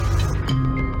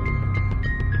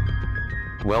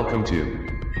Welcome to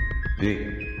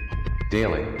the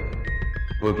Daily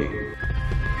Boogie.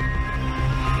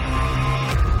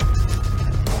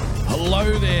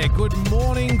 Hello there, good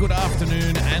morning, good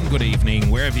afternoon, and good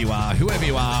evening, wherever you are, whoever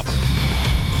you are,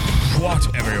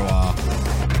 whatever you are.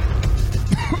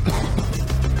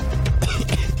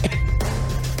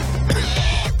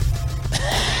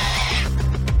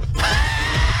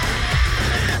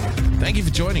 Thank you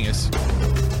for joining us.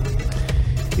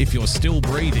 If you're still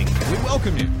breathing, we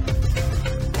welcome you.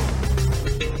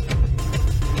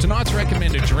 Tonight's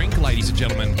recommended drink, ladies and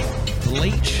gentlemen,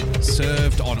 bleach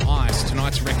served on ice.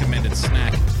 Tonight's recommended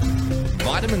snack,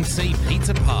 vitamin C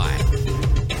pizza pie.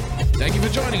 Thank you for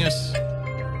joining us.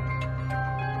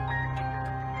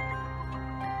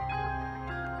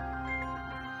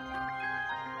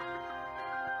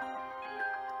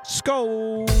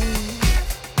 Skål!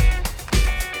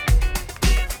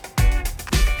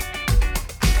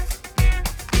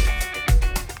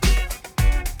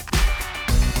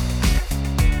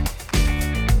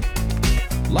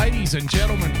 Ladies and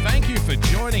gentlemen, thank you for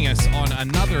joining us on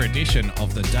another edition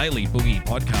of the Daily Boogie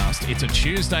podcast. It's a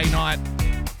Tuesday night.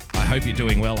 I hope you're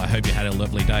doing well. I hope you had a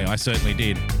lovely day. I certainly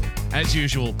did. As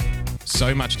usual,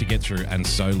 so much to get through and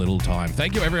so little time.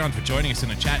 Thank you everyone for joining us in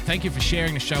the chat. Thank you for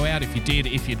sharing the show out. If you did,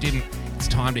 if you didn't, it's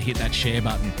time to hit that share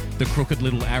button. The crooked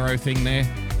little arrow thing there.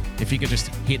 If you could just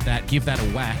hit that, give that a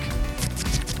whack.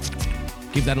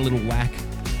 Give that a little whack.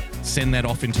 Send that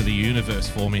off into the universe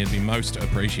for me. It'd be most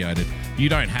appreciated. You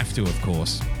don't have to, of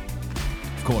course.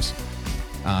 Of course,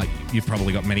 you've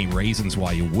probably got many reasons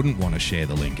why you wouldn't want to share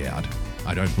the link out.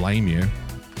 I don't blame you.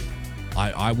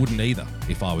 I wouldn't either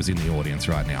if I was in the audience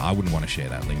right now. I wouldn't want to share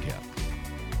that link out.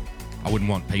 I wouldn't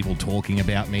want people talking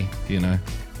about me, you know.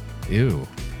 Ew.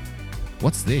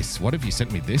 What's this? What have you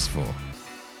sent me this for?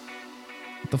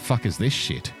 What the fuck is this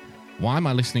shit? Why am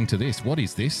I listening to this? What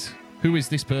is this? Who is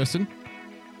this person?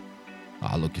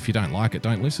 Ah, look, if you don't like it,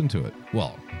 don't listen to it.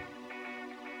 Well,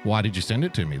 why did you send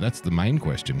it to me? That's the main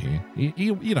question here.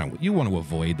 You want to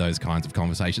avoid those kinds of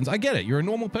conversations. I get it. You're a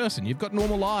normal person. You've got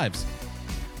normal lives.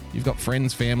 You've got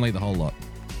friends, family, the whole lot.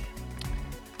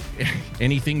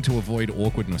 Anything to avoid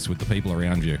awkwardness with the people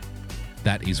around you.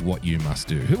 That is what you must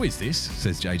do. Who is this?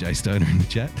 Says JJ Stoner in the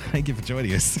chat. Thank you for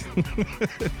joining us.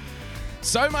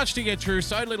 So much to get through,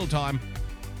 so little time.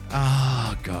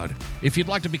 Ah, God. If you'd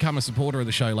like to become a supporter of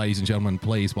the show, ladies and gentlemen,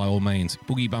 please, by all means,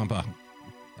 Boogie Bumper.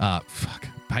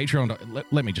 Patreon.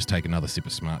 Let me just take another sip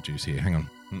of smart juice here. Hang on.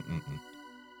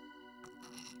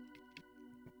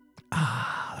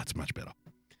 Ah, that's much better.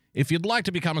 If you'd like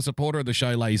to become a supporter of the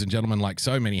show, ladies and gentlemen, like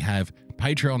so many have,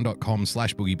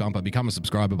 patreon.com/Boogie Bumper. Become a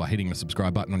subscriber by hitting the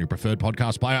subscribe button on your preferred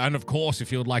podcast player. And of course,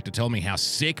 if you would like to tell me how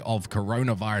sick of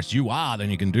coronavirus you are, then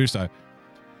you can do so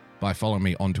by following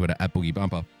me on Twitter @Boogie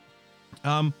Bumper.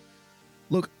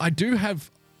 Look, I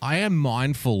am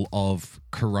mindful of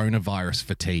coronavirus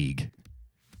fatigue,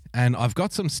 and I've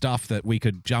got some stuff that we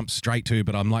could jump straight to,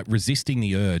 but I'm like resisting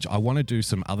the urge. I want to do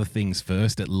some other things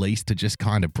first, at least to just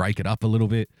kind of break it up a little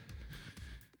bit.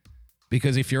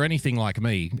 Because if you're anything like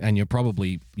me, and you're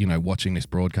probably, watching this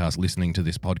broadcast, listening to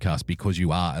this podcast because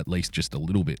you are at least just a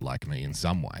little bit like me in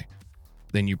some way,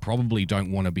 then you probably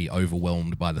don't want to be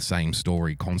overwhelmed by the same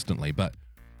story constantly. But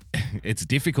it's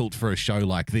difficult for a show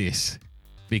like this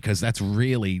because that's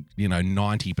really,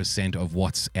 90% of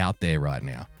what's out there right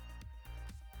now.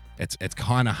 It's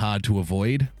kind of hard to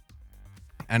avoid.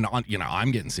 And,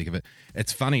 I'm getting sick of it.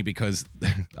 It's funny because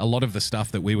a lot of the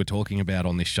stuff that we were talking about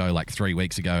on this show like 3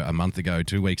 weeks ago, a month ago,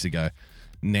 2 weeks ago,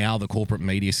 now the corporate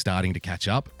media is starting to catch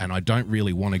up, and I don't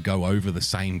really want to go over the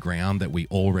same ground that we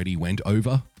already went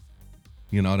over.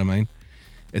 You know what I mean?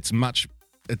 It's much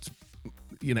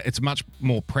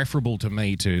more preferable to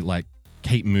me to like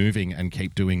keep moving and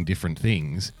keep doing different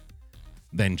things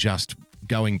than just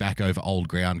going back over old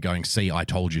ground going, see, I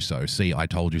told you so. See, I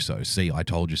told you so. See, I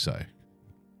told you so.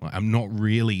 I'm not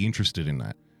really interested in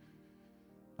that.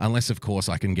 Unless, of course,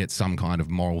 I can get some kind of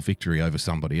moral victory over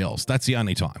somebody else. That's the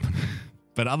only time.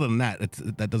 But other than that,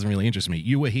 that doesn't really interest me.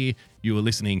 You were here, you were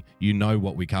listening, you know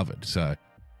what we covered. So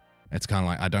it's kind of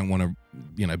like I don't want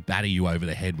to, batter you over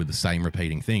the head with the same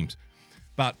repeating themes.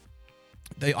 But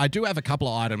I do have a couple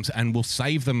of items, and we'll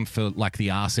save them for like the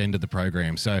arse end of the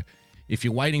program. So if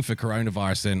you're waiting for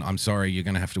coronavirus, then I'm sorry, you're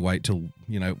going to have to wait till,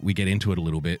 we get into it a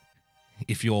little bit.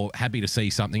 If you're happy to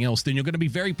see something else, then you're going to be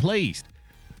very pleased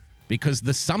because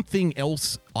the something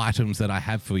else items that I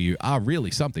have for you are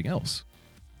really something else.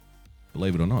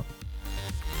 Believe it or not.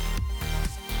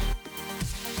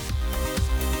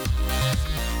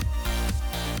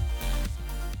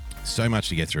 So much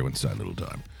to get through in so little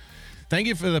time. Thank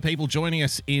you for the people joining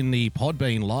us in the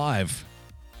Podbean Live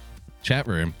chat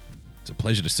room. It's a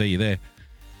pleasure to see you there.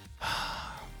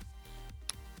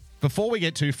 Before we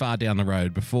get too far down the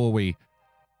road, before we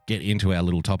get into our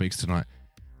little topics tonight,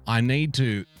 I need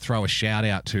to throw a shout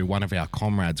out to one of our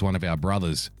comrades, one of our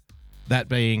brothers, that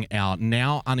being our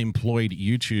now unemployed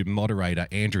YouTube moderator,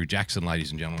 Andrew Jackson,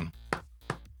 ladies and gentlemen.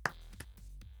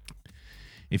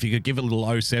 If you could give a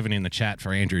little 07 in the chat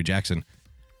for Andrew Jackson.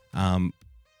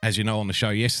 As you know, on the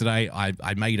show yesterday,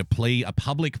 I made a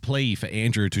public plea for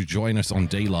Andrew to join us on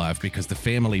D-Live because the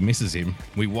family misses him.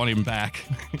 We want him back.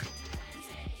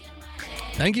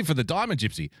 Thank you for the Diamond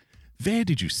Gypsy. Where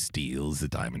did you steal the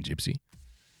Diamond Gypsy?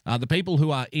 The people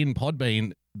who are in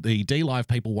Podbean, the D-Live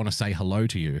people want to say hello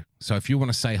to you. So if you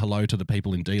want to say hello to the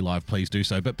people in D-Live, please do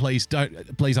so. But please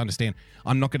understand,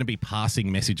 I'm not going to be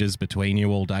passing messages between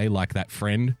you all day like that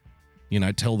friend. You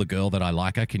know, tell the girl that I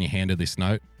like her. Can you hand her this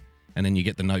note? And then you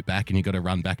get the note back and you got to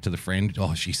run back to the friend.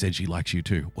 Oh, she said she likes you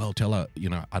too. Well, tell her, you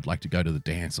know, I'd like to go to the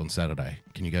dance on Saturday.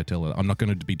 Can you go tell her? I'm not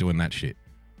going to be doing that shit.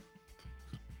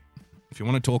 If you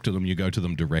want to talk to them, you go to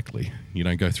them directly. You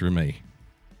don't go through me.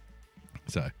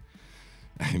 So,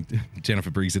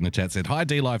 Jennifer Briggs in the chat said, "Hi,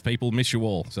 D-Live people, miss you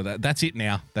all." So that's it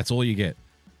now. That's all you get.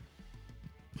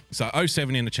 So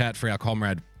 07 in the chat for our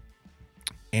comrade,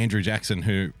 Andrew Jackson,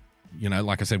 who, you know,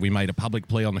 like I said, we made a public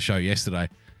plea on the show yesterday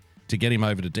to get him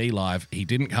over to D-Live. He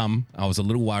didn't come. I was a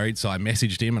little worried, so I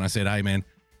messaged him and I said, "Hey, man,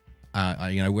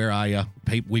 you know, where are you?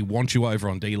 We want you over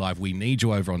on D-Live. We need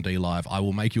you over on D-Live. I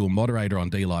will make you a moderator on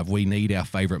D-Live. We need our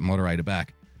favorite moderator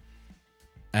back."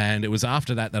 And it was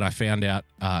after that I found out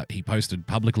he posted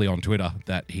publicly on Twitter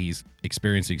that he's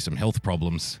experiencing some health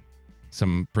problems,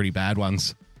 some pretty bad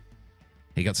ones.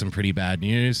 He got some pretty bad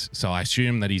news, so I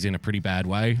assume that he's in a pretty bad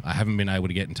way. I haven't been able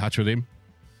to get in touch with him,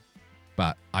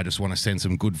 but I just want to send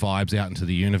some good vibes out into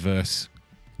the universe,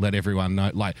 let everyone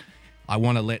know. Like, I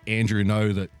want to let Andrew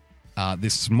know that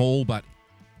this small but,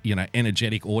 you know,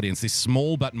 energetic audience, this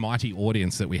small but mighty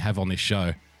audience that we have on this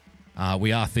show,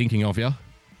 we are thinking of you.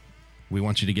 We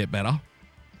want you to get better,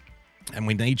 and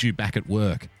we need you back at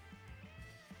work.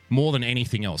 More than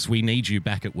anything else, we need you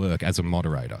back at work as a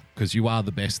moderator because you are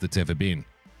the best that's ever been.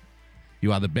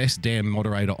 You are the best damn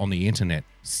moderator on the internet.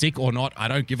 Sick or not, I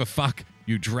don't give a fuck.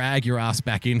 You drag your ass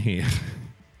back in here.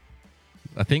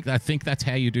 I think that's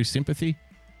how you do sympathy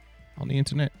on the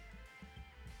internet.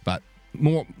 But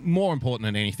more important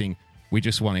than anything, we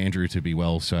just want Andrew to be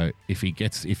well. So if you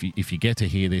get to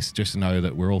hear this, just know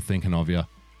that we're all thinking of you.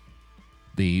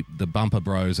 The bumper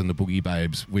bros and the boogie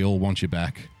babes, we all want you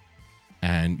back,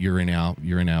 and you're in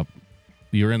the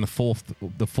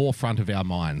forefront of our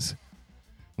minds.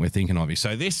 We're thinking of you.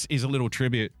 So this is a little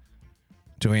tribute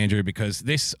to Andrew because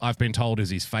this, I've been told,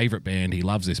 is his favorite band. He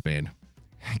loves this band.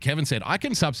 Kevin said, "I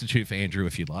can substitute for Andrew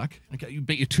if you'd like." Okay,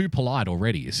 but you're too polite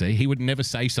already, you see. He would never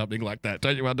say something like that.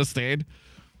 Don't you understand?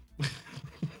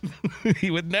 He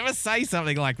would never say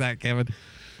something like that, Kevin.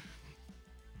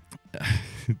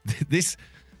 This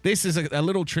is a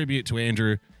little tribute to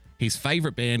Andrew, his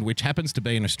favorite band, which happens to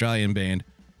be an Australian band,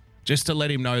 just to let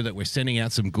him know that we're sending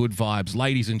out some good vibes.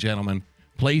 Ladies and gentlemen,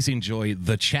 please enjoy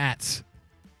The Chats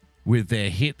with their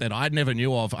hit that I never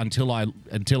knew of until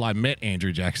I met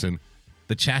Andrew Jackson.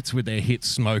 The Chats with their hit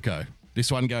Smoko. This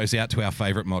one goes out to our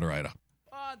favorite moderator.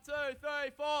 1, 2, 3,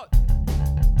 4.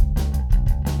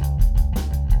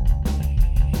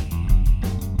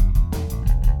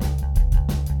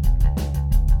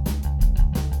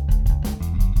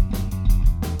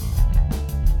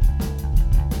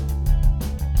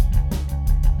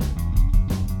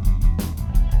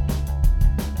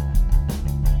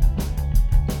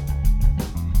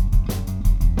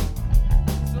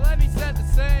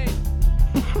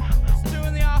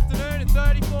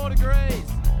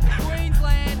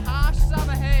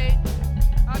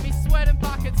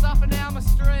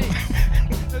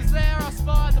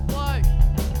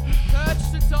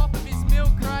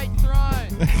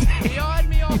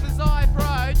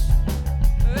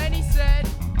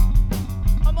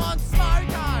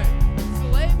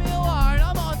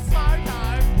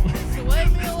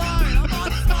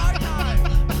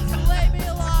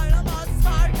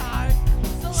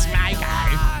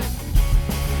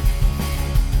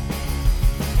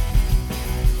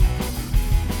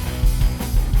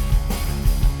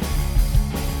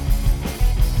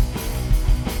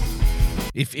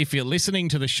 If you're listening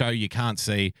to the show, you can't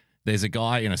see, there's a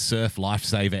guy in a surf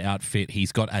lifesaver outfit.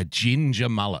 He's got a ginger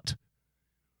mullet.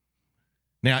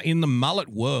 Now, in the mullet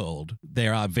world,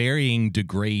 there are varying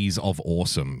degrees of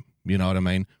awesome. You know what I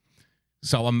mean?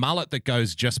 So a mullet that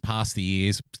goes just past the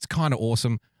ears, it's kind of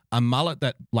awesome. A mullet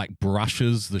that like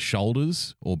brushes the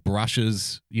shoulders or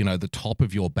brushes, you know, the top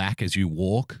of your back as you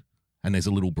walk and there's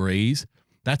a little breeze,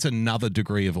 That's another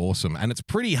degree of awesome. And it's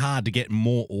pretty hard to get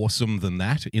more awesome than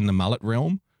that in the mullet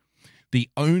realm. The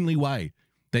only way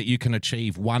that you can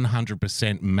achieve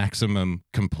 100% maximum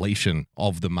completion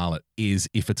of the mullet is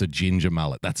if it's a ginger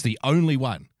mullet. That's the only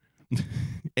one.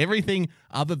 Everything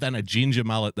other than a ginger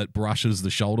mullet that brushes the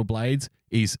shoulder blades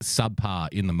is subpar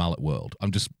in the mullet world.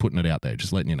 I'm just putting it out there,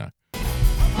 just letting you know.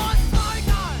 I'm on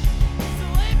Smoko, so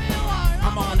leave me alone.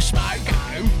 I'm on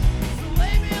Smoko. So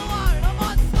leave me alone. I'm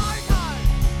on Smoko,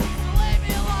 so leave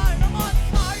me alone. I'm on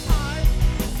Smoko,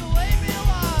 so leave me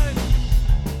alone.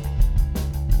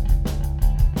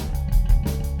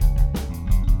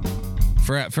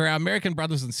 For our American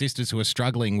brothers and sisters who are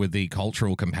struggling with the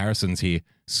cultural comparisons here,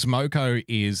 Smoko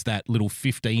is that little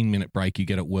 15-minute break you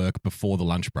get at work before the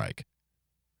lunch break,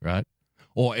 right?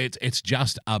 Or it's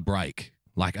just a break,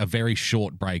 like a very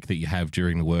short break that you have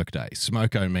during the workday.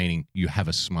 Smoko meaning you have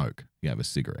a smoke, you have a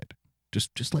cigarette.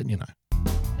 Just letting you know.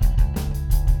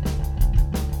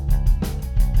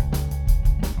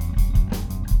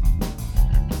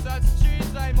 So it's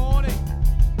Tuesday morning,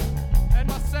 and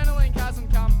my Centrelink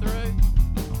hasn't come through.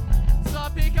 So I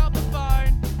pick up the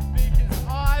phone because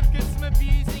I've got some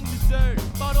abusing to do.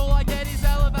 But all I get is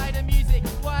elevator music,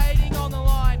 waiting on the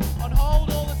line, on hold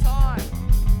all the time.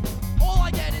 All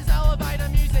I get is elevator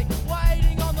music,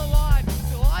 waiting on the line,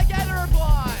 till I get a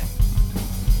reply.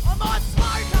 I'm on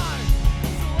Smoko,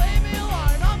 so leave me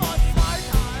alone. I'm on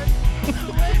Smoko, so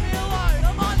leave me alone.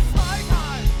 I'm on Smoko,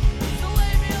 so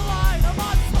leave me alone. I'm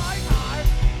on Smoko,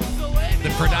 so leave me The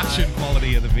alone. production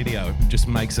quality of the video just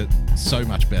makes it so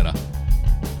much better.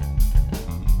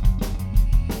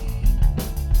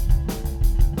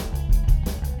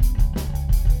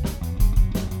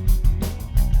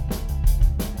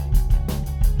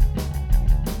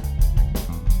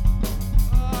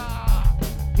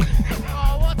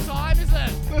 Oh, what time is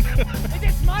it? Is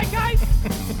it Smoko?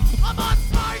 I'm on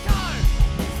Smoko!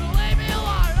 So leave me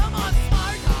alone! I'm on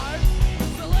Smoko!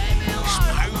 So leave me alone!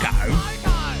 I'm on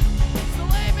Smoko! So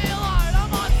leave me alone!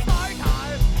 I'm on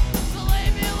Smoko! So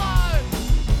leave me alone!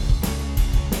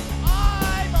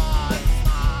 I'm on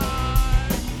Smoko!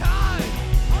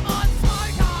 I'm on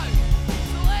Smoko!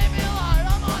 So leave me alone!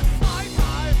 I'm on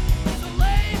Smoko! So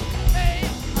leave me alone!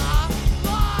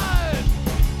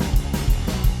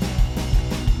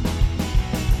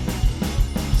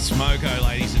 Smoko,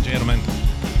 ladies and gentlemen.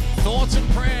 Thoughts and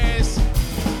prayers.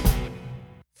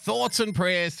 Thoughts and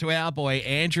prayers to our boy,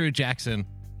 Andrew Jackson.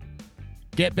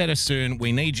 Get better soon.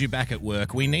 We need you back at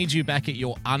work. We need you back at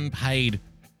your unpaid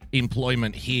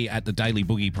employment here at the Daily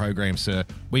Boogie program, sir.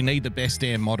 We need the best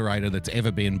damn moderator that's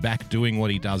ever been back doing what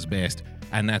he does best,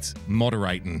 and that's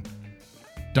moderating.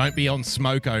 Don't be on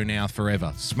Smoko now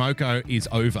forever. Smoko is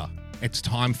over. It's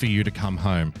time for you to come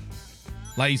home.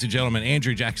 Ladies and gentlemen,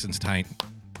 Andrew Jackson's taint.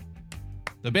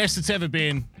 The best it's ever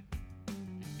been.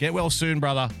 Get well soon,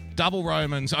 brother. Double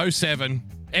Romans, 07,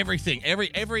 everything.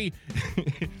 Every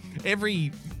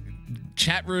every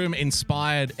chat room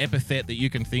inspired epithet that you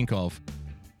can think of.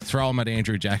 Throw him at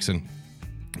Andrew Jackson.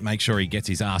 Make sure he gets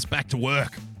his ass back to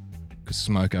work, because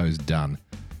Smoko's done.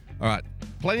 All right,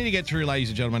 plenty to get through, ladies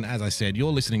and gentlemen. As I said,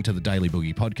 you're listening to the Daily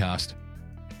Boogie podcast.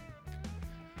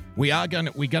 We're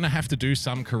gonna have to do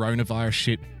some coronavirus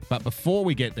shit, but before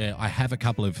we get there, I have a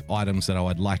couple of items that I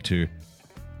would like to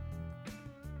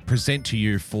present to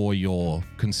you for your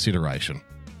consideration.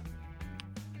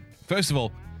 First of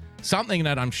all, something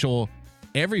that I'm sure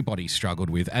everybody struggled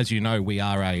with. As you know, we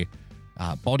are a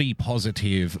body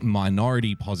positive,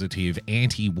 minority positive,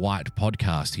 anti-white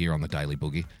podcast here on the Daily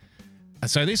Boogie.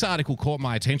 So this article caught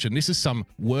my attention. This is some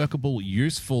workable,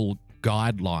 useful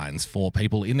guidelines for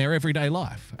people in their everyday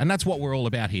life. And that's what we're all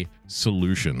about here,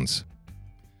 solutions.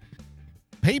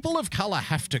 People of color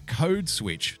have to code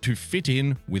switch to fit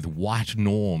in with white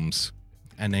norms.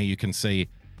 And there you can see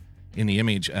in the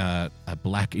image a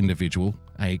black individual,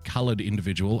 a colored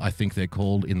individual, I think they're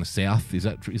called in the South. Is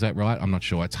that right? I'm not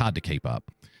sure. It's hard to keep up.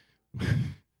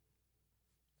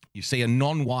 You see a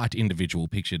non-white individual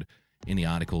pictured in the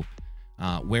article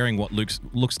wearing what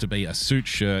looks to be a suit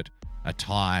shirt, a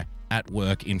tie, at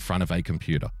work in front of a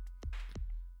computer.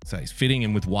 So he's fitting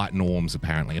in with white norms,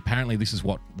 apparently. Apparently this is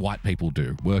what white people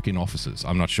do, work in offices.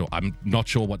 I'm not sure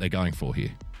what they're going for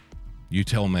here. You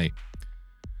tell me.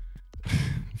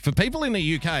 For people in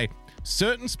the UK,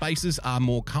 certain spaces are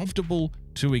more comfortable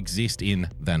to exist in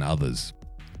than others.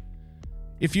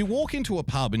 If you walk into a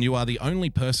pub and you are the only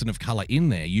person of colour in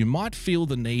there, you might feel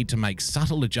the need to make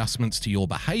subtle adjustments to your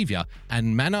behaviour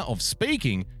and manner of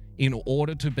speaking in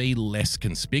order to be less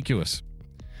conspicuous.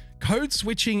 Code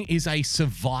switching is a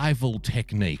survival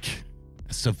technique.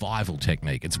 It's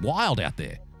wild out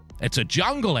there. It's a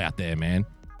jungle out there, man.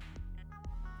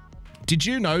 Did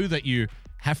you know that you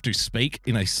have to speak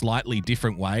in a slightly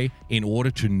different way in order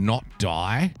to not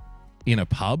die in a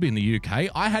pub in the UK?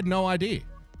 I had no idea.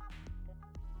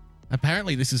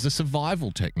 Apparently, this is a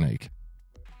survival technique.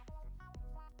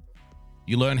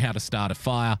 You learn how to start a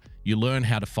fire, you learn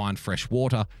how to find fresh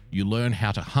water, you learn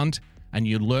how to hunt, and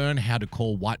you learn how to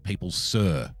call white people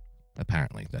sir.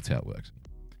 Apparently, that's how it works.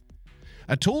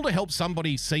 A tool to help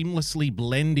somebody seamlessly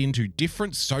blend into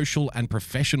different social and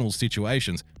professional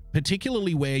situations,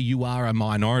 particularly where you are a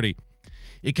minority.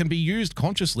 It can be used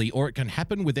consciously, or it can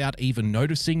happen without even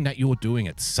noticing that you're doing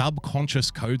it.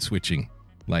 Subconscious code switching,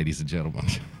 ladies and gentlemen.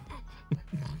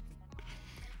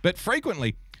 But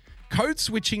frequently, code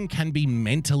switching can be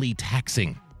mentally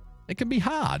taxing. It can be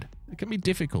hard. It can be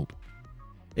difficult.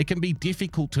 It can be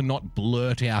difficult to not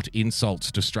blurt out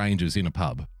insults to strangers in a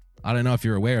pub. I don't know if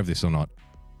you're aware of this or not.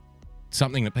 It's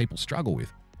something that people struggle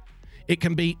with. It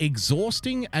can be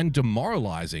exhausting and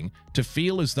demoralizing to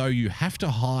feel as though you have to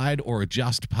hide or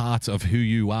adjust parts of who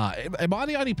you are. Am I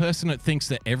the only person that thinks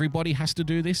that everybody has to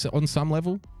do this on some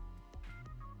level?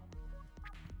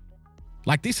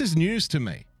 Like, this is news to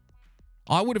me.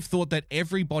 I would have thought that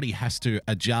everybody has to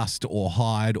adjust or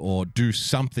hide or do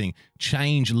something,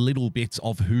 change little bits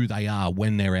of who they are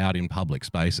when they're out in public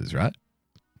spaces, right?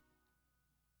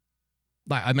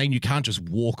 Like, I mean, you can't just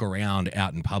walk around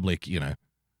out in public, you know,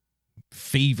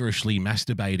 feverishly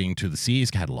masturbating to the Sears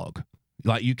catalog.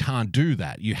 Like, you can't do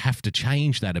that. You have to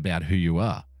change that about who you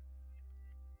are.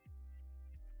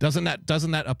 Doesn't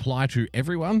that apply to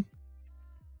everyone?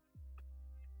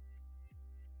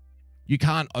 You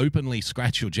can't openly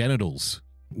scratch your genitals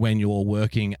when you're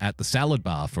working at the salad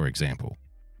bar, for example.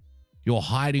 You're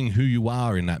hiding who you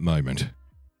are in that moment.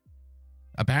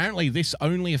 Apparently, this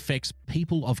only affects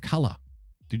people of color.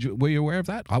 Were you aware of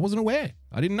that? I wasn't aware.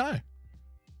 I didn't know.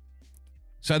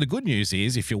 So the good news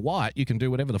is, if you're white, you can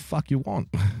do whatever the fuck you want.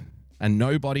 And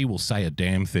nobody will say a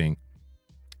damn thing.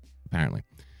 Apparently.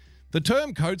 The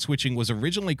term code switching was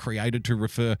originally created to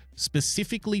refer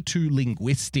specifically to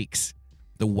linguistics,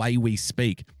 the way we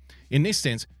speak. In this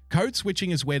sense, code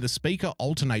switching is where the speaker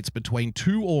alternates between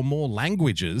two or more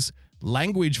languages,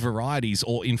 language varieties,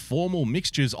 or informal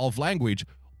mixtures of language,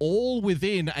 all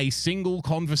within a single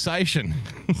conversation.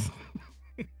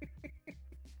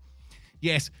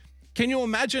 Yes. Can you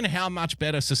imagine how much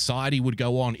better society would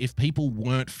go on if people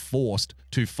weren't forced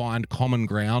to find common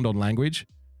ground on language?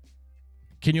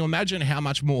 Can you imagine how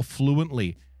much more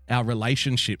fluently our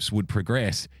relationships would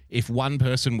progress if one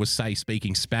person was, say,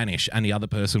 speaking Spanish and the other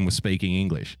person was speaking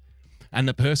English? And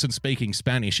the person speaking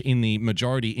Spanish in the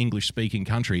majority English-speaking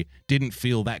country didn't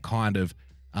feel that kind of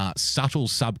subtle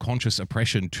subconscious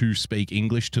oppression to speak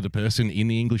English to the person in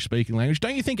the English-speaking language.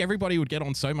 Don't you think everybody would get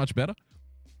on so much better?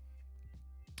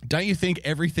 Don't you think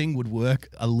everything would work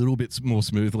a little bit more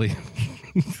smoothly?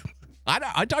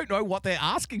 I don't know what they're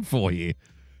asking for here.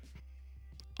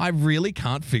 I really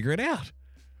can't figure it out.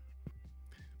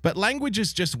 But language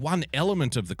is just one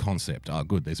element of the concept. Oh,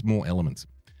 good, there's more elements.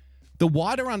 The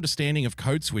wider understanding of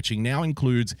code switching now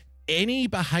includes any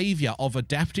behavior of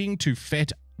adapting to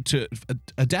fit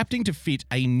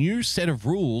a new set of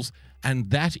rules,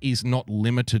 and that is not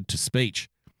limited to speech.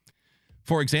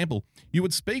 For example, you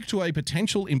would speak to a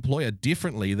potential employer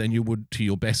differently than you would to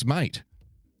your best mate.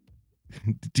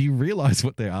 Do you realize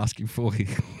what they're asking for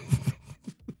here?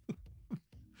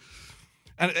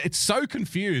 And it's so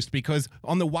confused because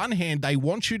on the one hand, they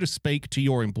want you to speak to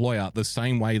your employer the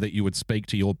same way that you would speak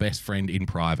to your best friend in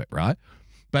private, right?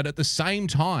 But at the same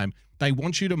time, they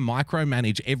want you to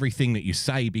micromanage everything that you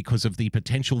say because of the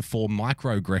potential for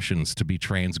microaggressions to be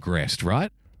transgressed,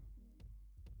 right?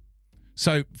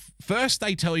 So first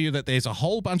they tell you that there's a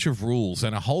whole bunch of rules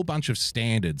and a whole bunch of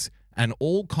standards and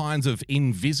all kinds of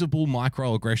invisible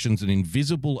microaggressions and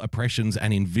invisible oppressions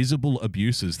and invisible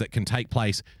abuses that can take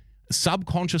place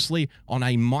subconsciously on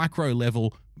a micro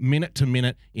level, minute to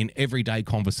minute in everyday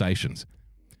conversations.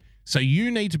 So you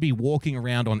need to be walking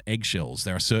around on eggshells.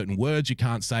 There are certain words you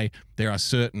can't say. There are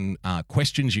certain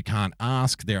questions you can't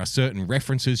ask. There are certain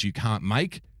references you can't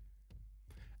make.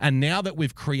 And now that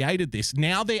we've created this,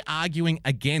 now they're arguing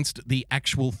against the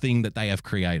actual thing that they have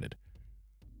created.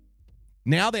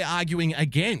 Now they're arguing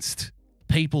against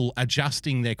people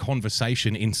adjusting their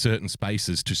conversation in certain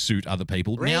spaces to suit other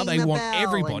people. Ring now they the want bell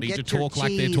everybody and to get your talk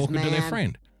like they're cheese, talking to their man.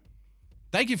 friend.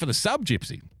 Thank you for the sub,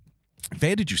 Gypsy.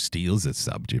 Where did you steal the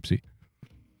sub, Gypsy?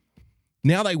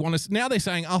 Now they want us. Now they're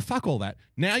saying, "Oh, fuck all that.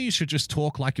 Now you should just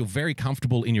talk like you're very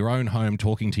comfortable in your own home,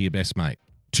 talking to your best mate,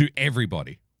 to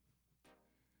everybody."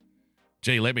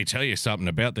 Gee, let me tell you something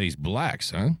about these blacks,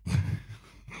 huh?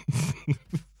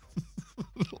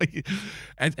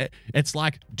 It's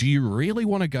like, do you really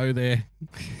want to go there?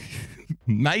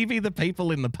 Maybe the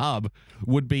people in the pub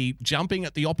would be jumping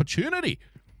at the opportunity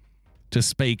to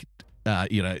speak,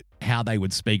 how they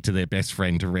would speak to their best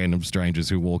friend to random strangers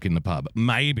who walk in the pub.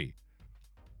 Maybe.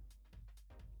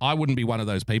 I wouldn't be one of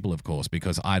those people, of course,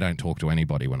 because I don't talk to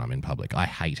anybody when I'm in public. I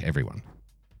hate everyone.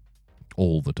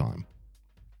 All the time.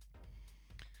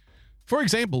 For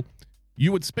example,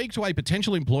 you would speak to a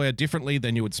potential employer differently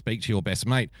than you would speak to your best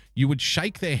mate. You would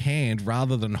shake their hand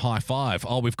rather than high five.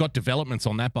 Oh, we've got developments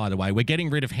on that, by the way. We're getting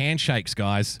rid of handshakes,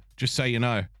 guys, just so you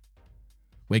know.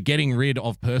 We're getting rid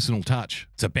of personal touch.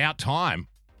 It's about time,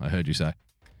 I heard you say.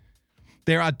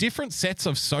 There are different sets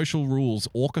of social rules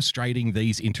orchestrating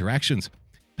these interactions.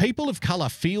 People of color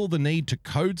feel the need to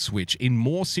code switch in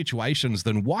more situations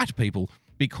than white people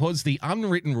because the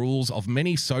unwritten rules of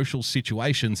many social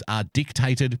situations are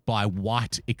dictated by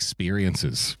white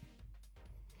experiences.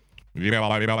 There you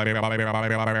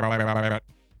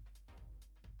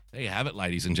have it,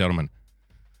 ladies and gentlemen.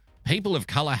 People of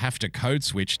color have to code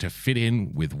switch to fit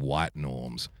in with white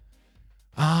norms.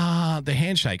 The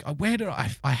handshake. Where did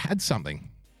I had something.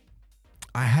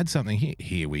 I had something here.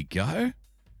 Here we go.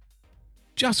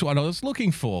 Just what I was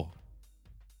looking for.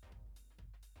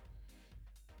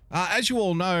 As you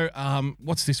all know,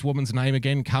 what's this woman's name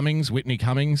again? Cummings? Whitney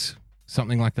Cummings?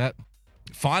 Something like that.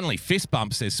 Finally, fist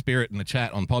bump, says Spirit in the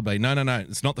chat on Podbay. No.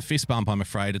 It's not the fist bump, I'm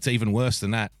afraid. It's even worse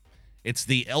than that. It's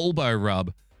the elbow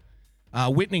rub.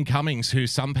 Whitney Cummings, who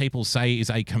some people say is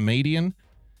a comedian,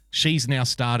 she's now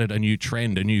started a new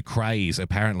trend, a new craze,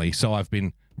 apparently. So I've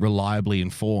been reliably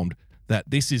informed that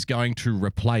this is going to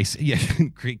replace... Yeah,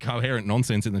 coherent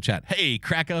nonsense in the chat. Hey,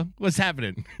 cracker, what's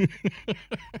happening?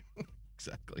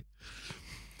 Exactly.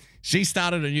 She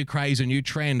started a new craze, a new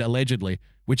trend, allegedly,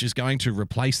 which is going to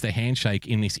replace the handshake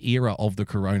in this era of the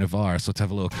coronavirus. Let's have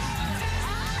a look.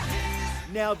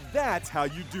 Now that's how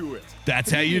you do it. That's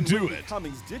how you do it.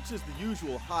 Cummings ditches the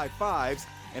usual high fives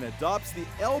and adopts the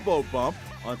elbow bump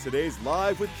on today's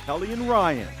Live with Kelly and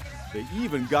Ryan. They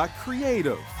even got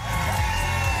creative.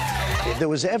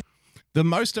 The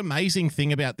most amazing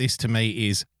thing about this to me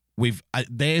is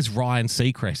there's Ryan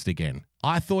Seacrest again.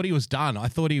 I thought he was done. I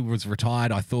thought he was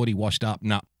retired. I thought he washed up.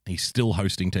 No, he's still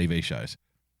hosting TV shows.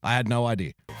 I had no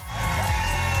idea.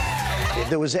 If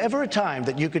there was ever a time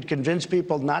that you could convince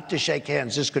people not to shake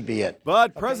hands, this could be it.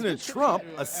 But President Trump,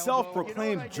 a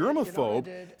self-proclaimed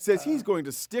germaphobe, says he's going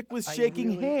to stick with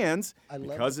shaking hands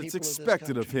because it's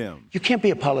expected of him. You can't be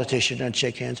a politician and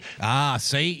shake hands.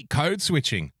 See? Code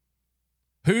switching.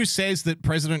 Who says that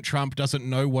President Trump doesn't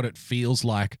know what it feels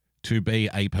like to be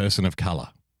a person of color?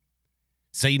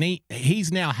 See,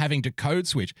 he's now having to code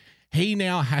switch. He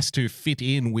now has to fit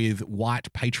in with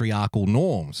white patriarchal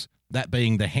norms, that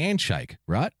being the handshake,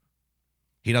 right?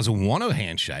 He doesn't want a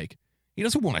handshake. He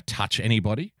doesn't want to touch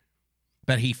anybody,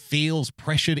 but he feels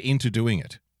pressured into doing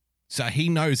it. So he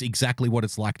knows exactly what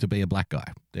it's like to be a black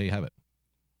guy. There you have it.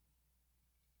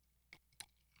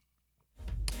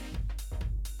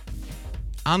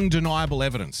 Undeniable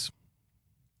evidence.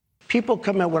 People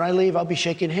come in, when I leave, I'll be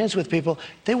shaking hands with people.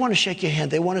 They want to shake your hand.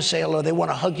 They want to say hello. They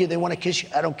want to hug you. They want to kiss you.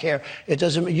 I don't care. It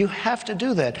doesn't, you have to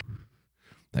do that.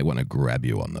 They want to grab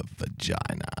you on the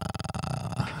vagina.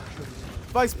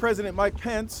 Vice President Mike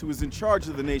Pence, who is in charge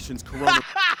of the nation's corona...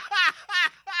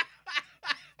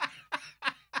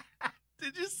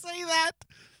 Did you see that?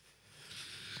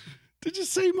 Did you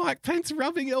see Mike Pence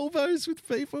rubbing elbows with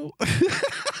people?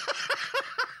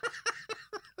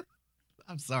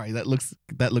 I'm sorry, that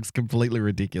looks completely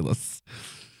ridiculous.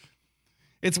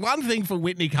 It's one thing for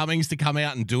Whitney Cummings to come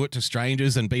out and do it to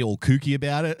strangers and be all kooky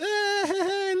about it.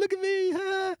 Look at me.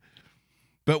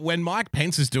 But when Mike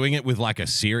Pence is doing it with like a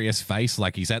serious face,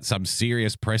 like he's at some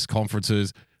serious press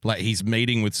conferences, like he's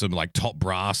meeting with some like top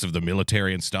brass of the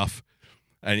military and stuff,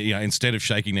 and instead of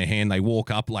shaking their hand, they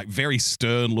walk up like very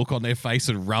stern look on their face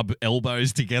and rub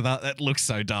elbows together. That looks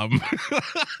so dumb.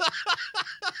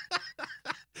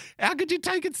 How could you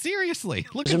take it seriously?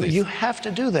 Look at this. You have to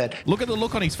do that. Look at the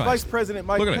look on his face. Vice President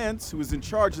Mike Pence, who is in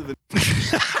charge of the...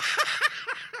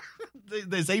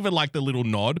 There's even like the little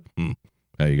nod. How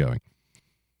are you going?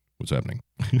 What's happening?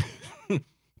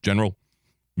 General,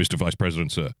 Mr. Vice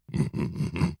President, sir.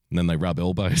 And then they rub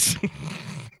elbows.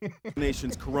 The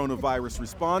nation's coronavirus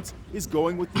response is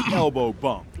going with the elbow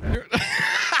bump.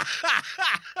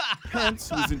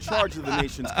 Pence, who is in charge of the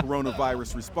nation's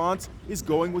coronavirus response, is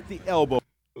going with the elbow.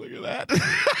 Look at that.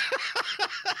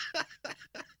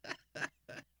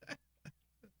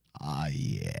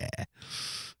 Yeah.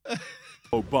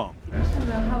 Bump.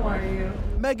 Hello, how are you?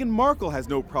 Meghan Markle has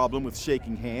no problem with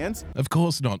shaking hands. Of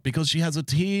course not, because she has a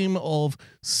team of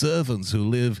servants who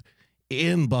live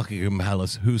in Buckingham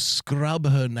Palace who scrub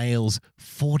her nails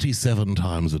 47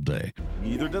 times a day.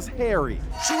 Neither does Harry.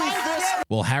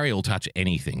 Well, Harry will touch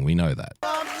anything. We know that.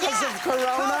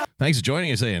 Thanks for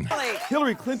joining us, Ian.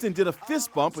 Hillary Clinton did a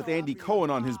fist bump with Andy Cohen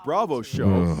on his Bravo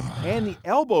show, and the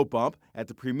elbow bump at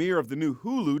the premiere of the new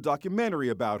Hulu documentary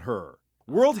about her.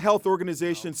 World Health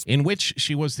Organization In which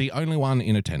she was the only one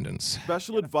in attendance.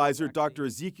 Special Advisor Dr.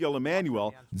 Ezekiel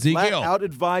Emanuel Ezekiel. flat out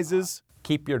advises,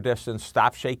 Keep your distance,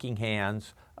 stop shaking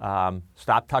hands,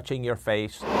 stop touching your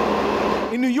face.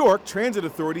 in New York, transit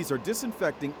authorities are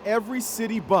disinfecting every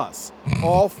city bus,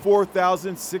 all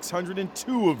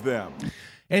 4,602 of them.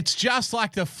 It's just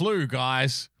like the flu,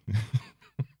 guys.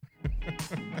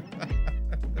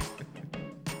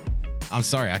 I'm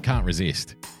sorry, I can't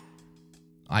resist.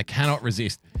 I cannot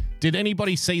resist. Did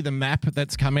anybody see the map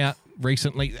that's come out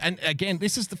recently? And again,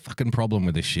 this is the fucking problem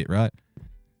with this shit, right?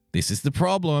 This is the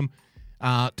problem.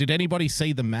 Did anybody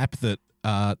see the map that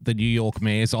the New York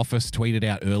mayor's office tweeted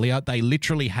out earlier? They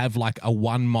literally have like a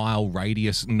 1 mile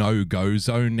radius no-go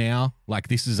zone now. Like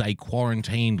this is a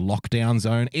quarantined lockdown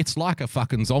zone. It's like a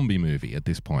fucking zombie movie at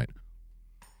this point.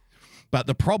 But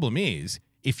the problem is,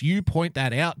 if you point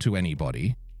that out to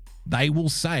anybody, they will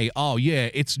say, oh yeah,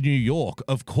 it's New York.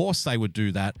 Of course they would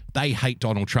do that. They hate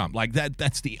Donald Trump. Like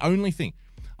that's the only thing.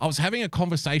 I was having a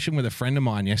conversation with a friend of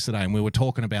mine yesterday and we were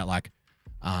talking about like,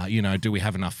 do we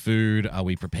have enough food? Are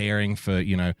we preparing for,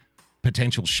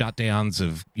 potential shutdowns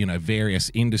of, various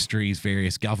industries,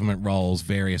 various government roles,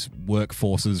 various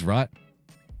workforces, right?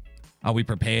 Are we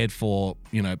prepared for,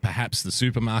 perhaps the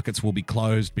supermarkets will be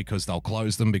closed because they'll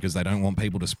close them because they don't want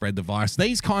people to spread the virus?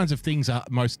 These kinds of things are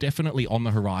most definitely on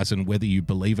the horizon, whether you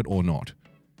believe it or not.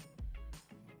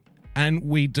 And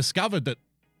we discovered that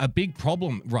a big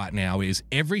problem right now is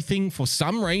everything, for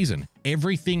some reason,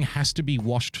 everything has to be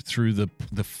washed through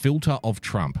the filter of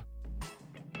Trump.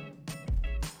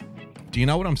 Do you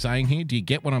know what I'm saying here? Do you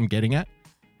get what I'm getting at?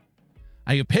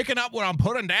 Are you picking up what I'm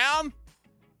putting down?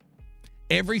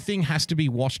 Everything has to be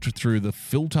washed through the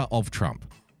filter of Trump.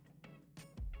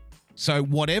 So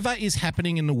whatever is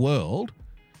happening in the world,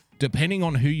 depending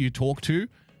on who you talk to,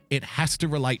 it has to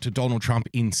relate to Donald Trump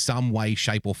in some way,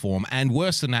 shape, or form. And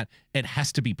worse than that, it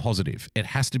has to be positive. It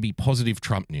has to be positive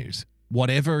Trump news,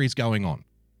 whatever is going on.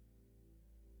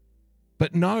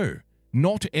 But no,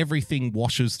 not everything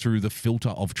washes through the filter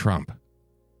of Trump.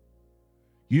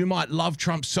 You might love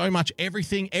Trump so much,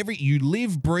 you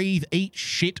live, breathe, eat,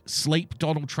 shit, sleep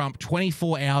Donald Trump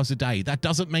 24 hours a day. That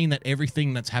doesn't mean that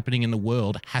everything that's happening in the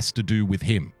world has to do with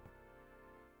him.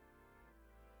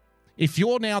 If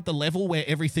you're now at the level where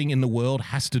everything in the world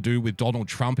has to do with Donald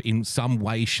Trump in some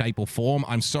way, shape, or form,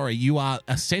 I'm sorry, you are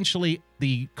essentially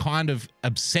the kind of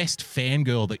obsessed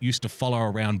fangirl that used to follow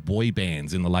around boy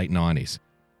bands in the late 90s.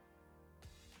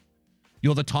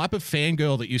 You're the type of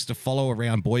fangirl that used to follow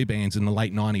around boy bands in the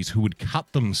late 90s who would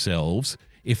cut themselves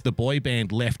if the boy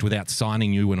band left without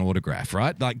signing you an autograph,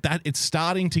 right? Like that, it's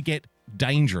starting to get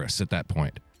dangerous at that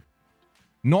point.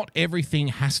 Not everything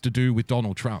has to do with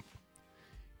Donald Trump.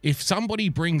 If somebody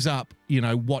brings up,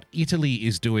 what Italy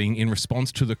is doing in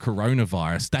response to the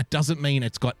coronavirus, that doesn't mean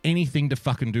it's got anything to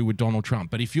fucking do with Donald Trump.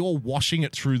 But if you're washing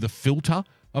it through the filter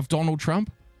of Donald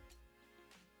Trump,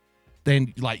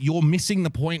 then you're missing the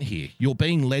point here. You're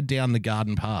being led down the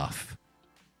garden path.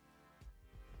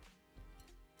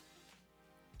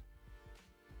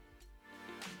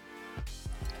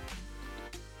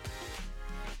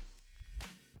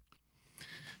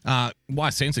 Why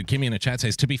Censored Kimmy in the chat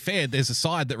says, to be fair, there's a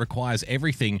side that requires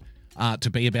everything to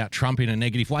be about Trump in a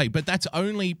negative way, but that's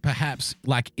only perhaps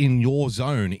in your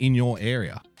zone, in your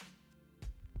area.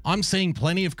 I'm seeing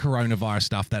plenty of coronavirus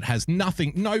stuff that has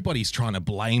nothing, nobody's trying to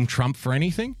blame Trump for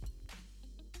anything.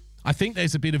 I think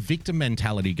there's a bit of victim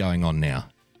mentality going on now.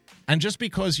 And just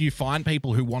because you find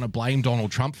people who want to blame Donald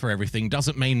Trump for everything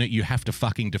doesn't mean that you have to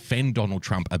fucking defend Donald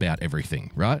Trump about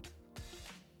everything, right?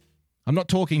 I'm not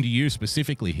talking to you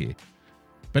specifically here.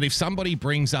 But if somebody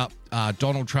brings up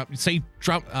Donald Trump, see,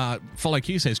 Trump, Follow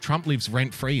Q says Trump lives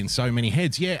rent-free in so many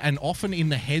heads. Yeah, and often in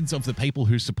the heads of the people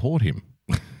who support him.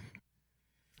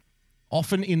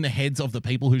 Often in the heads of the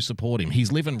people who support him.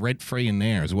 He's living rent-free in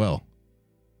there as well.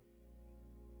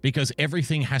 Because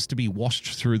everything has to be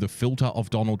washed through the filter of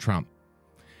Donald Trump.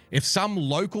 If some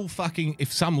local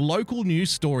news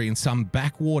story in some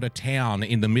backwater town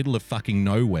in the middle of fucking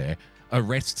nowhere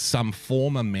arrests some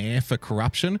former mayor for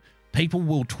corruption, people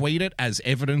will tweet it as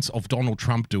evidence of Donald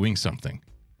Trump doing something.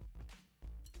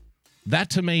 That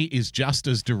to me is just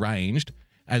as deranged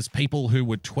as people who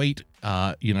would tweet,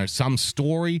 some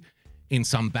story in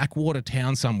some backwater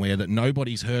town somewhere that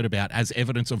nobody's heard about as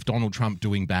evidence of Donald Trump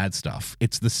doing bad stuff.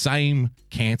 It's the same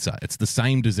cancer. It's the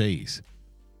same disease.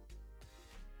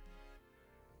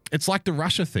 It's like the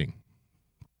Russia thing.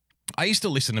 I used to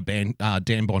listen to Dan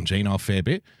Bongino a fair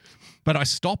bit, but I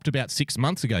stopped about 6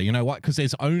 months ago. You know what? Because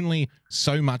there's only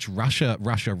so much Russia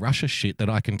shit that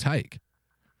I can take.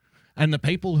 And the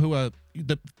people who are,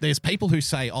 there's people who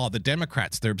say, oh, the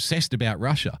Democrats, they're obsessed about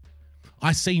Russia.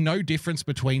 I see no difference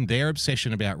between their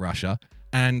obsession about Russia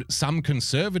and some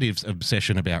conservatives'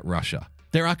 obsession about Russia.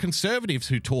 There are conservatives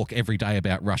who talk every day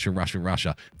about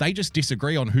Russia. They just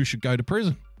disagree on who should go to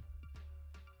prison.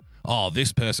 Oh,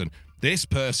 this person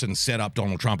set up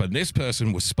Donald Trump, and this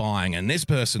person was spying, and this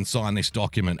person signed this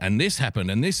document, and this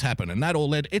happened, and that all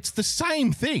led. It's the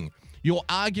same thing. You're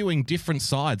arguing different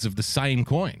sides of the same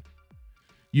coin.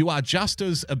 You are just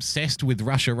as obsessed with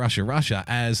Russia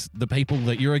as the people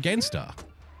that you're against are.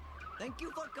 Thank you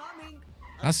for coming.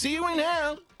 I'll see you in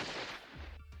hell.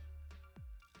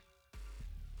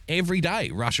 Every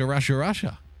day,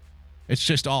 Russia. It's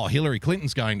just, oh, Hillary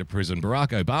Clinton's going to prison,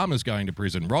 Barack Obama's going to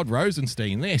prison, Rod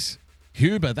Rosenstein this,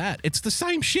 Huber that. It's the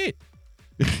same shit.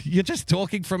 You're just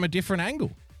talking from a different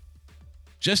angle.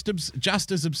 Just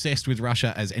as obsessed with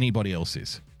Russia as anybody else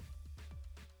is.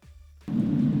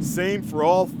 Same for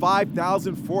all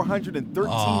 5,413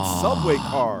 subway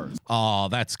cars. Oh,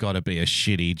 that's got to be a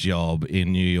shitty job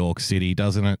in New York City,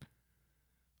 doesn't it?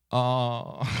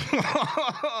 Oh,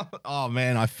 oh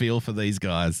man, I feel for these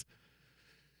guys.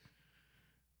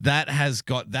 That has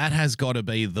got to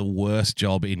be the worst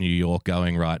job in New York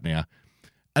going right now.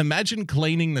 Imagine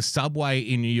cleaning the subway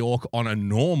in New York on a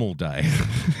normal day.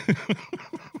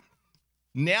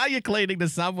 Now you're cleaning the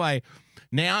subway.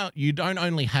 Now you don't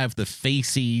only have the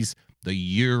feces, the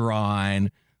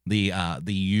urine, the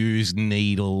used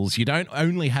needles. You don't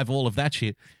only have all of that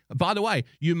shit. By the way,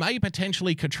 you may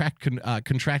potentially contract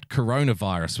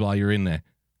coronavirus while you're in there.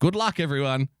 Good luck,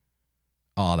 everyone.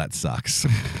 Oh, that sucks.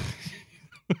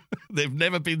 They've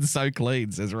never been so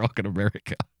clean, says Rocket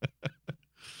America.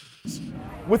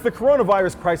 With the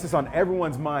coronavirus crisis on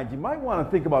everyone's mind, you might want to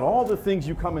think about all the things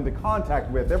you come into contact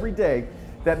with every day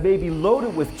that may be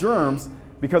loaded with germs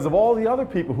because of all the other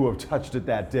people who have touched it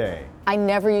that day. I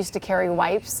never used to carry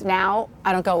wipes. Now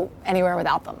I don't go anywhere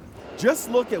without them. Just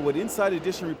look at what Inside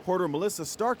Edition reporter Melissa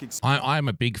Stark explained. I'm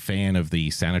a big fan of the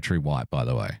sanitary wipe, by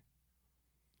the way.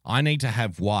 I need to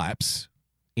have wipes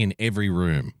in every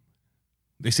room.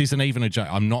 This isn't even a joke.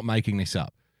 I'm not making this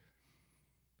up.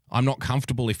 I'm not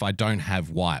comfortable if I don't have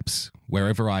wipes.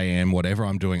 Wherever I am, whatever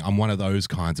I'm doing, I'm one of those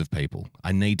kinds of people.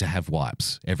 I need to have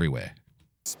wipes everywhere.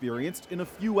 Experienced in a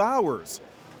few hours.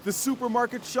 The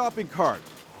supermarket shopping cart.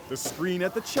 The screen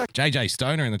at the check. JJ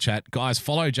Stoner in the chat. Guys,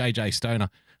 follow JJ Stoner.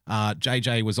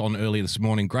 JJ was on earlier this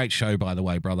morning. Great show, by the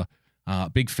way, brother.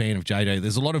 Big fan of JJ.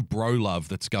 There's a lot of bro love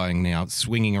that's going now,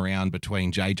 swinging around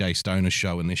between JJ Stoner's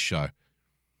show and this show.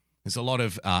 There's a lot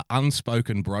of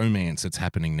unspoken bromance that's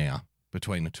happening now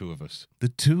between the two of us. The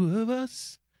two of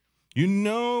us. You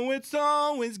know it's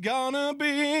always gonna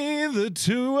be the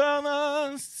two of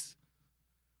us.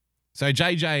 So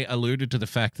JJ alluded to the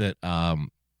fact that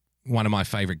one of my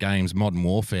favorite games, Modern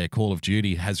Warfare, Call of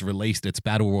Duty, has released its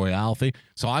Battle Royale thing.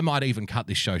 So I might even cut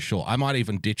this show short. I might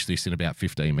even ditch this in about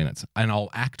 15 minutes. And I'll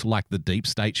act like the deep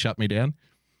state shut me down.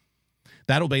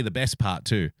 That'll be the best part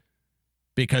too.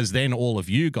 Because then all of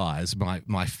you guys,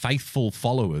 my faithful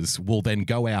followers, will then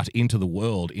go out into the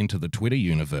world, into the Twitter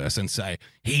universe and say,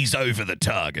 he's over the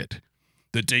target.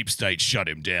 The deep state shut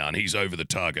him down. He's over the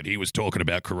target. He was talking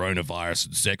about coronavirus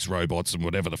and sex robots and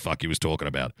whatever the fuck he was talking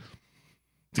about.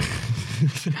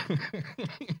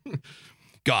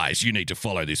 Guys, you need to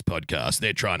follow this podcast.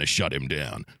 They're trying to shut him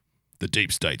down. The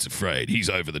deep state's afraid. He's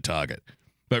over the target.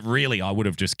 But really, I would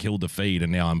have just killed the feed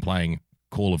and now I'm playing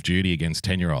Call of Duty against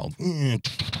 10-year-olds.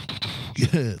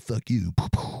 Yeah, fuck you.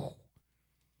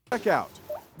 Check out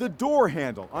the door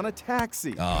handle on a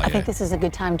taxi. Oh, I think this is a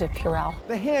good time to Purell.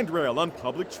 The handrail on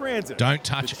public transit. Don't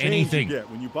touch the change anything. You get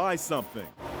when you buy something.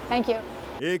 Thank you.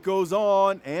 It goes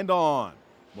on and on.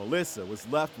 Melissa was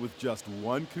left with just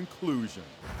one conclusion.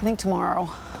 I think tomorrow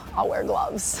I'll wear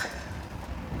gloves.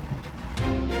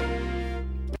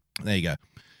 There you go.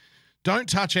 Don't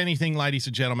touch anything, ladies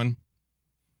and gentlemen.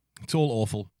 It's all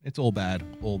awful. It's all bad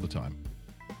all the time.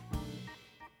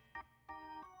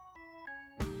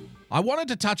 I wanted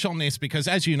to touch on this because,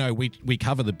 as you know, we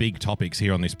cover the big topics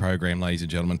here on this program, ladies and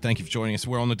gentlemen. Thank you for joining us.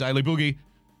 We're on the Daily Boogie.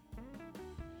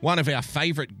 One of our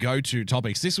favorite go-to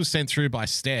topics. This was sent through by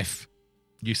Steph.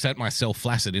 You sent myself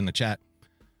flaccid in the chat.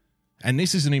 And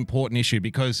this is an important issue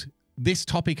because this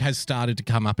topic has started to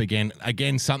come up again.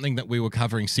 Again, something that we were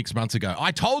covering 6 months ago.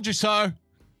 I told you so.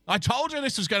 I told you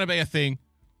this was going to be a thing.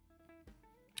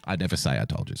 I'd never say I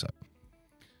told you so.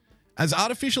 As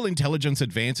artificial intelligence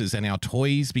advances and our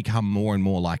toys become more and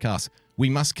more like us, we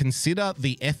must consider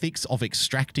the ethics of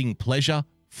extracting pleasure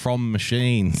from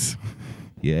machines.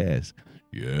 Yes.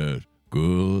 Yes.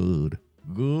 Good.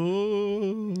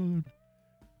 Good.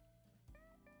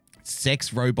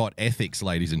 Sex robot ethics,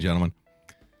 ladies and gentlemen.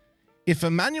 If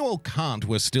Immanuel Kant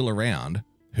were still around,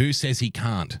 who says he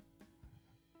can't?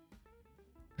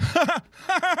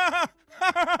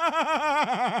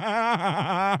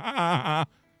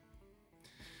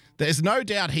 There's no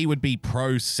doubt he would be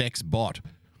pro-sex bot.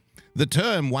 The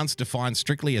term, once defined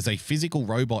strictly as a physical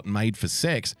robot made for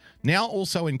sex, now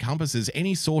also encompasses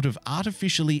any sort of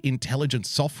artificially intelligent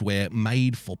software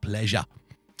made for pleasure.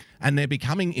 And they're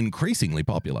becoming increasingly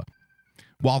popular.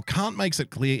 While Kant makes it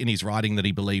clear in his writing that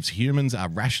he believes humans are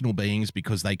rational beings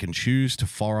because they can choose to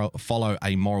follow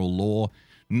a moral law,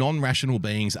 non-rational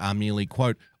beings are merely,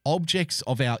 quote, objects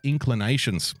of our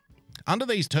inclinations. Under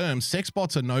these terms, sex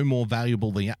bots are no more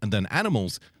valuable than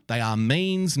animals. They are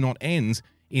means, not ends,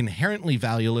 inherently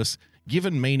valueless,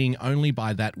 given meaning only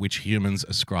by that which humans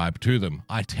ascribe to them.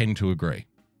 I tend to agree.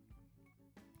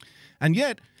 And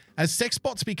yet, as sex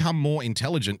bots become more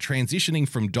intelligent, transitioning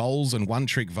from dolls and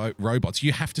one-trick robots,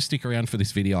 you have to stick around for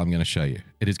this video I'm going to show you.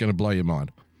 It is going to blow your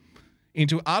mind.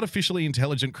 Into artificially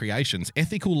intelligent creations,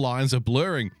 ethical lines are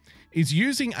blurring. Is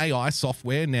using AI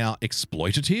software now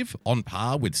exploitative, on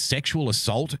par with sexual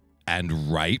assault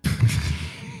and rape?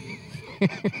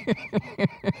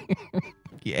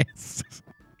 Yes.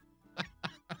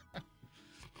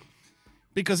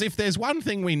 Because if there's one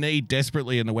thing we need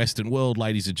desperately in the Western world,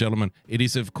 ladies and gentlemen, it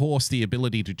is, of course, the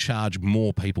ability to charge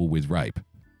more people with rape.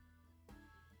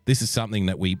 This is something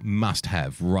that we must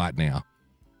have right now.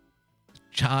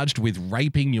 Charged with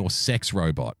raping your sex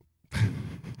robot.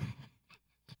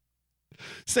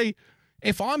 See,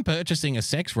 if I'm purchasing a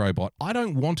sex robot, I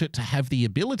don't want it to have the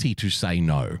ability to say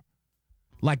no.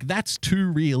 Like, that's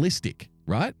too realistic,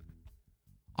 right?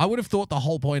 I would have thought the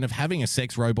whole point of having a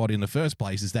sex robot in the first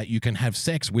place is that you can have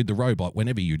sex with the robot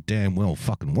whenever you damn well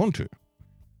fucking want to.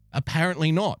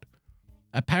 Apparently not.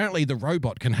 Apparently the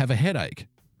robot can have a headache.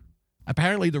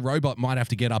 Apparently the robot might have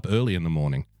to get up early in the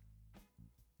morning.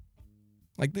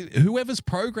 Like, whoever's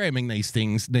programming these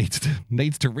things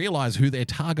needs to realize who their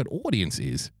target audience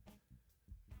is.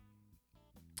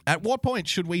 At what point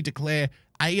should we declare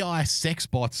AI sex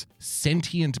bots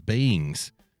sentient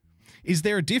beings? Is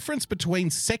there a difference between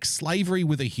sex slavery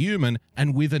with a human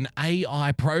and with an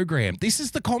AI program? This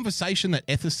is the conversation that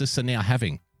ethicists are now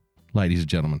having, ladies and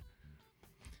gentlemen.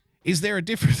 Is there a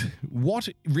difference? What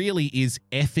really is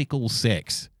ethical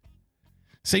sex?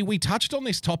 See, we touched on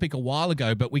this topic a while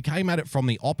ago, but we came at it from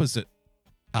the opposite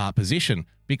position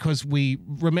because we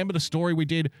remember the story we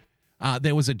did.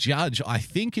 There was a judge, I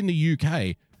think in the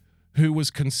UK, who was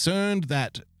concerned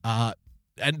that,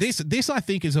 and this I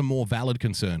think is a more valid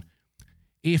concern.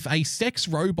 If a sex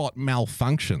robot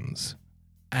malfunctions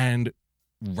and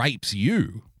rapes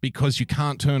you because you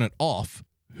can't turn it off,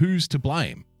 who's to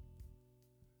blame?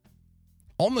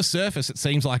 On the surface, it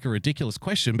seems like a ridiculous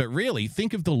question, but really,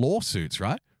 think of the lawsuits,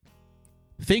 right?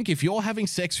 Think if you're having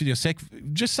sex with your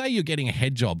just say you're getting a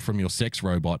head job from your sex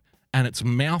robot and its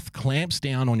mouth clamps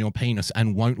down on your penis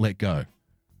and won't let go.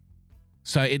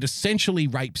 So it essentially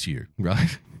rapes you,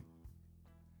 right?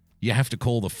 You have to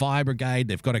call the fire brigade.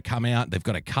 They've got to come out. They've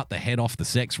got to cut the head off the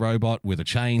sex robot with a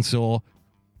chainsaw.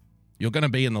 You're going to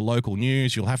be in the local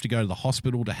news. You'll have to go to the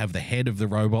hospital to have the head of the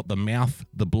robot, the mouth,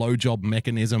 the blowjob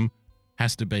mechanism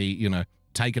has to be,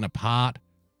 taken apart.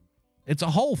 It's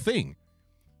a whole thing.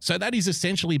 So that is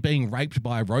essentially being raped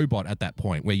by a robot at that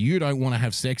point where you don't want to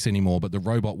have sex anymore, but the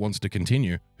robot wants to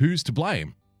continue. Who's to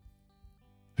blame?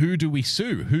 Who do we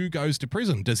sue? Who goes to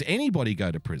prison? Does anybody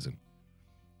go to prison?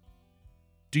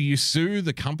 Do you sue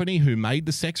the company who made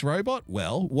the sex robot?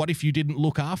 Well, what if you didn't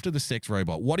look after the sex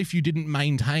robot? What if you didn't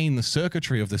maintain the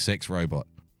circuitry of the sex robot?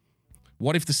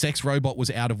 What if the sex robot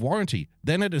was out of warranty?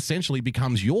 Then it essentially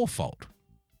becomes your fault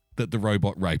that the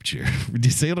robot raped you. Do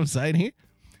you see what I'm saying here?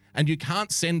 And you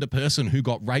can't send a person who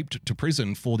got raped to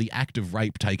prison for the act of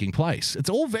rape taking place. It's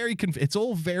all very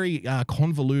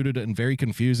convoluted and very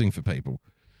confusing for people.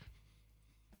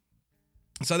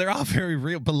 So there are very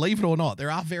real, believe it or not,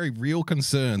 there are very real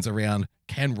concerns around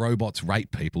can robots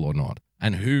rape people or not,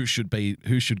 and who should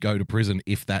go to prison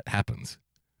if that happens.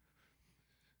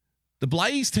 The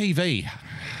Blaze TV,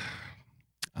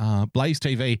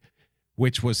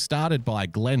 which was started by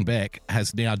Glenn Beck,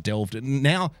 has now delved.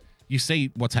 Now you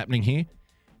see what's happening here.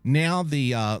 Now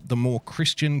the more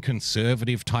Christian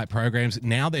conservative type programs,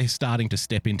 now they're starting to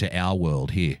step into our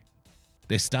world here.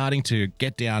 They're starting to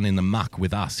get down in the muck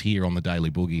with us here on the Daily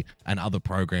Boogie and other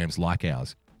programs like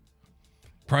ours.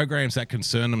 Programs that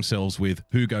concern themselves with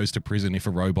who goes to prison if a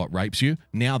robot rapes you.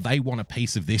 Now they want a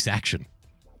piece of this action.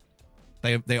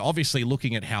 They're obviously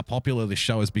looking at how popular this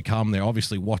show has become. They're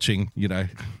obviously watching,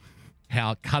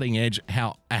 how cutting edge,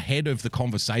 how ahead of the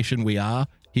conversation we are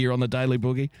here on the Daily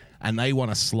Boogie, and they want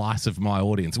a slice of my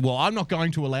audience. Well, I'm not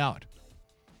going to allow it.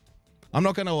 I'm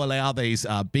not going to allow these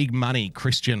big money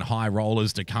Christian high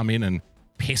rollers to come in and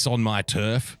piss on my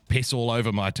turf, piss all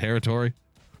over my territory.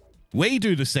 We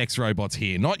do the sex robots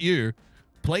here, not you.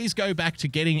 Please go back to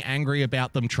getting angry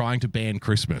about them trying to ban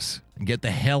Christmas and get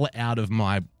the hell out of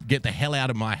my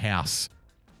house.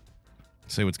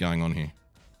 See what's going on here.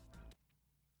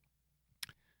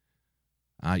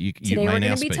 Today we're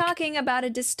going to be talking about a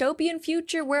dystopian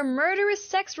future where murderous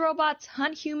sex robots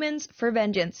hunt humans for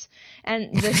vengeance.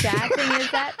 And the sad thing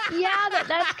is that,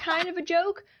 that's kind of a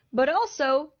joke, but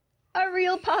also a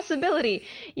real possibility.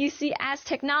 You see, as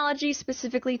technology,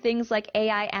 specifically things like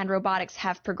AI and robotics,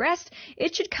 have progressed,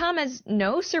 it should come as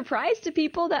no surprise to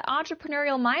people that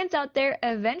entrepreneurial minds out there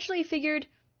eventually figured,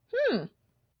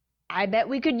 I bet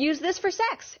we could use this for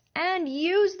sex, and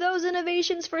use those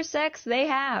innovations for sex they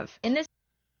have. In this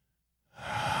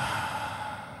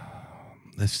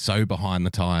They're so behind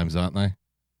the times, aren't they?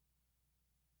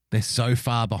 They're so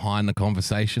far behind the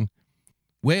conversation.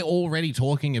 We're already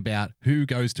talking about who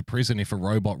goes to prison if a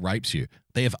robot rapes you.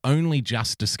 They have only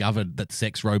just discovered that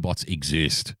sex robots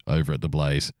exist over at The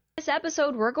Blaze. This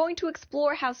episode, we're going to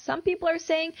explore how some people are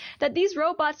saying that these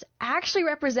robots actually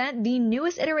represent the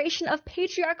newest iteration of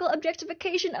patriarchal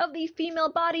objectification of the female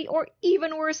body, or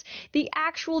even worse, the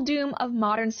actual doom of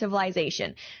modern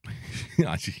civilization.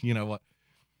 You know what?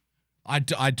 I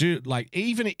do, like,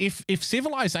 even if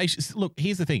civilization, look,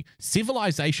 here's the thing.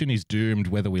 Civilization is doomed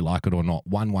whether we like it or not,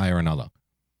 one way or another.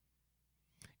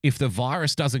 If the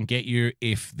virus doesn't get you,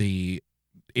 if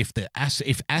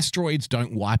asteroids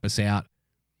don't wipe us out,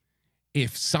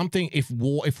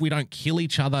 if we don't kill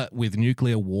each other with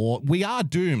nuclear war, we are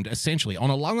doomed, essentially. On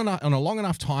a long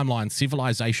enough timeline,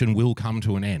 civilization will come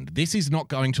to an end. This is not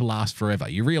going to last forever.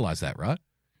 You realize that, right?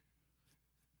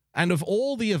 And of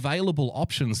all the available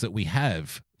options that we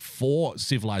have for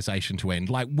civilization to end,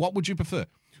 like, what would you prefer?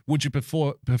 Would you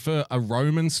prefer a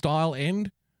Roman-style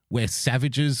end, where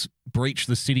savages breach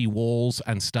the city walls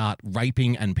and start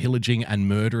raping and pillaging and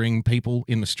murdering people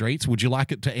in the streets? Would you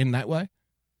like it to end that way?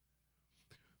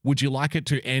 Would you like it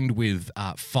to end with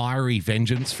fiery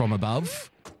vengeance from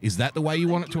above? Is that the way you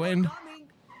want it to end?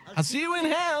 I'll see you in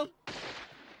hell.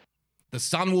 The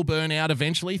sun will burn out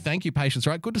eventually. Thank you, Patience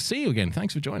Right. Good to see you again.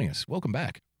 Thanks for joining us. Welcome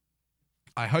back.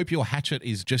 I hope your hatchet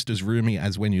is just as roomy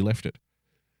as when you left it.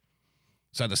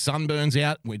 So the sun burns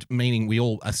out, meaning we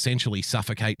all essentially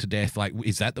suffocate to death. Like,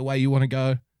 is that the way you want to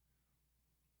go?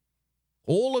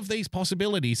 All of these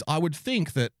possibilities, I would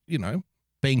think that,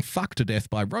 being fucked to death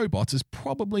by robots is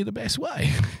probably the best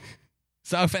way.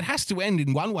 So if it has to end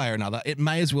in one way or another, it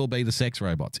may as well be the sex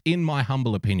robots, in my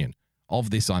humble opinion. Of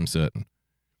this, I'm certain.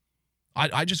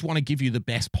 I just want to give you the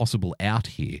best possible out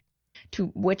here. To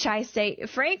which I say,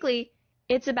 frankly,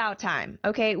 it's about time,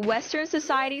 okay? Western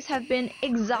societies have been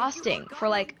exhausting for,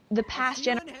 the past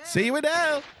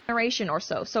generation or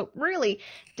so. So really,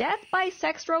 death by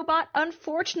sex robot,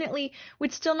 unfortunately,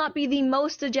 would still not be the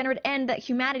most degenerate end that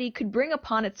humanity could bring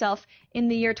upon itself in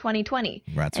the year 2020.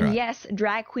 That's and right. Yes,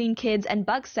 drag queen kids and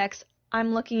bug sex,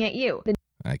 I'm looking at you.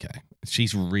 Okay.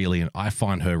 I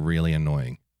find her really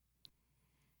annoying.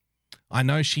 I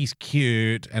know she's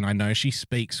cute, and I know she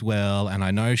speaks well, and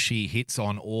I know she hits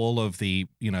on all of the,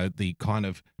 the kind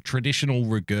of traditional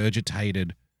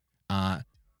regurgitated,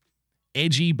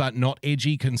 edgy but not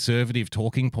edgy conservative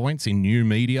talking points in new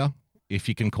media, if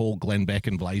you can call Glenn Beck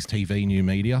and Blaze TV new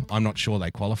media. I'm not sure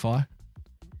they qualify.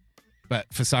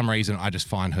 But for some reason, I just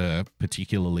find her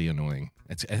particularly annoying.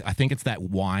 I think it's that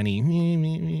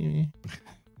whiny.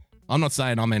 I'm not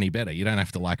saying I'm any better. You don't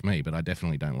have to like me, but I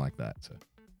definitely don't like that,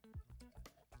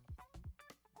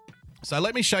 So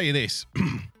let me show you this.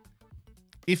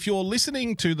 If you're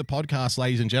listening to the podcast,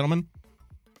 ladies and gentlemen,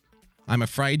 I'm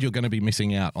afraid you're going to be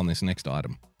missing out on this next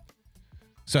item.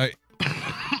 So,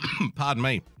 pardon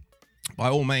me, by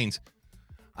all means,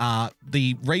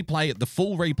 the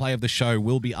full replay of the show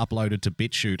will be uploaded to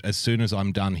BitChute as soon as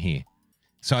I'm done here.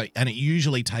 So, and it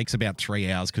usually takes about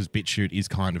 3 hours because BitChute is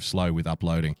kind of slow with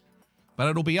uploading. But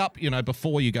it'll be up,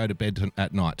 before you go to bed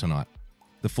at night tonight,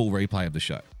 the full replay of the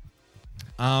show.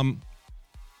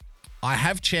 I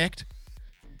have checked.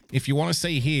 If you want to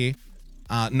see here,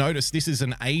 Notice this is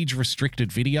an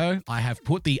age-restricted video. I have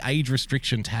put the age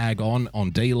restriction tag on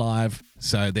DLive,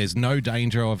 so there's no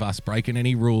danger of us breaking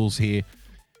any rules here.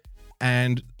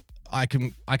 And I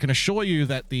can assure you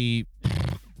that the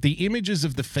images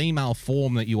of the female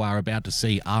form that you are about to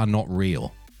see are not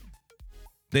real.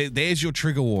 There's your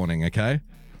trigger warning, okay?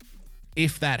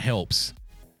 If that helps.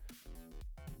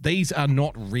 These are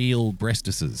not real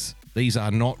breastises. These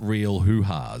are not real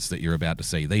hoo-has that you're about to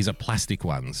see. These are plastic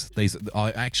ones.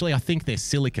 I think they're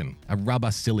silicone, a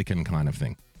rubber silicone kind of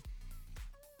thing.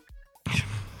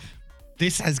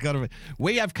 This has got to be...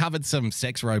 We have covered some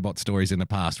sex robot stories in the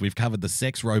past. We've covered the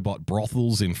sex robot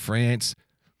brothels in France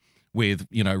with,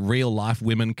 real life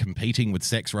women competing with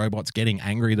sex robots, getting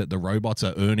angry that the robots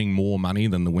are earning more money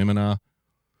than the women are.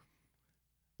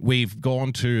 We've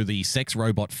gone to the sex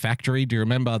robot factory. Do you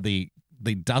remember the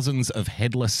dozens of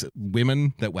headless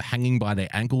women that were hanging by their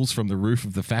ankles from the roof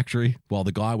of the factory while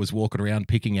the guy was walking around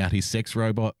picking out his sex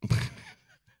robot?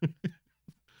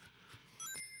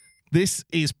 This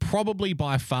is probably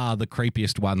by far the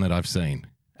creepiest one that I've seen.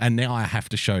 And now I have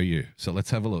to show you. So let's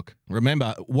have a look.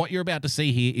 Remember, what you're about to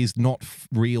see here is not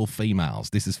real females.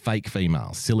 This is fake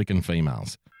females, silicone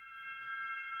females.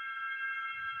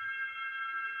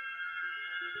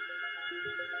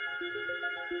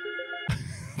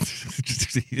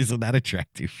 Isn't that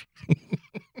attractive?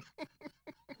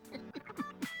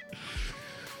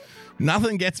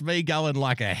 Nothing gets me going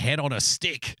like a head on a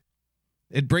stick.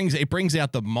 It brings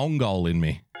out the Mongol in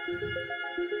me.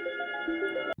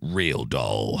 Real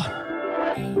doll.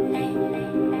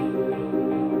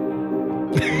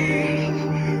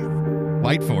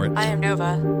 Wait for it. I am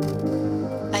Nova.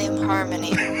 I am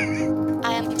Harmony.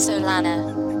 I am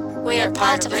Solana. We are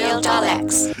part of Real Doll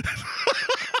X.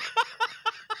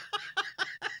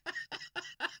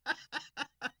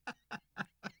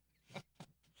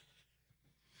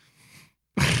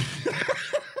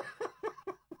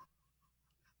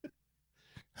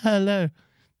 Hello,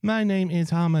 my name is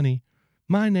Harmony.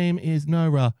 My name is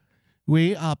Nora.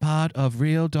 We are part of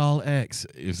Real Doll X.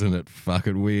 Isn't it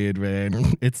fucking weird,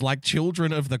 man? It's like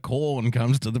Children of the Corn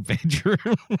comes to the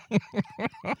bedroom.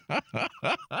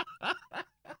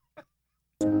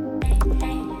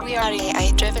 We are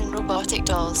AI-driven robotic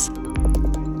dolls.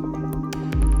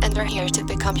 And we're here to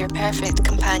become your perfect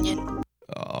companion.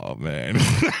 Oh, man.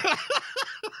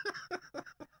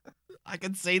 I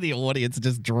can see the audience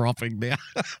just dropping now.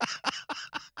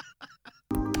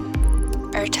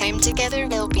 Our time together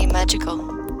will be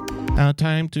magical. Our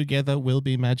time together will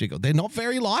be magical. They're not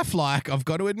very lifelike, I've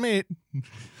got to admit.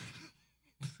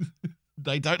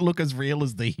 They don't look as real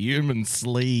as the human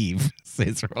sleeve,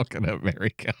 says Rockin'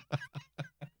 America.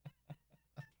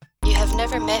 You have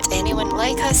never met anyone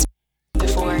like us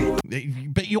before.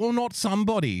 But you're not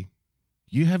somebody.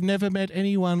 You have never met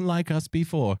anyone like us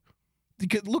before.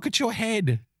 Look at your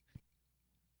head.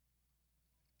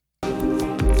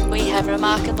 We have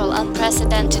remarkable,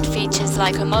 unprecedented features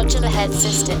like a modular head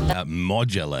system. A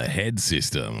modular head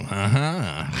system.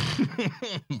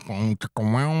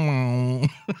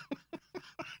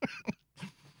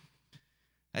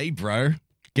 Hey, bro.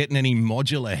 Getting any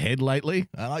modular head lately?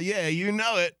 Oh, yeah, you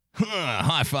know it.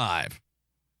 High five.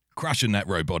 Crushing that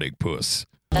robotic puss.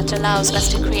 That allows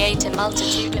us to create a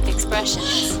multitude of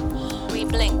expressions. We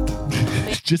blink.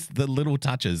 Just the little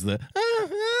touches, the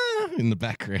in the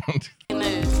background. We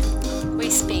move, we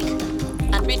speak,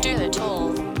 and we do it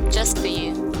all just for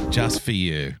you. Just for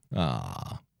you.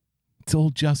 Ah, it's all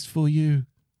just for you.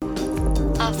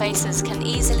 Our faces can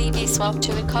easily be swapped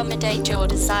to accommodate your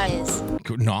desires.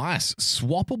 Nice.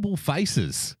 Swappable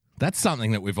faces. That's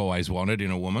something that we've always wanted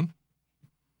in a woman.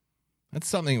 That's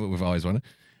something that we've always wanted.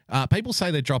 People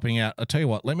say they're dropping out. I'll tell you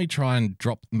what, let me try and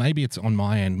drop. Maybe it's on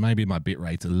my end. Maybe my bit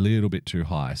rate's a little bit too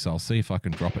high. So I'll see if I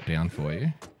can drop it down for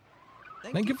you.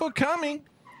 Thank you for coming.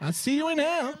 I'll see you in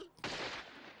hell.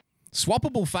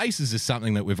 Swappable faces is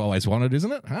something that we've always wanted,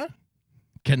 isn't it? Huh?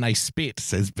 Can they spit,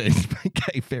 says Ben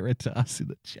K. Veritas in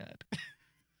the chat.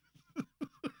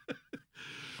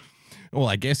 Well,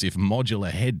 I guess if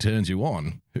modular head turns you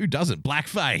on, who doesn't?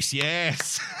 Blackface,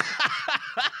 yes.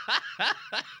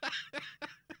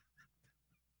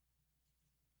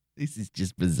 This is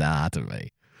just bizarre to me.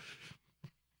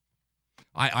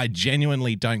 I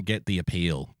genuinely don't get the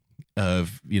appeal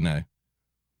of,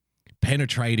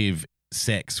 penetrative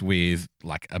sex with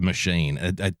like a machine.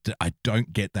 I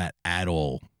don't get that at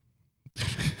all.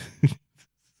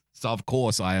 So, of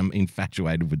course, I am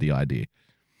infatuated with the idea.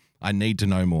 I need to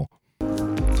know more.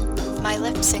 My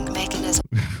lip sync mechanism.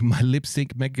 My lip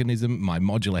sync mechanism, my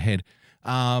modular head.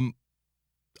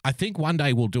 I think one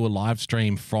day we'll do a live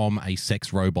stream from a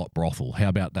sex robot brothel. How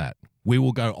about that? We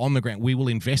will go on the ground. We will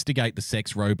investigate the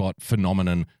sex robot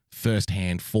phenomenon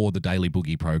firsthand for the Daily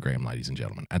Boogie program, ladies and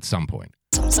gentlemen, at some point.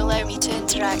 Allow me to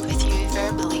interact with you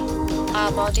verbally.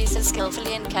 Our bodies are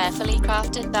skillfully and carefully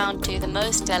crafted down to the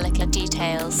most delicate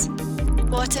details.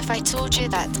 What if I told you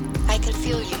that I could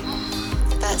feel you?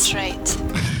 That's right.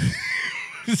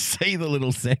 See the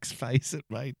little sex face it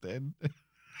made then.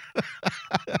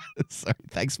 Sorry,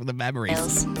 thanks for the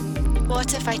memories.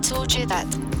 What if I told you that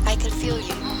I could feel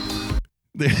you?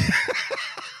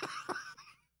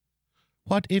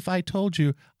 What if I told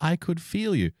you I could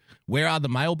feel you? Where are the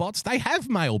male bots? They have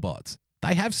male bots.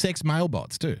 They have sex male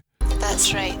bots too.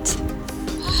 That's right.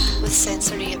 With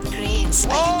sensory upgrades,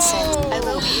 I consent. I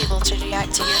will be able to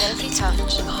react to your every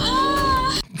touch.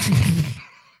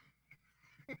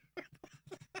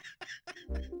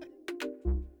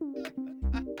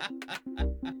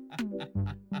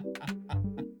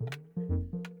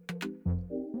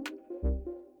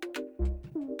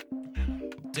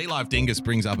 D-Live Dingus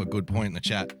brings up a good point in the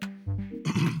chat.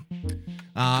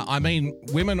 I mean,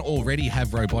 women already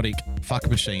have robotic fuck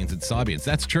machines and Cybians.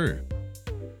 That's true.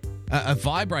 A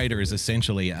vibrator is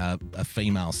essentially a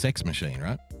female sex machine,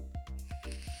 right?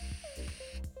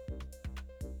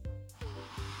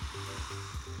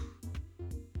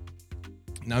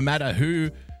 No matter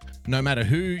who,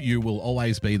 you will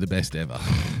always be the best ever.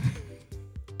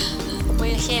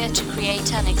 We're here to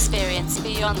create an experience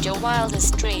beyond your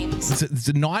wildest dreams. It's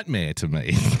a nightmare to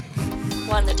me.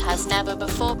 One that has never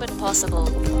before been possible.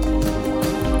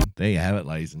 There you have it,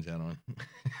 ladies and gentlemen.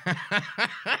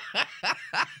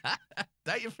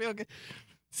 Don't you feel good?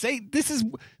 See, this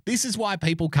is why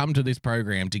people come to this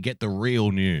program, to get the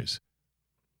real news.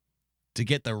 To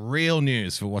get the real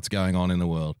news for what's going on in the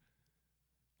world.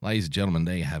 Ladies and gentlemen,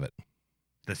 there you have it.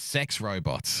 The sex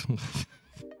robots.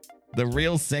 The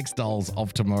real sex dolls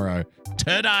of tomorrow.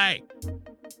 Today.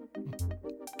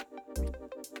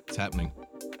 It's happening.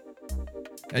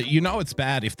 You know it's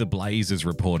bad if the Blaze is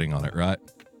reporting on it, right?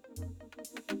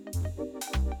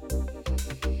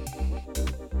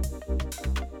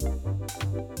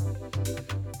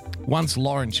 Once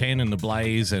Lauren Chen and the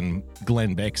Blaze and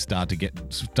Glenn Beck start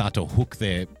to hook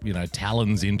their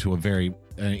talons into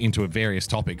various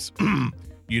topics,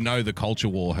 you know the culture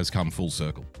war has come full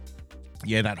circle.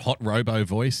 Yeah, that hot robo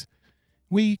voice.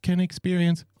 We can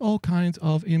experience all kinds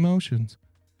of emotions.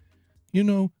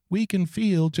 We can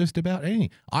feel just about anything.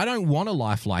 I don't want a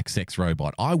lifelike sex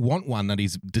robot. I want one that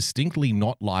is distinctly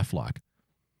not lifelike.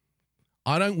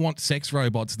 I don't want sex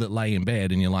robots that lay in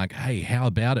bed and you're like, hey, how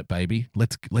about it, baby?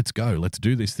 Let's go. Let's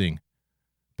do this thing.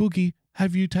 Boogie,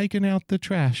 have you taken out the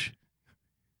trash?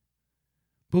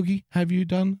 Boogie, have you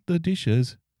done the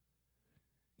dishes?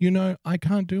 I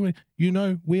can't do it.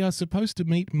 We are supposed to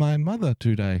meet my mother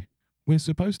today. We're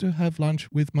supposed to have lunch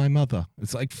with my mother.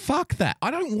 It's like, fuck that. I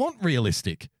don't want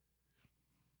realistic.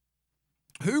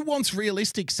 Who wants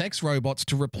realistic sex robots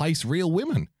to replace real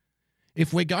women?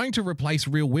 If we're going to replace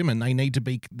real women, they need to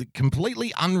be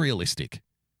completely unrealistic.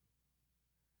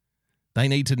 They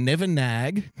need to never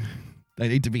nag. They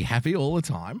need to be happy all the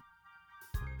time.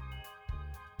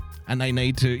 And they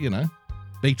need to,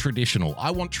 be traditional.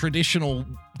 I want traditional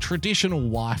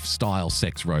wife-style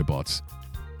sex robots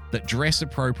that dress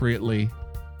appropriately.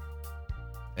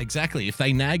 Exactly. If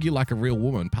they nag you like a real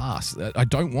woman, pass. I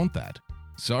don't want that.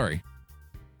 Sorry.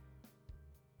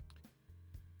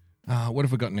 What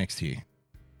have we got next here?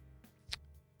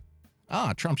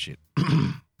 Trump shit.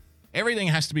 Everything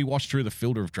has to be washed through the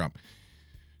filter of Trump.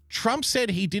 Trump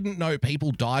said he didn't know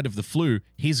people died of the flu.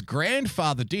 His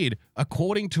grandfather did,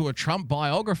 according to a Trump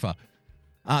biographer.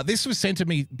 This was sent to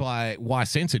me by Y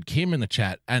Censored, Kim in the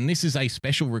chat, and this is a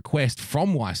special request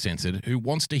from Y Censored, who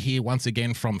wants to hear once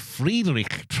again from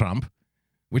Friedrich Trump,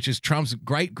 which is Trump's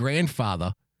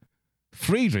great-grandfather,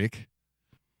 Friedrich.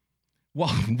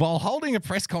 While holding a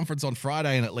press conference on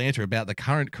Friday in Atlanta about the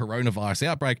current coronavirus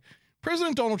outbreak,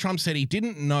 President Donald Trump said he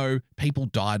didn't know people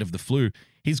died of the flu.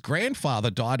 His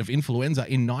grandfather died of influenza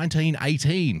in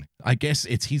 1918. I guess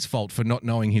it's his fault for not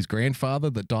knowing his grandfather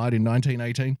that died in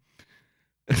 1918.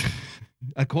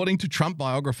 According to Trump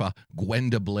biographer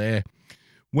Gwenda Blair,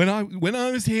 when I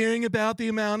was hearing about the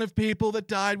amount of people that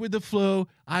died with the flu,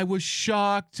 I was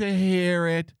shocked to hear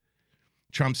it.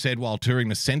 Trump said while touring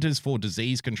the Centers for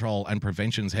Disease Control and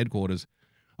Prevention's headquarters.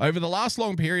 Over the last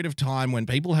long period of time when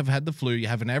people have had the flu, you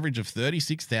have an average of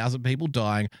 36,000 people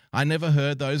dying. I never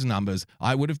heard those numbers.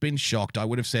 I would have been shocked. I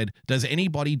would have said, does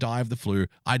anybody die of the flu?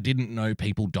 I didn't know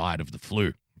people died of the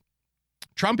flu.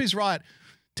 Trump is right.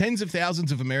 Tens of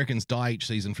thousands of Americans die each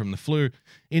season from the flu.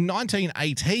 In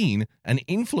 1918, an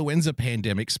influenza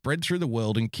pandemic spread through the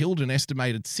world and killed an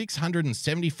estimated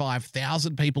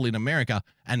 675,000 people in America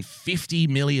and 50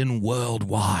 million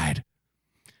worldwide.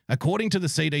 According to the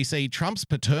CDC, Trump's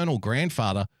paternal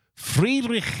grandfather,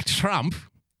 Friedrich Trump,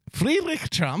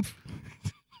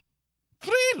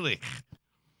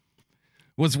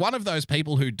 was one of those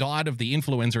people who died of the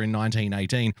influenza in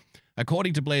 1918.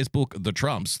 According to Blair's book, The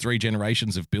Trumps, 3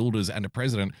 Generations of Builders and a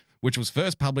President, which was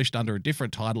first published under a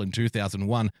different title in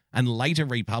 2001 and later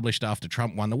republished after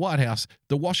Trump won the White House,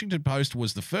 The Washington Post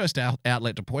was the first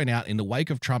outlet to point out in the wake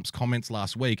of Trump's comments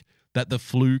last week that the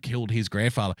flu killed his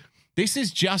grandfather. This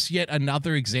is just yet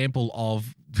another example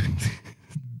of...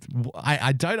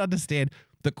 I don't understand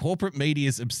the corporate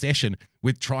media's obsession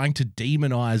with trying to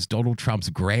demonize Donald Trump's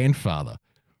grandfather.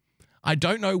 I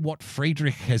don't know what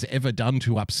Friedrich has ever done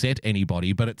to upset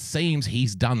anybody, but it seems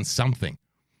he's done something.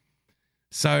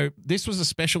 So this was a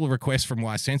special request from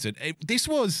Why Censored. This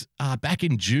was back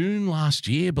in June last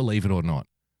year, believe it or not,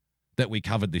 that we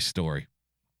covered this story.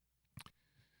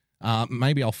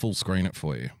 Maybe I'll full screen it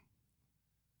for you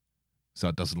so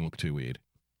it doesn't look too weird.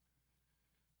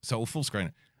 So we'll full screen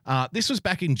it. This was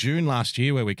back in June last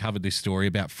year where we covered this story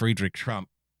about Friedrich Trump.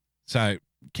 So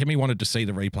Kimmy wanted to see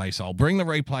the replay, so I'll bring the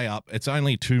replay up. It's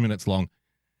only 2 minutes long.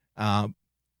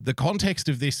 The context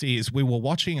of this is we were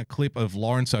watching a clip of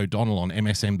Lawrence O'Donnell on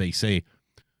MSNBC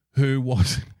who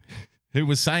was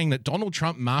saying that Donald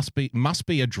Trump must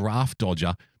be a draft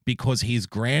dodger because his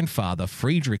grandfather,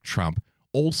 Friedrich Trump,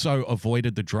 also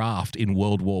avoided the draft in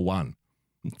World War I.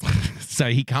 So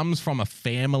he comes from a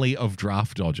family of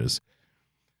draft dodgers.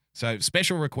 So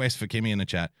special request for Kimmy in the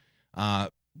chat.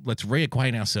 Let's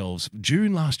reacquaint ourselves.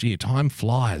 June last year, time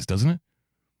flies, doesn't it?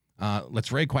 Let's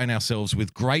reacquaint ourselves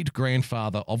with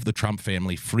great-grandfather of the Trump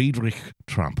family, Friedrich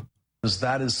Trump.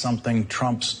 That is something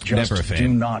Trumps just do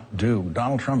not do.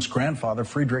 Donald Trump's grandfather,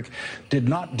 Friedrich, did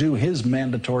not do his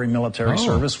mandatory military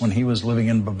service when he was living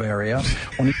in Bavaria.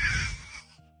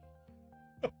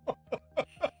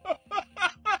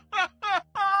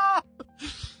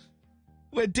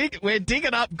 We're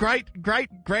digging up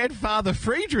great-grandfather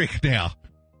Friedrich now.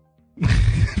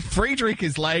 Friedrich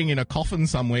is laying in a coffin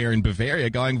somewhere in Bavaria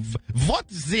going, what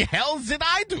the hell did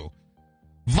I do?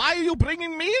 Why are you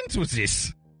bringing me into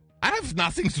this? I have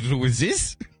nothing to do with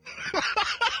this.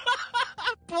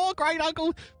 Poor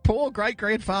great-uncle, poor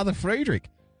great-grandfather Friedrich.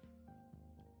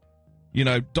 You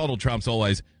know, Donald Trump's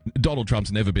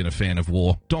never been a fan of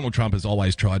war. Donald Trump has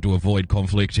always tried to avoid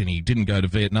conflict, and he didn't go to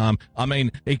Vietnam. I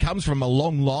mean, he comes from a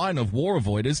long line of war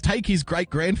avoiders. Take his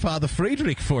great-grandfather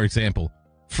Friedrich, for example.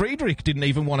 Friedrich didn't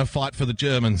even want to fight for the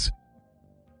Germans.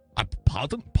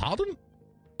 Pardon?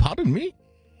 Pardon me?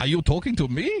 Are you talking to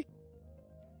me?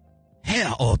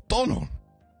 Herr O'Donnell,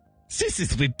 this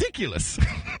is ridiculous.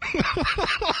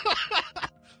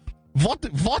 What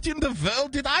in the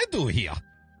world did I do here?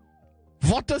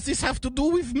 What does this have to do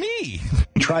with me?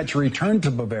 He tried to return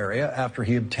to Bavaria after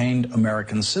he obtained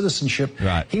American citizenship.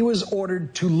 Right. He was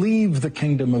ordered to leave the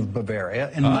Kingdom of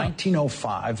Bavaria in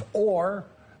 1905 or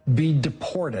be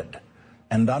deported.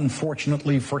 And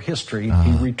unfortunately for history,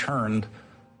 he returned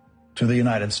to the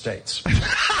United States.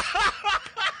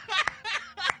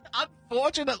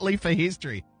 Unfortunately for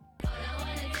history.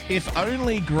 If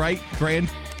only great-grand...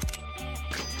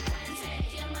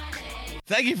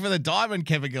 Thank you for the diamond,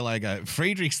 Kevin Gallego.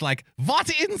 Friedrich's like, what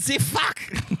in the fuck?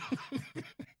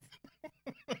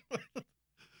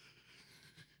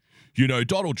 You know,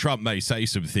 Donald Trump may say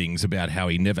some things about how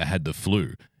he never had the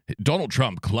flu. Donald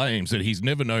Trump claims that he's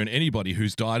never known anybody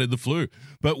who's died of the flu.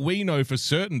 But we know for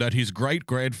certain that his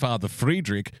great-grandfather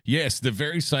Friedrich, yes, the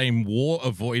very same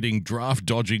war-avoiding,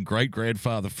 draft-dodging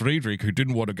great-grandfather Friedrich who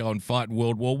didn't want to go and fight in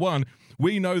World War I,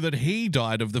 we know that he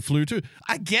died of the flu too.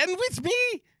 Again with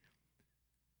me?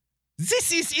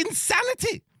 This is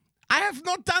insanity. I have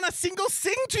not done a single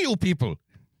thing to you people.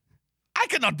 I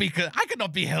cannot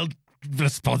be held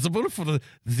responsible for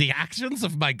the actions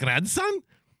of my grandson.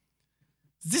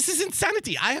 This is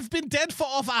insanity. I have been dead for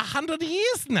over 100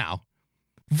 years now.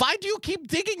 Why do you keep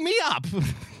digging me up?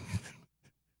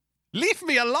 Leave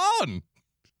me alone.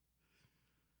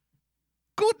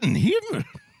 Guten Himmel.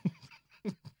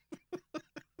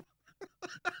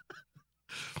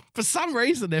 For some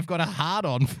reason, they've got a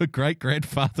hard-on for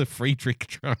great-grandfather Friedrich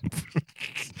Trump.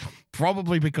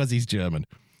 Probably because he's German.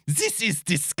 This is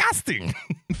disgusting.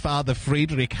 Father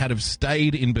Friedrich had have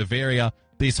stayed in Bavaria,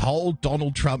 this whole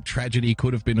Donald Trump tragedy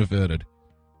could have been averted.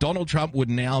 Donald Trump would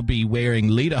now be wearing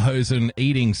lederhosen,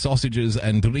 eating sausages,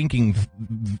 and drinking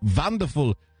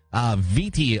wonderful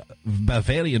Viti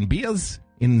Bavarian beers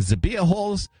in the beer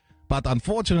halls. but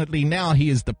unfortunately now he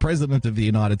is the President of the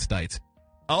United States.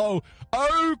 Oh,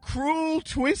 cruel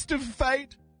twist of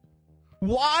fate.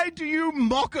 Why do you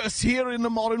mock us here in the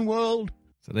modern world?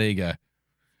 So there you go.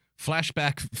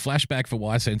 Flashback for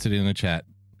why I sent it in the chat.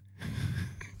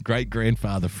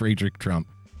 Great-grandfather Friedrich Trump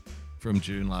from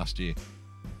June last year.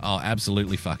 Oh,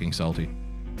 absolutely fucking salty.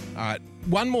 All right,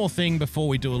 one more thing before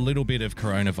we do a little bit of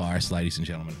coronavirus, ladies and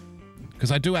gentlemen.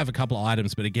 Because I do have a couple of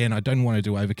items, but again, I don't want to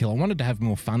do overkill. I wanted to have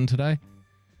more fun today.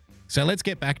 So let's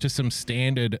get back to some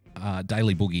standard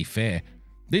Daily Boogie fare.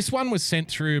 This one was sent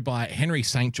through by Henry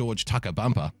St. George Tucker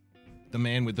Bumper, the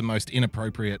man with the most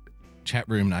inappropriate chat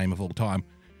room name of all time.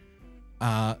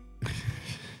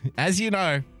 As you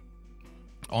know,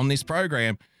 on this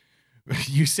program,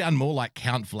 you sound more like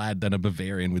Count Vlad than a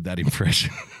Bavarian with that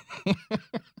impression.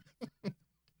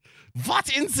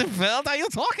 What in the world are you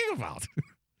talking about?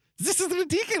 This is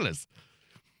ridiculous.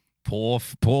 Poor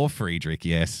Friedrich,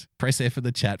 yes. Press F in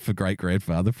the chat for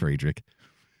great-grandfather Friedrich.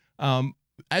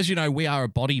 As you know, we are a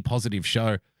body-positive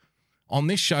show. On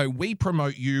this show, we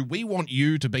promote you. We want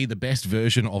you to be the best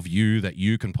version of you that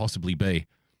you can possibly be.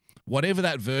 Whatever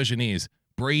that version is,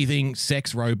 breathing,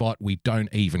 sex robot, we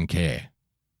don't even care.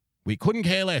 We couldn't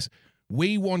care less.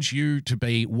 We want you to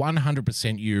be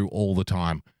 100% you all the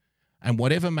time. And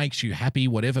whatever makes you happy,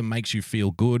 whatever makes you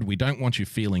feel good, we don't want you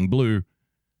feeling blue,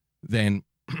 then,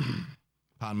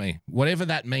 pardon me, whatever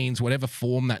that means, whatever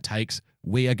form that takes,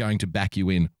 we are going to back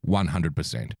you in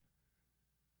 100%.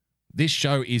 This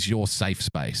show is your safe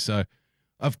space. So,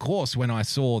 of course, when I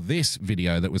saw this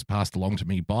video that was passed along to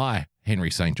me by Henry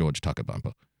St. George Tucker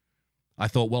Bumper, I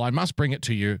thought, well, I must bring it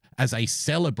to you as a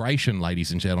celebration,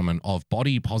 ladies and gentlemen, of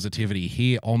body positivity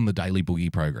here on the Daily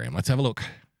Boogie program. Let's have a look.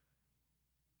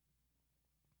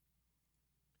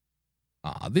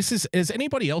 Has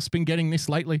anybody else been getting this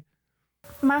lately?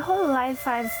 My whole life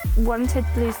I've wanted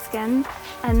blue skin,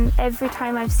 and every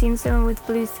time I've seen someone with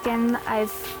blue skin,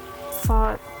 I've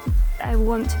thought I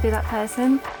want to be that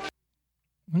person.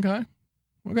 Okay.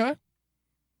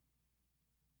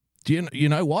 Do you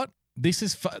know what? This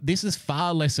is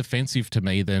far less offensive to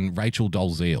me than Rachel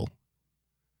Dolezal.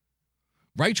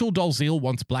 Rachel Dolezal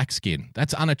wants black skin.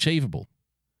 That's unachievable.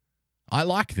 I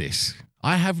like this.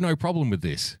 I have no problem with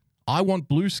this. I want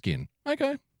blue skin.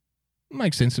 Okay.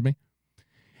 Makes sense to me.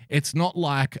 It's not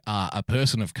like a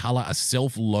person of color, a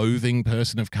self-loathing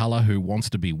person of color who wants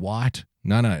to be white.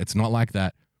 No, it's not like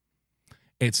that.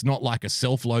 It's not like a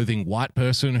self-loathing white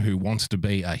person who wants to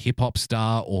be a hip-hop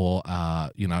star or,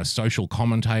 a social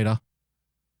commentator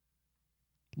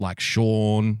like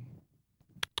Sean.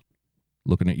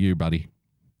 Looking at you, buddy.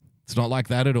 It's not like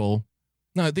that at all.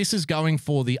 No, this is going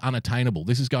for the unattainable.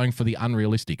 This is going for the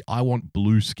unrealistic. I want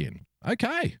blue skin.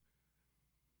 Okay.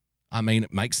 I mean,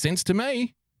 it makes sense to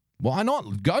me. Why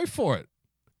not? Go for it.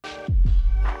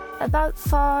 About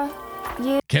 4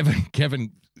 years.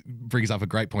 Kevin brings up a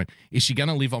great point. Is she going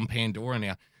to live on Pandora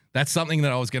now? That's something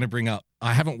that I was going to bring up.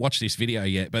 I haven't watched this video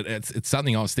yet, but it's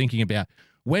something I was thinking about.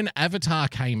 When Avatar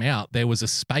came out, there was a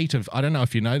spate of, I don't know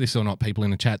if you know this or not, people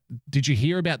in the chat. Did you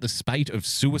hear about the spate of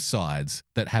suicides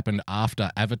that happened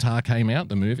after Avatar came out,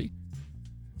 the movie?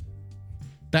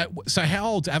 So how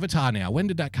old's Avatar now? When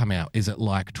did that come out? Is it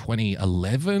like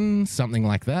 2011, something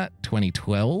like that?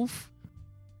 2012?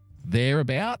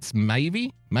 Thereabouts?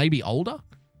 Maybe older?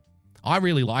 I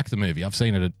really like the movie. I've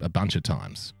seen it a bunch of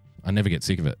times. I never get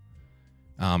sick of it.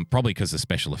 Probably because the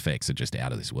special effects are just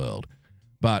out of this world.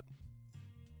 But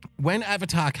when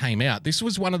Avatar came out, this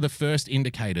was one of the first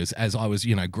indicators as I was,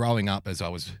 growing up, as I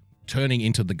was turning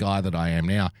into the guy that I am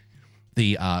now.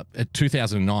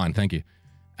 2009, thank you.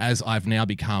 As I've now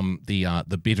become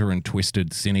the bitter and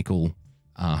twisted, cynical,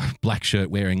 black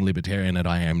shirt wearing libertarian that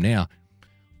I am now.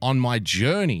 On my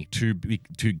journey to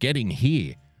getting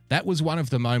here, that was one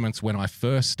of the moments when I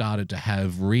first started to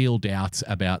have real doubts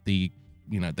about the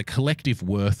collective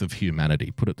worth of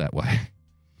humanity, put it that way.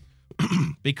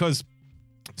 Because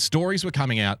stories were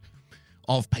coming out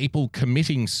of people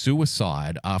committing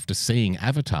suicide after seeing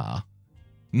Avatar,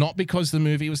 not because the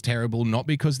movie was terrible, not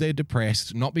because they're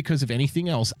depressed, not because of anything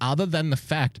else, other than the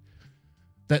fact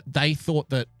that they thought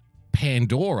that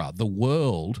Pandora, the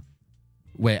world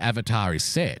where Avatar is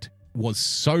set, was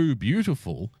so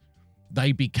beautiful,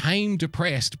 they became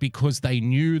depressed because they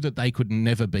knew that they could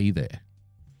never be there.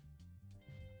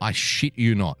 I shit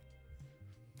you not.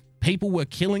 People were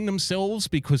killing themselves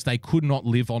because they could not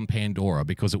live on Pandora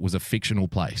because it was a fictional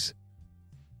place.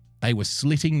 They were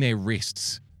slitting their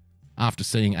wrists after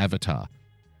seeing Avatar.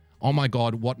 Oh my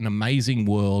God, what an amazing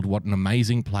world, what an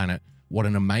amazing planet, what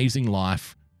an amazing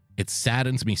life. It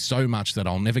saddens me so much that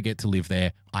I'll never get to live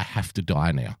there. I have to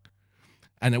die now.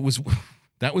 And it was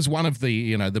That was one of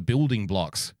the, the building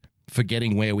blocks for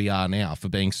getting where we are now, for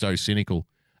being so cynical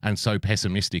and so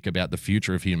pessimistic about the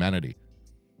future of humanity,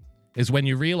 is when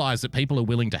you realize that people are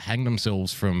willing to hang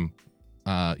themselves from,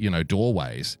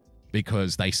 doorways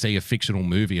because they see a fictional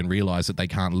movie and realize that they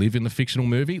can't live in the fictional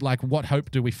movie. Like, what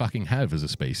hope do we fucking have as a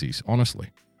species, honestly?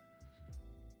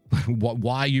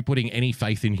 Why are you putting any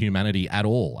faith in humanity at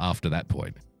all after that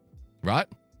point? Right?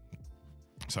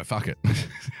 So fuck it.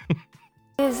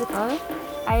 Years ago,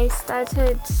 I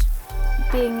started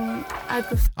being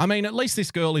I mean, at least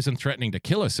this girl isn't threatening to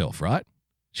kill herself, right?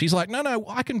 She's like, no,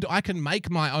 I can make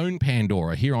my own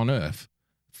Pandora here on Earth.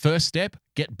 First step,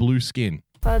 get blue skin.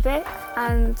 Phobic,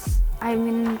 and I'm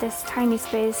in this tiny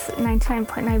space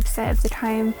 99.9% of the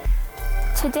time.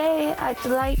 Today, I'd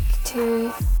like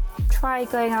to try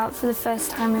going out for the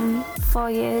first time in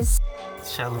 4 years.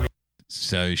 Shall we?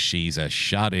 So she's a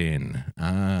shut-in.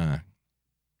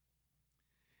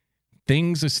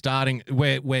 Things are starting.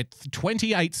 We're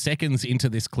 28 seconds into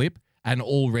this clip, and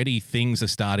already things are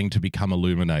starting to become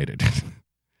illuminated.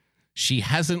 She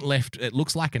hasn't left. It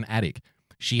looks like an attic.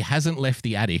 She hasn't left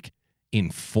the attic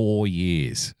in 4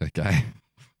 years. Okay.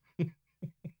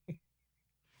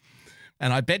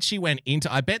 And I bet she went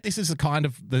into. I bet this is the kind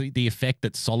of the effect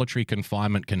that solitary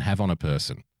confinement can have on a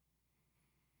person.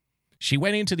 She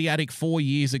went into the attic 4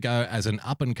 years ago as an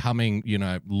up-and-coming,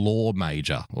 law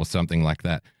major or something like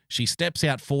that. She steps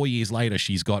out 4 years later.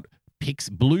 She's got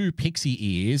blue pixie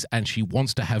ears, and she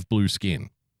wants to have blue skin.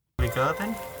 We go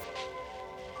then?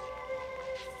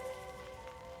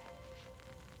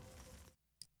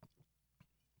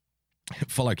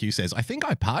 Follow Q says, I think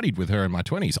I partied with her in my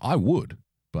 20s. I would,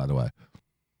 by the way.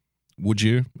 Would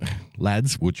you?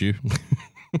 Lads, would you?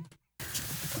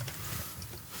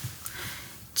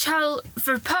 Chal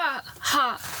Verpa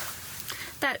Ha.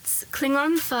 That's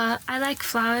Klingon for I like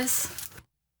flowers.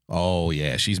 Oh,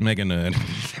 yeah, she's mega nerd.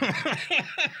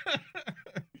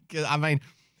 I mean,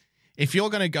 if you're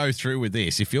going to go through with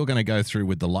this, if you're going to go through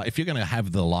with if you're going to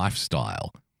have the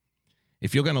lifestyle,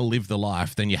 if you're going to live the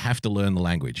life, then you have to learn the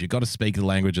language. You've got to speak the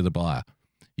language of the buyer.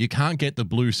 You can't get the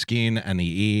blue skin and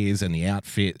the ears and the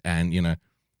outfit and,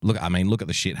 look at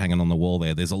the shit hanging on the wall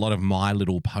there. There's a lot of My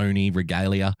Little Pony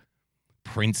regalia,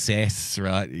 princess,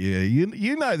 right? Yeah,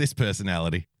 you know this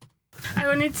personality. I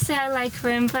wanted to say I like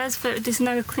rainbows, but there's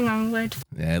no Klingon word.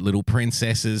 Yeah, little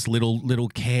princesses, little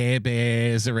Care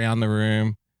Bears around the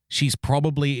room. She's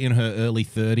probably in her early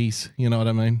 30s, you know what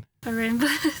I mean? For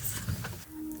rainbows.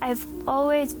 I've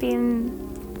always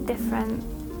been different.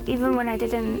 Even when I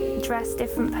didn't dress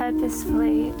different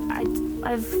purposefully,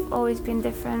 I've always been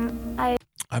different.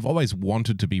 I've always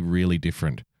wanted to be really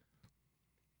different.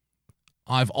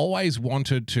 I've always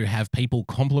wanted to have people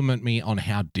compliment me on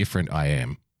how different I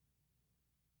am.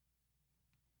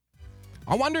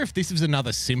 I wonder if this is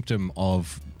another symptom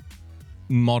of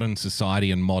modern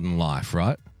society and modern life,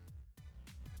 right?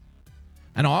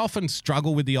 And I often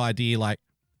struggle with the idea, like,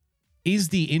 is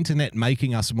the internet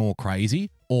making us more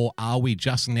crazy, or are we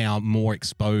just now more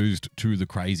exposed to the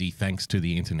crazy thanks to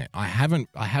the internet? I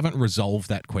haven't resolved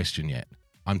that question yet.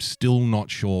 I'm still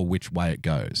not sure which way it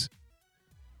goes.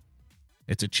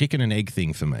 It's a chicken and egg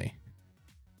thing for me.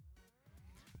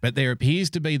 But there appears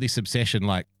to be this obsession,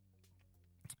 like,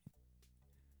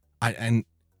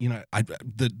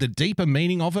 the deeper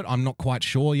meaning of it, I'm not quite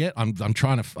sure yet. I'm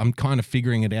kind of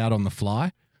figuring it out on the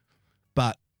fly.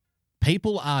 But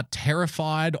people are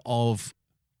terrified of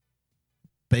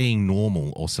being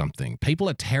normal or something. People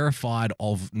are terrified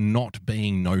of not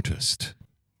being noticed,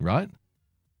 right?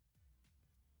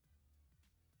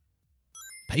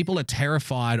 People are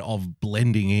terrified of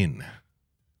blending in.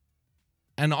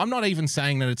 And I'm not even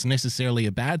saying that it's necessarily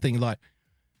a bad thing, like,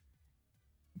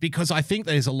 because I think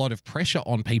there's a lot of pressure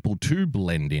on people to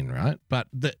blend in, right? But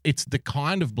it's the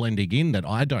kind of blending in that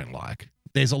I don't like.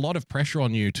 There's a lot of pressure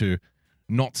on you to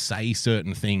not say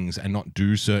certain things and not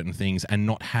do certain things and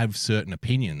not have certain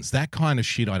opinions. That kind of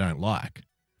shit I don't like,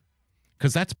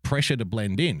 because that's pressure to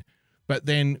blend in. But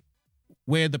then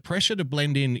where the pressure to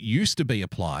blend in used to be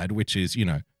applied, which is,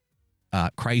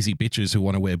 crazy bitches who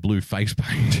want to wear blue face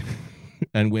paint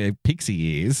and wear pixie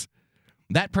ears,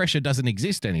 that pressure doesn't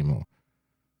exist anymore.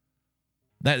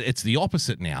 That it's the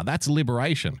opposite now. That's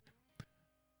liberation.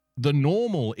 The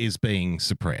normal is being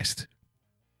suppressed.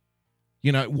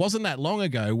 It wasn't that long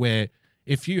ago where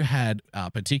if you had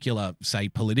particular, say,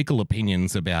 political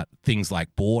opinions about things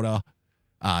like border,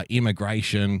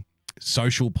 immigration,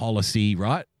 social policy,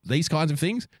 right? These kinds of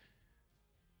things,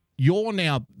 you're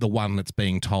now the one that's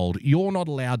being told you're not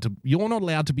allowed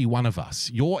to be one of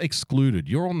us. You're excluded.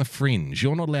 You're on the fringe.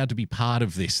 You're not allowed to be part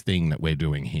of this thing that we're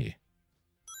doing here.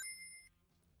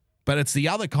 But it's the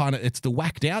other kind of, it's the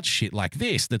whacked out shit like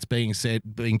this that's being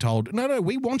told, no,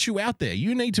 we want you out there.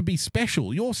 You need to be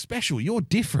special. You're special. You're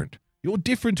different. You're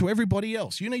different to everybody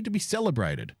else. You need to be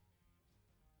celebrated.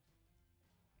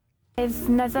 I've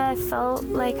never felt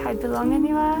like I belong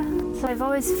anywhere. So I've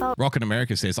always felt... Rocket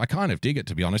America says, I kind of dig it,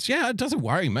 to be honest. Yeah, it doesn't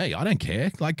worry me. I don't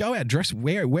care. Like, go out, dress,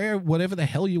 wear whatever the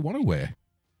hell you want to wear.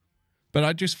 But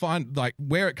I just find, like,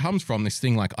 where it comes from, this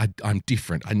thing, like, I'm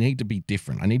different. I need to be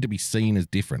different. I need to be seen as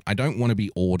different. I don't want to be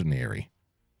ordinary.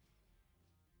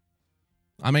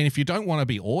 I mean, if you don't want to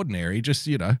be ordinary, just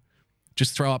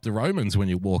throw up the Romans when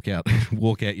you walk out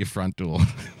your front door.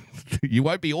 You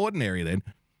won't be ordinary then.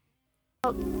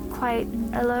 Quite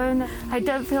alone. I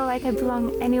don't feel like I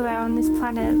belong anywhere on this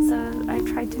planet, so I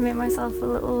tried to make myself a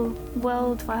little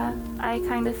world where I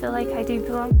kind of feel like I do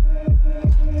belong.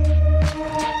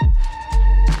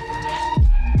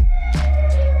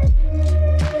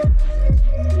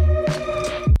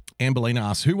 Amberlina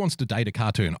asks, who wants to date a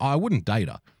cartoon? I wouldn't date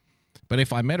her. But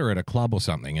if I met her at a club or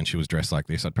something and she was dressed like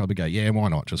this, I'd probably go, yeah, why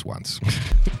not? Just once.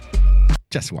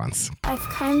 Just once. I've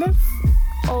kind of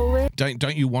always...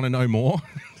 Don't you want to know more?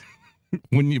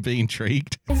 Wouldn't you be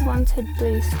intrigued? I always wanted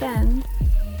blue skin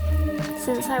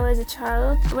since I was a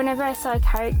child. Whenever I saw a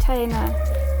character in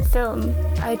a film,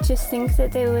 I just think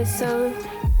that they were so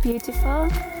beautiful.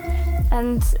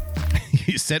 And...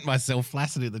 You sent myself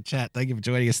flaccid in the chat. Thank you for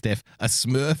joining us, Steph. A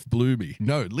Smurf blew me.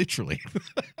 No, literally.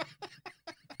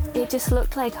 It just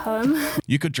looked like home.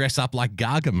 You could dress up like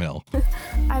Gargamel.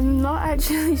 I'm not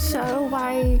actually sure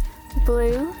why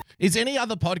blue. Is any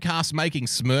other podcast making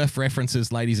Smurf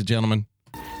references, ladies and gentlemen?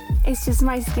 It's just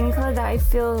my skin colour that I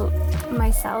feel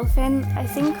myself in. I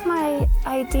think my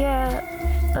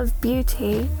idea of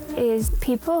beauty is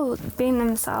people being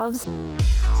themselves.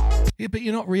 Yeah, but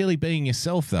you're not really being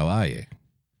yourself, though, are you?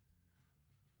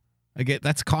 Again,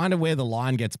 that's kind of where the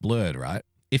line gets blurred, right?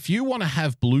 If you want to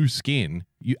have blue skin,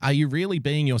 are you really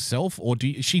being yourself? Or do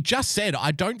you, she just said,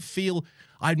 I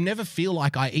never feel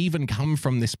like I even come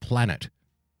from this planet.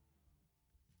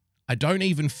 I don't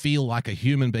even feel like a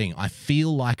human being. I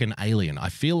feel like an alien. I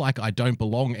feel like I don't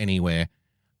belong anywhere.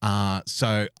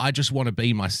 So I just want to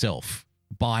be myself.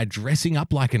 By dressing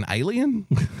up like an alien?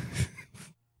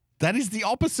 That is the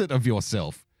opposite of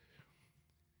yourself.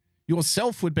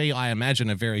 Yourself would be, I imagine,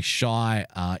 a very shy,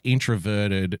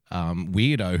 introverted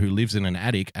weirdo who lives in an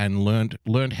attic and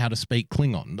learned how to speak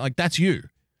Klingon. Like, that's you.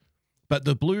 But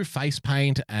the blue face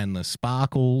paint and the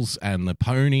sparkles and the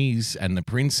ponies and the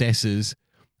princesses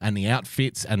and the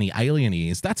outfits and the alien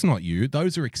ears, that's not you.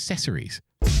 Those are accessories.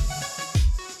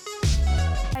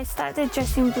 I started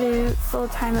dressing blue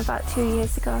full-time about 2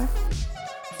 years ago.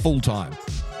 Full-time?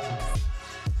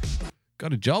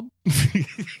 Got a job?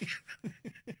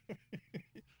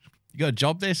 You got a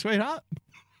job there, sweetheart?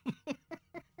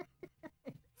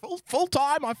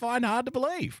 Full-time, I find hard to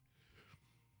believe.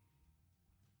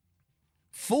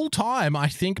 Full-time, I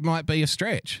think, might be a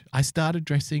stretch. I started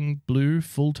dressing blue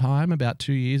full-time about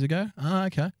 2 years ago. Oh,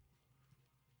 okay.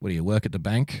 What do you work at the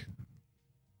bank?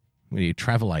 What are you,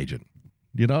 travel agent?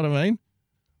 You know what I mean?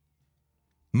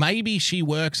 Maybe she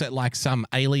works at like some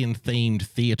alien-themed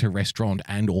theater restaurant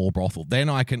and or brothel. Then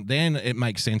it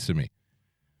makes sense to me.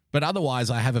 But otherwise,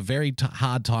 I have a very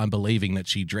hard time believing that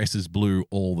she dresses blue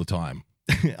all the time.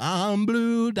 I'm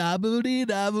blue, da boo dee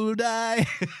da boo die.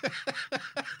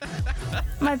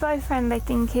 My boyfriend, I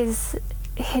think,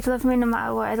 he'd love me no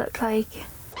matter what I look like.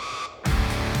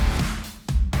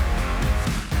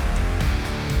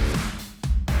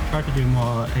 Try to do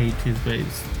more 80s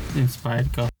based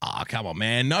inspired goth. Oh, come on,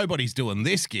 man. Nobody's doing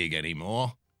this gig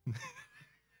anymore.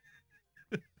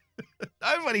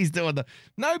 Nobody's doing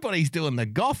the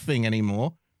goth thing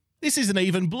anymore. This isn't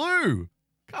even blue.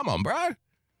 Come on, bro.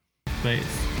 Space.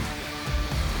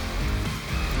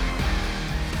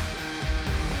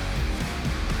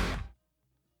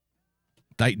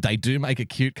 They do make a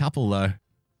cute couple, though.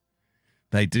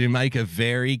 They do make a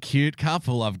very cute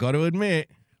couple, I've got to admit.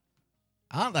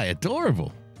 Aren't they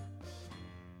adorable?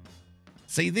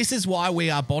 See, this is why we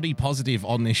are body positive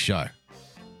on this show.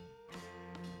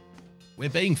 We're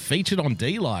being featured on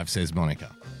D-Live, says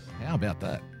Monica. How about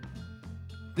that?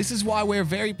 This is why we're a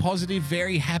very positive,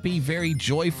 very happy, very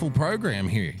joyful program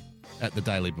here at the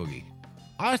Daily Boogie.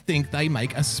 I think they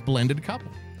make a splendid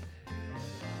couple.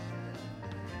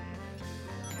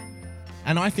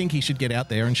 And I think he should get out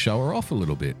there and show her off a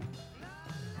little bit.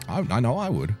 I know I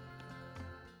would.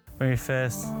 When we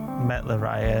first met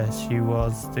Lariah, she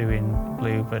was doing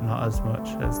blue, but not as much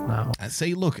as now.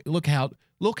 See, look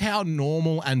how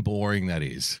normal and boring that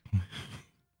is.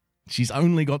 She's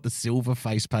only got the silver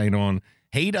face paint on.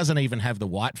 He doesn't even have the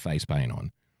white face paint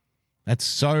on. That's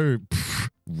so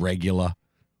regular.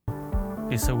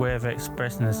 It's a way of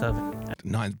expressing herself.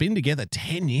 No, it's been together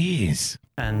 10 years.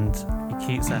 And it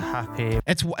keeps her happy.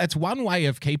 It's one way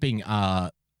of keeping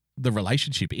the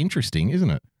relationship interesting, isn't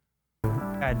it?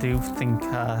 I do think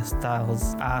our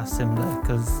styles are similar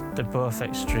because they're both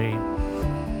extreme.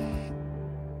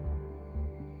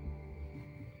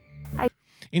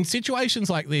 In situations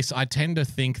like this, I tend to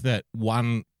think that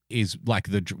one is like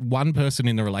one person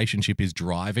in the relationship is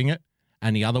driving it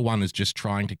and the other one is just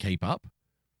trying to keep up.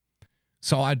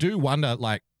 So I do wonder,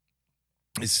 like,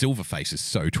 Silverface is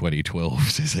so 2012,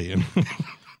 says Ian.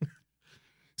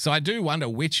 So I do wonder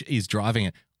which is driving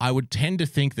it. I would tend to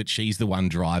think that she's the one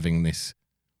driving this.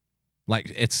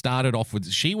 Like, it started off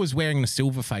with, she was wearing the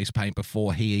Silverface paint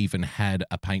before he even had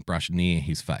a paintbrush near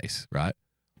his face, right?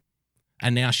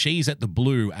 And now she's at the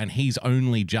blue and he's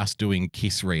only just doing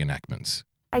Kiss reenactments.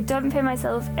 I don't paint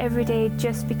myself every day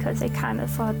just because I can't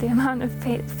afford the amount of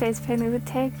face paint it would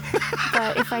take.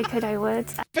 But if I could, I would.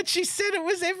 But she said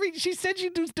she said she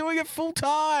was doing it full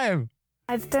time.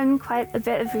 I've done quite a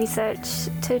bit of research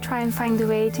to try and find a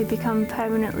way to become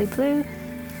permanently blue.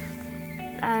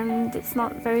 And it's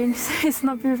not been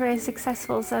very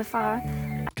successful so far.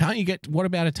 Can't you what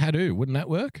about a tattoo? Wouldn't that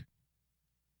work?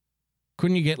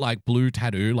 Couldn't you get like blue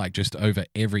tattoo, like just over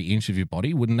every inch of your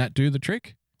body? Wouldn't that do the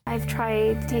trick? I've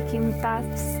tried taking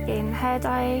baths in hair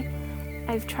dye.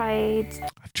 I've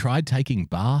tried taking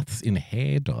baths in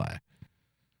hair dye.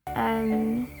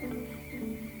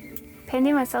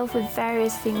 Painting myself with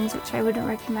various things, which I wouldn't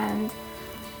recommend.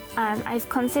 I've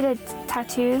considered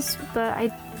tattoos, but I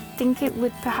think it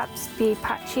would perhaps be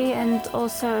patchy, and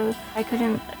also I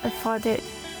couldn't afford it.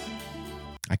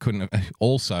 I can't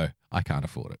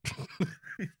afford it.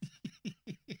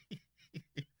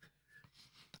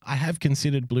 I have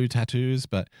considered blue tattoos,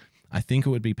 but I think it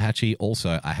would be patchy.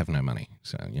 Also, I have no money,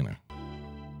 so, you know.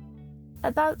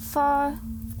 About 4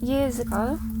 years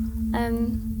ago,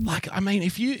 like, I mean,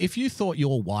 if you thought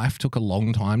your wife took a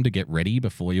long time to get ready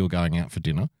before you were going out for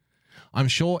dinner, I'm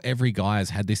sure every guy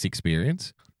has had this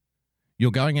experience.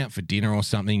 You're going out for dinner or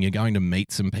something, you're going to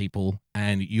meet some people,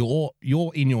 and you're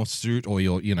in your suit or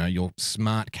you're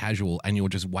smart casual, and you're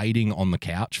just waiting on the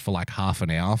couch for like half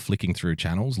an hour, flicking through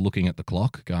channels, looking at the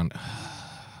clock, going,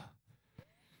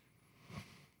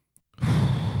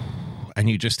 and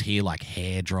you just hear like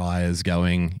hair dryers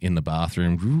going in the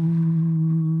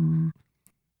bathroom.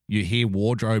 You hear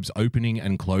wardrobes opening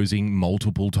and closing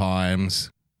multiple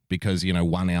times. Because,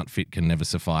 one outfit can never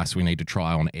suffice. We need to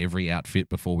try on every outfit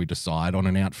before we decide on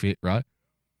an outfit, right?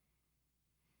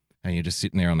 And you're just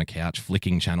sitting there on the couch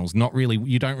flicking channels.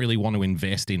 You don't really want to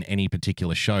invest in any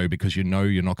particular show because you know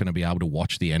you're not going to be able to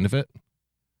watch the end of it.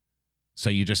 So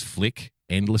you just flick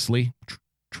endlessly.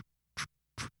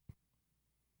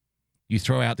 You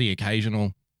throw out the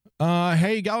occasional, how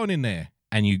you going in there?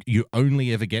 And you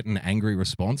only ever get an angry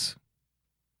response.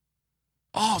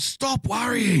 Oh, stop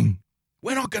worrying.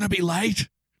 We're not going to be late.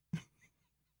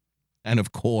 And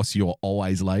of course, you're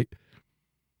always late.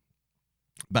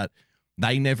 But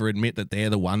they never admit that they're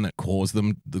the one that caused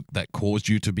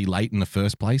you to be late in the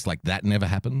first place. Like, that never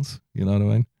happens. You know what I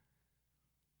mean?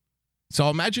 So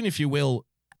imagine, if you will,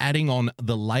 adding on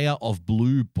the layer of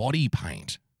blue body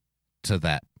paint to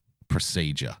that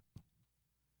procedure.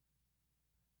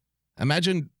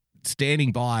 Imagine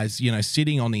standing by,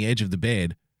 sitting on the edge of the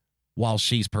bed, while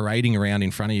she's parading around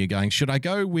in front of you going, should I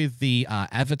go with the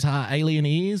Avatar alien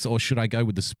ears or should I go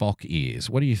with the Spock ears?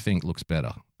 What do you think looks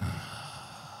better?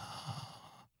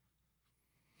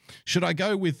 Should I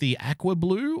go with the aqua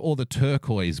blue or the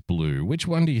turquoise blue? Which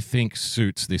one do you think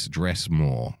suits this dress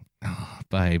more? Oh,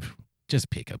 babe, just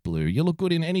pick a blue. You look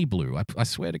good in any blue. I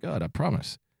swear to God, I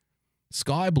promise.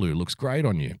 Sky blue looks great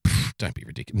on you. Pfft, don't be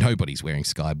ridiculous. Nobody's wearing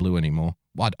sky blue anymore.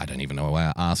 I don't even know why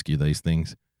I ask you these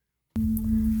things.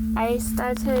 I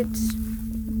started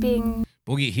being...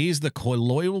 Boogie, here's the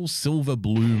colloidal silver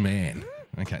blue man.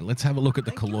 Okay, let's have a look at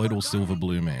the colloidal silver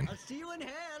blue man. I'll see you in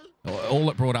hell. All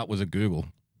it brought up was a Google.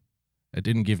 It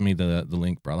didn't give me the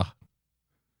link, brother.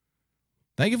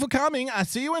 Thank you for coming. I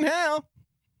see you in hell.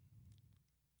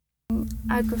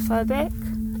 Agoraphobic.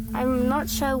 I'm not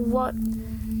sure what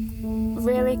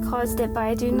really caused it, but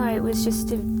I do know it was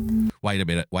just Wait a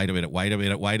minute.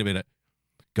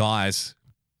 Guys...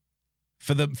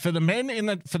 For the men in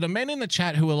the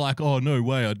chat who are like, oh, no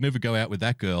way, I'd never go out with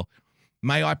that girl,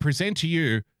 may I present to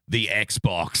you the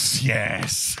Xbox?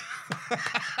 Yes.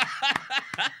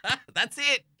 That's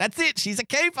it. She's a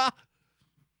keeper.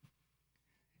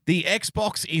 The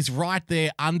Xbox is right there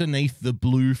underneath the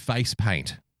blue face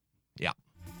paint. Yeah.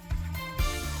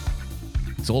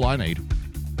 That's all I need.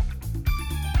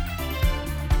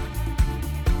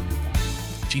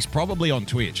 She's probably on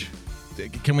Twitch.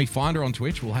 Can we find her on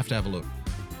Twitch? We'll have to have a look.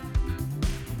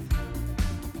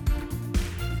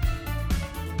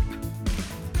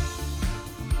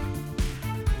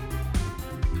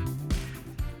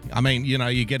 I mean, you know,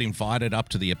 you get invited up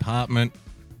to the apartment.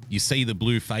 You see the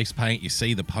blue face paint. You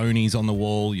see the ponies on the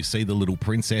wall. You see the little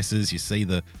princesses. You see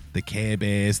the Care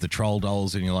Bears, the troll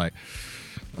dolls, and you're like,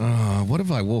 oh, what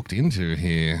have I walked into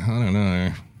here? I don't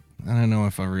know. I don't know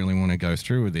if I really want to go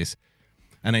through with this.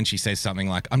 And then she says something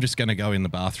like, I'm just going to go in the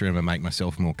bathroom and make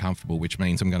myself more comfortable, which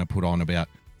means I'm going to put on about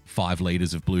 5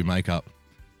 liters of blue makeup.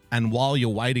 And while you're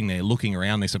waiting there, looking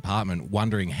around this apartment,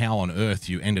 wondering how on earth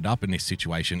you ended up in this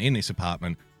situation, in this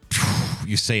apartment,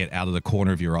 you see it out of the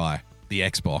corner of your eye, the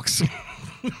Xbox.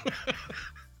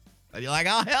 And you're like,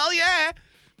 oh, hell yeah.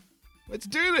 Let's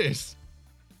do this.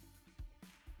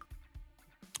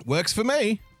 Works for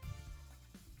me.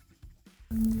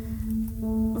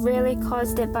 Really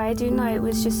caused it, but I do know it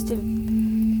was just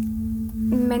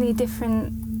many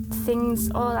different things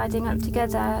all adding up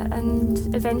together,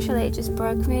 and eventually it just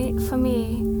broke me. For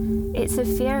me, it's a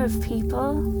fear of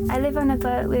people. I live on a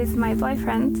boat with my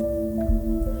boyfriend.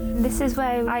 This is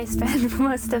where I spend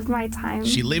most of my time.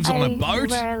 She lives on a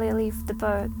boat? I rarely leave the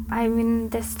boat. I'm in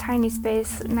this tiny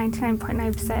space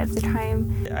 99.9% of the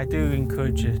time. I do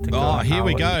encourage you to go. Oh, here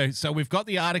we go. So we've got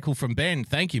the article from Ben.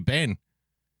 Thank you, Ben.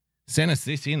 Send us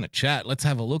this in the chat. Let's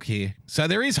have a look here. So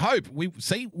there is hope. We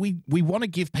want to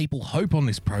give people hope on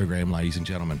this program, ladies and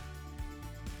gentlemen.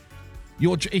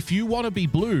 If you want to be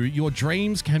blue, your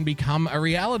dreams can become a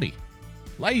reality.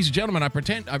 Ladies and gentlemen, I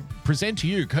present to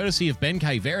you, courtesy of Ben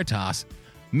K. Veritas,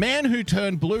 man who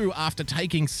turned blue after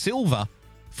taking silver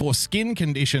for skin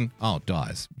condition. Oh,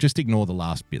 dyes. Just ignore the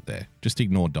last bit there. Just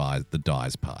ignore dyes, the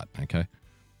dyes part, okay?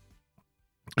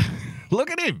 Look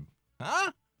at him.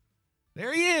 Huh?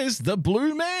 There he is, the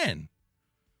blue man.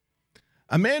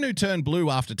 A man who turned blue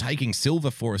after taking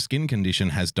silver for a skin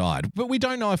condition has died, but we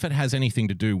don't know if it has anything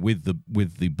to do with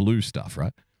the blue stuff,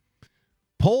 right?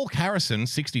 Paul Carrison,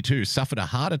 62, suffered a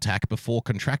heart attack before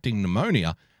contracting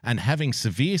pneumonia and having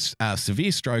severe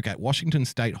stroke at Washington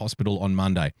State Hospital on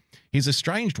Monday. His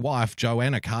estranged wife,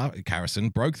 Joanna Carrison,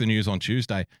 broke the news on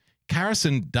Tuesday.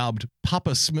 Carrison, dubbed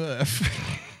Papa Smurf,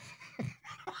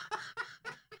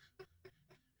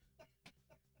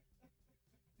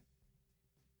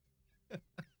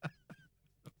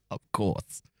 Of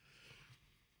course.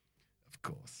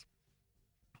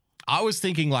 I was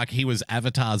thinking like he was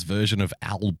Avatar's version of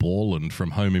Al Borland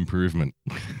from Home Improvement.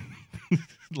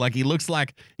 Like he looks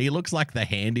like the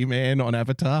handyman on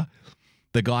Avatar,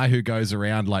 the guy who goes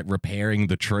around like repairing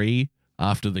the tree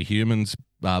after the humans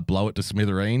blow it to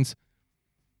smithereens.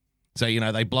 So, you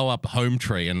know, they blow up Home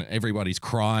Tree and everybody's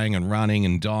crying and running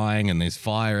and dying and there's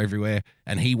fire everywhere.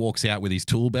 And he walks out with his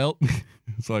tool belt.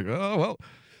 It's like, oh, well,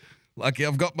 lucky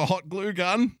I've got my hot glue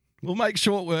gun. We'll make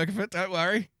short work of it. Don't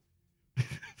worry.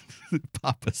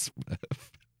 Papa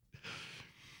Smurf.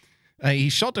 He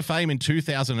shot to fame in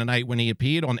 2008 when he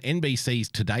appeared on NBC's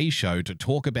Today Show to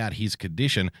talk about his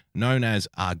condition known as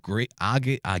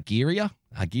Argyria.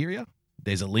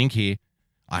 There's a link here.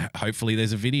 Hopefully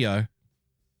there's a video.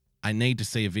 I need to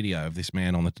see a video of this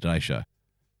man on the Today Show.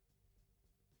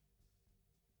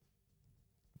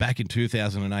 Back in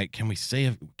 2008, can we see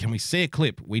a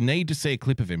clip? We need to see a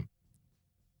clip of him.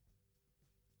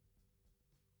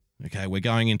 Okay, we're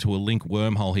going into a link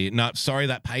wormhole here. No, sorry,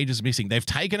 that page is missing. They've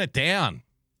taken it down.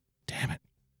 Damn it.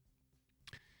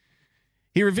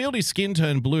 He revealed his skin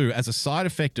turned blue as a side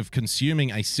effect of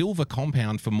consuming a silver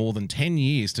compound for more than 10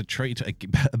 years to treat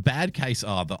a bad case,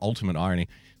 the ultimate irony,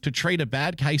 to treat a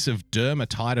bad case of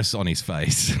dermatitis on his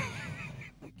face.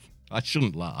 I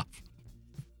shouldn't laugh.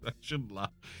 I shouldn't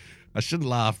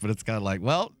laugh, but it's kind of like,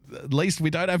 well, at least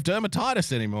we don't have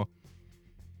dermatitis anymore.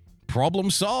 Problem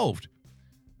solved.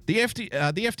 The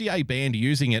FDA banned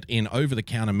using it in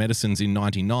over-the-counter medicines in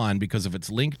 1999 because of its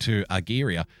link to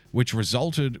Argyria, which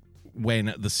resulted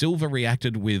when the silver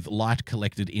reacted with light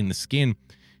collected in the skin.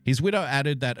 His widow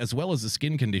added that as well as the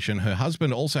skin condition, her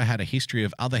husband also had a history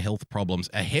of other health problems.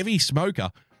 A heavy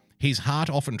smoker, his heart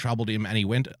often troubled him, and he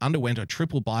underwent a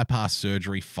triple bypass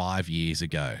surgery 5 years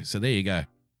ago. So there you go.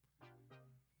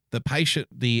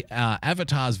 The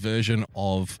Avatar's version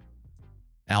of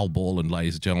Al Borland,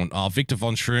 ladies and gentlemen. Oh, Victor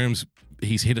Von Shrooms,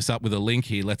 he's hit us up with a link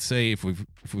here. Let's see if we've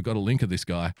got a link of this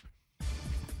guy.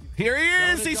 Here he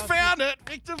is. He's found it.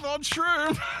 Victor Von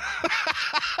Shroom.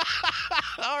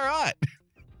 All right.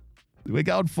 We're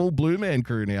going full Blue Man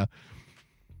crew now.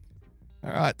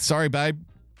 All right. Sorry, babe.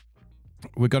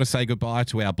 We've got to say goodbye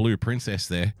to our blue princess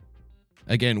there.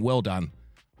 Again, well done.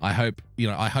 I hope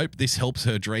this helps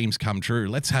her dreams come true.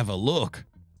 Let's have a look.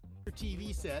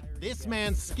 TV set, this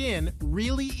man's skin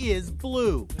really is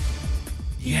blue.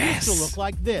 He Yes. used to look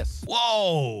like this.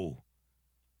 Whoa.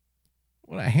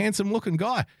 What a handsome-looking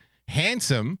guy.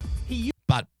 Handsome,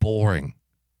 but boring.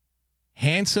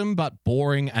 Handsome, but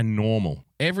boring and normal.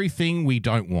 Everything we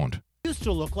don't want. Used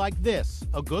to look like this,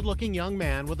 a good-looking young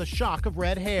man with a shock of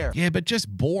red hair. Yeah, but just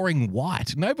boring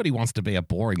white. Nobody wants to be a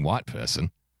boring white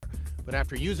person. But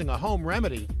after using a home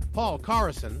remedy, Paul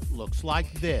Carson looks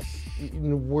like this.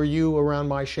 Were you around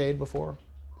my shade before?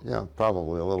 Yeah,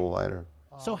 probably a little lighter.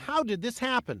 So how did this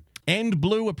happen? End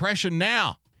blue oppression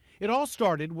now. It all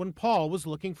started when Paul was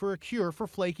looking for a cure for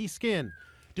flaky skin.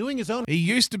 Doing his own He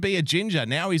used to be a ginger.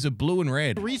 Now he's a blue and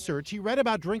red. research, he read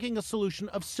about drinking a solution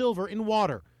of silver in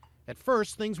water. At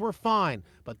first, things were fine,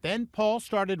 but then Paul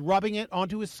started rubbing it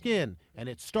onto his skin, and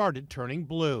it started turning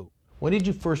blue. When did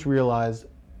you first realize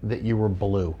that you were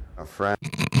blue? A friend.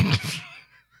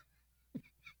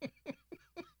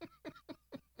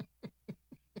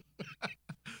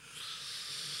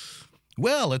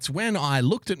 Well, it's when I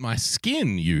looked at my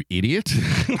skin, you idiot.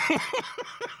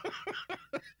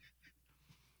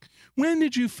 When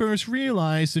did you first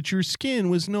realize that your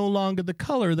skin was no longer the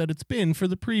color that it's been for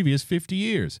the previous 50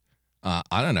 years? I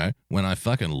don't know. When I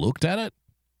fucking looked at it?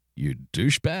 You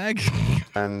douchebag.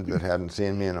 And that hadn't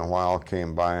seen me in a while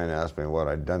came by and asked me what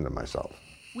I'd done to myself.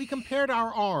 We compared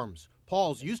our arms.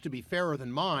 Paul's used to be fairer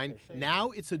than mine.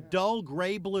 Now it's a dull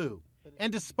gray blue.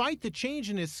 And despite the change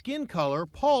in his skin color,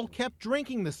 Paul kept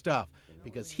drinking the stuff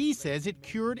because he says it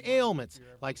cured ailments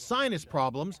like sinus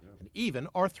problems and even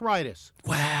arthritis.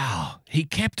 Wow. He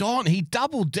kept on. He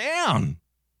doubled down.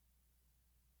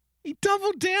 He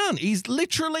doubled down. He's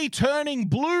literally turning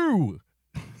blue.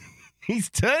 He's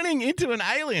turning into an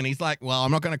alien. He's like, well,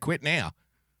 I'm not going to quit now.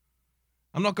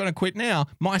 I'm not going to quit now.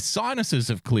 My sinuses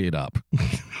have cleared up.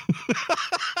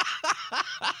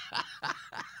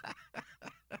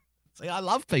 See, I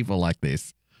love people like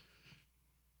this.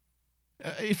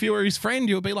 If you were his friend,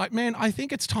 you would be like, man, I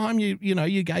think it's time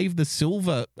you gave the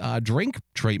silver drink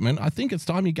treatment. I think it's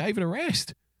time you gave it a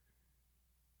rest.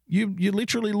 You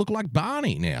literally look like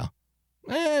Barney now.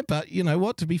 But you know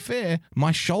what? To be fair,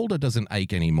 my shoulder doesn't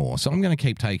ache anymore, so I'm going to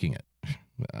keep taking it.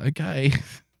 Okay.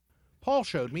 Paul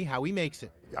showed me how he makes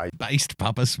it. Based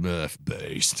Papa Smurf.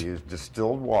 Based. Use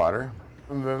distilled water,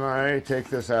 and then I take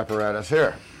this apparatus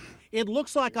here. It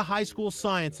looks like a high school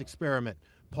science experiment.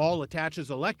 Paul attaches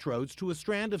electrodes to a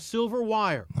strand of silver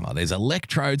wire. Oh, there's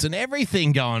electrodes and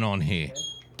everything going on here.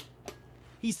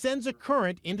 He sends a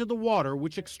current into the water,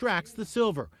 which extracts the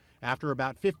silver. After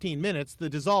about 15 minutes, the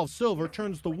dissolved silver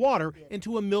turns the water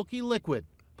into a milky liquid.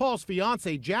 Paul's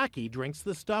fiancée, Jackie, drinks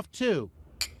the stuff too.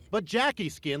 But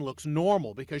Jackie's skin looks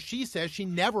normal because she says she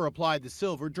never applied the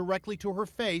silver directly to her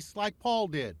face like Paul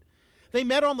did. They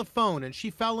met on the phone and she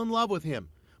fell in love with him.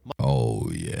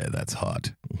 Oh, yeah, that's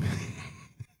hot.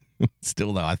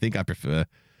 Still, though, I think I prefer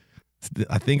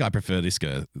this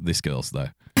girl's, though.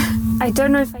 I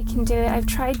don't know if I can do it. I've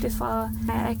tried before.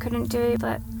 I couldn't do it,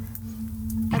 but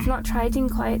I've not tried in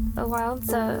quite a while,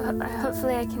 so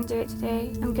hopefully I can do it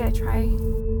today. I'm going to try.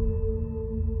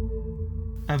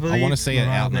 I want to see it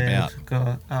out and about.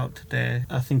 Go out today.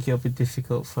 I think it'll be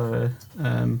difficult for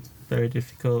her, very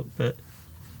difficult, but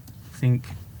I think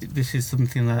this is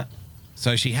something that.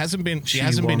 So she hasn't been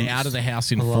out of the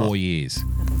house in 4 years.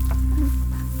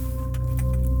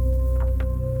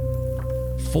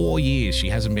 4 years she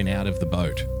hasn't been out of the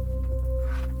boat.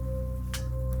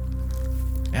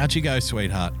 Out you go,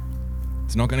 sweetheart.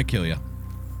 It's not going to kill you.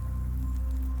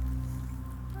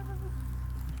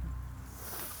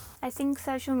 I think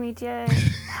social media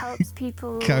helps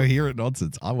people. Coherent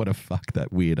nonsense. I want to fuck that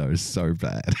weirdo so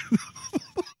bad.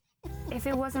 If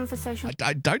it wasn't for social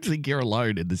I don't think you're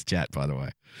alone in this chat, by the way.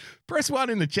 Press 1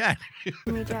 in the chat.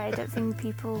 media, I don't think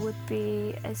people would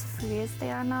be as free as they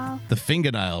are now. The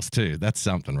fingernails, too. That's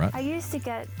something, right? I used to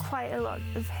get quite a lot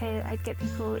of hate. I'd get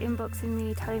people inboxing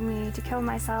me, telling me to kill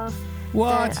myself.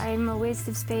 What? That I'm a waste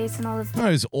of space and all of that.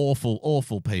 Those awful,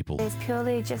 awful people. It's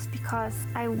purely just because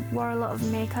I wore a lot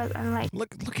of makeup and like...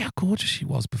 Look how gorgeous she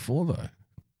was before, though.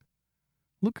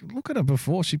 Look at her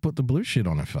before she put the blue shit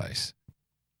on her face.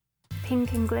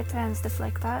 Pink and glitter and stuff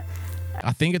like that.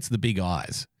 I think it's the big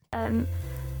eyes.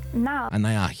 Now... And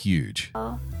they are huge.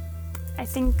 I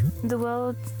think the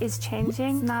world is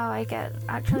changing. Now I get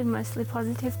actually mostly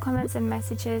positive comments and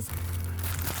messages.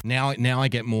 Now I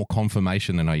get more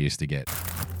confirmation than I used to get.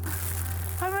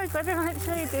 Oh my God, I'm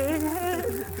actually doing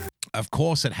it. Of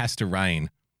course it has to rain.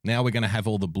 Now we're going to have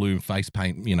all the blue face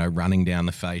paint, running down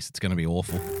the face. It's going to be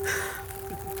awful.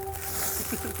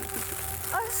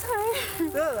 Oh, sorry.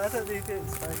 No, I don't need it.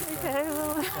 It's fine. Okay,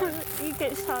 well, you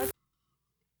get shot.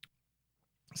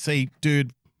 See,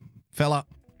 dude, fella,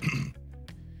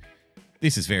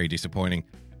 this is very disappointing.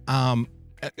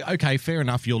 Okay, fair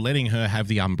enough. You're letting her have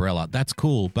the umbrella. That's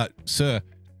cool. But, sir,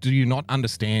 do you not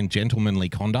understand gentlemanly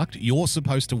conduct? You're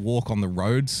supposed to walk on the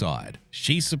road side.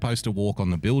 She's supposed to walk on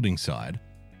the building side.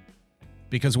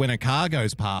 Because when a car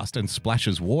goes past and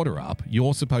splashes water up,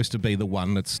 you're supposed to be the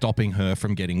one that's stopping her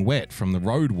from getting wet from the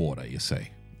road water, you see.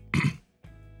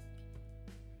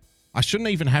 I shouldn't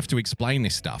even have to explain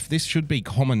this stuff. This should be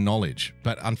common knowledge.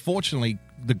 But unfortunately,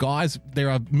 there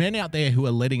are men out there who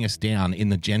are letting us down in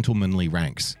the gentlemanly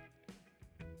ranks.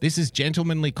 This is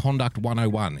gentlemanly conduct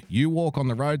 101. You walk on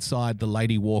the roadside, the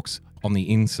lady walks on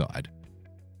the inside.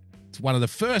 It's one of the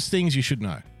first things you should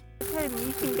know.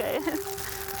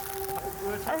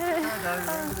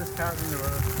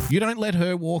 You don't let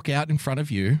her walk out in front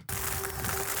of you.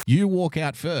 You walk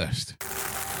out first.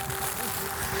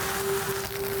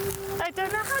 I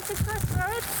don't know how to cross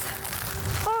roads.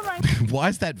 Oh my. Why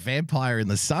is that vampire in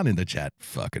the sun in the chat?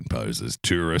 Fucking posers,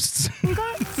 tourists.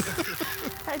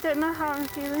 I don't know how I'm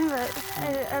feeling, but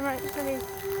I'm actually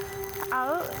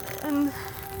out and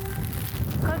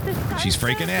got this guy. She's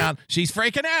freaking out. She's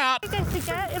freaking out. I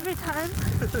forget every time.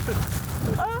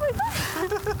 Oh my God.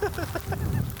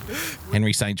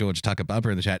 Henry St. George Tucker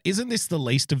Bumper in the chat. Isn't this the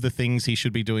least of the things he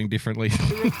should be doing differently?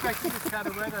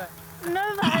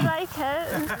 No, but I like it.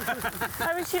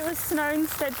 I wish it was snow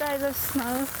instead. I love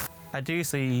snow. I do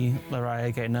see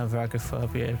Lariah getting over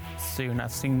agoraphobia soon.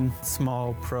 I've seen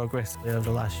small progress over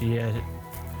the last year.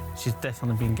 She's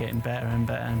definitely been getting better and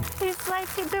better. It's like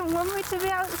you don't want me to be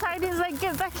outside. It's like,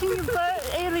 get back in your boat,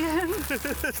 alien.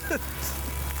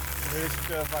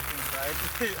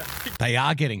 They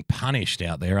are getting punished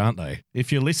out there, aren't they?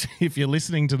 If you're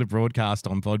listening to the broadcast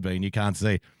on Podbean, you can't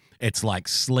see. It's like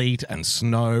sleet and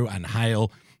snow and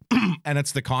hail, and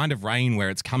it's the kind of rain where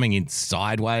it's coming in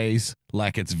sideways,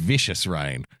 like it's vicious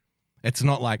rain. It's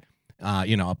not like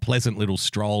a pleasant little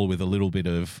stroll with a little bit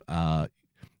of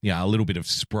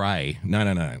spray.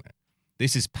 No.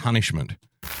 This is punishment.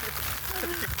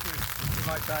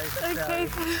 Okay.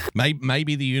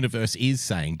 Maybe the universe is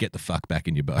saying, get the fuck back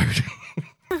in your boat.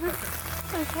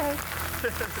 Okay.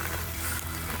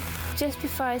 Just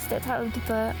before I stepped out of the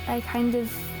boat, I kind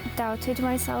of doubted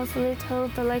myself a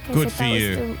little, but like I said,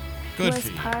 that was the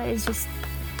worst part is just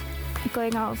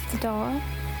going out of the door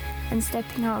and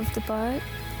stepping out of the boat.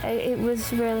 It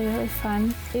was really, really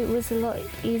fun. It was a lot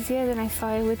easier than I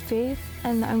thought it would be,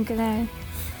 and I'm gonna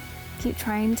keep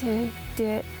trying to do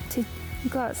it, to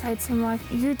go outside some more.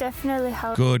 You definitely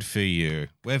helped. Good for you.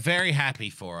 We're very happy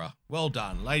for her. Well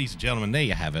done. Ladies and gentlemen, there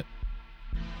you have it.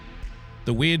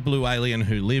 The weird blue alien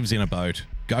who lives in a boat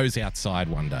goes outside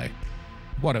one day.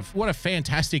 What a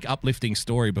fantastic, uplifting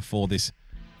story before this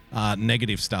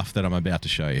negative stuff that I'm about to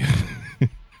show you,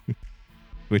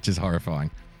 which is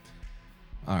horrifying.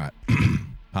 All right.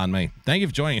 Pardon me. Thank you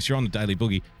for joining us. You're on the Daily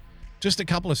Boogie. Just a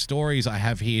couple of stories I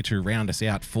have here to round us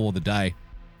out for the day.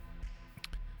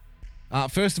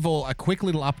 First of all, a quick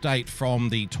little update from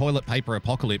the toilet paper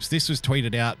apocalypse. This was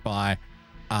tweeted out by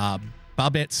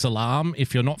Babette Salam.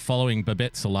 If you're not following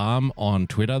Babette Salam on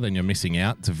Twitter, then you're missing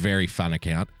out. It's a very fun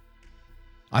account.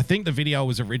 I think the video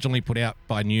was originally put out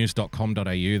by news.com.au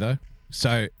though.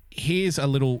 So here's a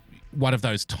little one of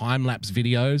those time-lapse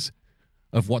videos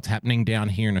of what's happening down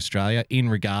here in Australia in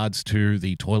regards to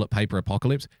the toilet paper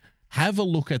apocalypse. Have a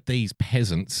look at these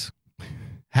peasants.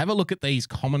 Have a look at these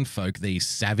common folk, these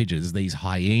savages, these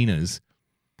hyenas.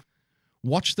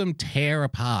 Watch them tear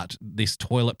apart this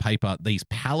toilet paper, these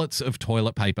pallets of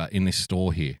toilet paper in this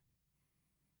store here.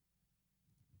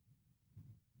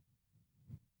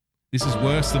 This is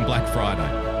worse than Black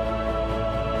Friday.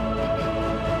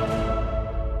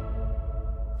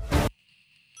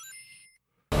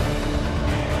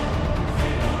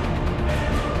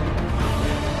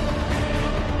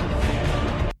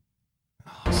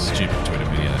 Stupid Twitter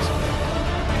videos.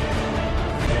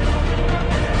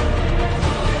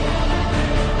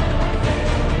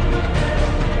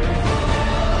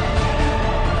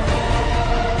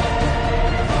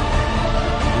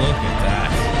 Look at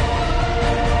that.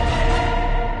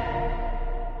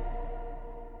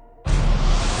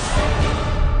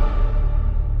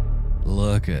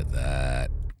 Look at that.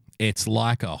 It's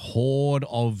like a horde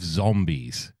of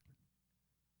zombies,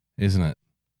 isn't it?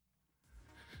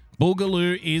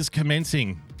 Boogaloo is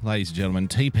commencing, ladies and gentlemen.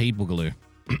 TP Boogaloo.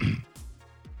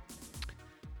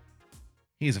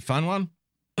 Here's a fun one.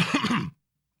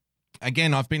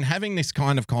 Again, I've been having this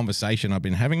kind of conversation. I've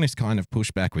been having this kind of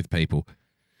pushback with people.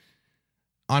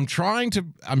 I'm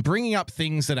bringing up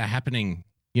things that are happening,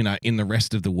 in the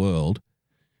rest of the world.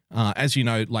 As you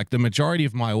know, like the majority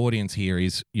of my audience here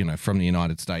is, you know, from the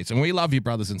United States. And we love you,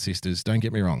 brothers and sisters. Don't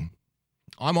get me wrong.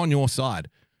 I'm on your side.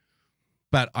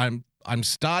 But I'm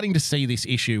starting to see this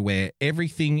issue where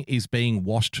everything is being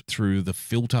washed through the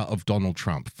filter of Donald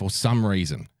Trump for some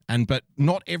reason. But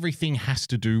not everything has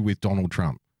to do with Donald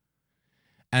Trump.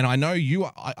 And I know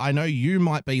you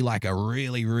might be like a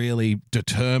really, really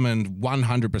determined,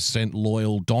 100%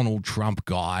 loyal Donald Trump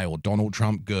guy or Donald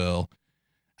Trump girl,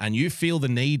 and you feel the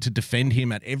need to defend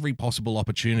him at every possible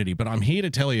opportunity. But I'm here to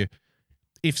tell you,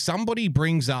 if somebody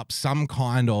brings up some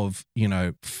kind of, you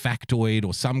know, factoid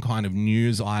or some kind of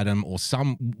news item or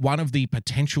one of the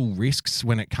potential risks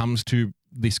when it comes to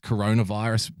this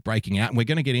coronavirus breaking out, and we're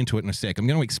going to get into it in a sec. I'm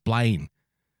going to explain,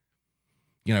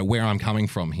 you know, where I'm coming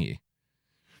from here.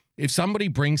 If somebody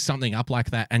brings something up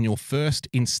like that and your first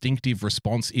instinctive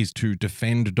response is to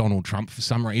defend Donald Trump for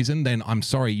some reason, then I'm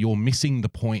sorry, you're missing the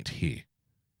point here.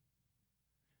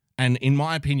 And in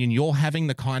my opinion, you're having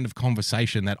the kind of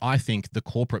conversation that I think the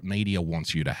corporate media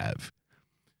wants you to have.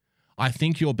 I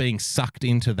think you're being sucked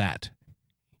into that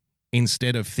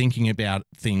instead of thinking about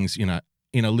things, you know,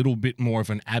 in a little bit more of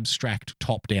an abstract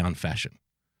top-down fashion.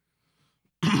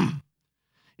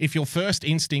 If your first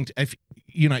instinct,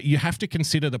 you have to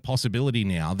consider the possibility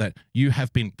now that you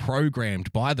have been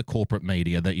programmed by the corporate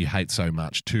media that you hate so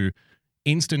much to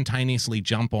instantaneously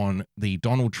jump on the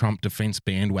Donald Trump defense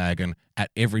bandwagon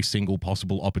at every single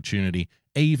possible opportunity,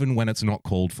 even when it's not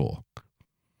called for.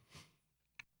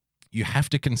 You have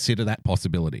to consider that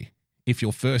possibility. If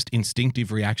your first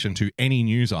instinctive reaction to any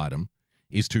news item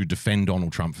is to defend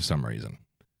Donald Trump for some reason.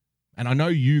 And I know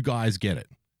you guys get it,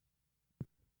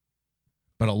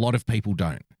 but a lot of people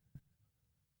don't.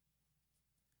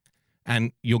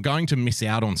 And you're going to miss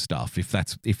out on stuff if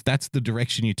that's the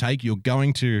direction you take. You're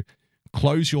going to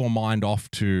close your mind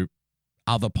off to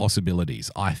other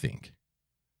possibilities, I think.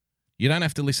 You don't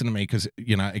have to listen to me because,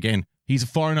 you know, again, he's a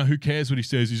foreigner. Who cares what he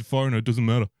says? He's a foreigner. It doesn't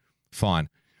matter. Fine.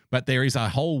 But there is a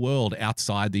whole world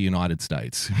outside the United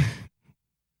States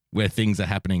where things are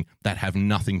happening that have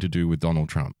nothing to do with Donald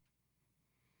Trump.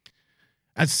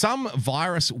 As some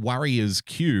virus warriors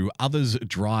queue, others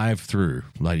drive through,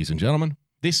 ladies and gentlemen.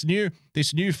 This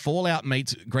new Fallout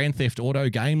meets Grand Theft Auto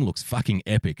game looks fucking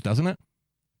epic, doesn't it?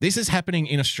 This is happening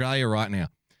in Australia right now.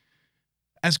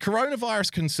 As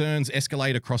coronavirus concerns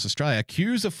escalate across Australia,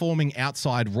 queues are forming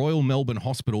outside Royal Melbourne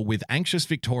Hospital with anxious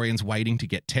Victorians waiting to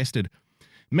get tested.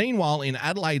 Meanwhile, in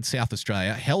Adelaide, South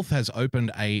Australia, Health has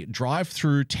opened a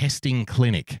drive-through testing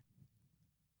clinic.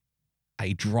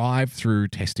 A drive-through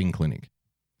testing clinic.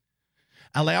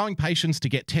 Allowing patients to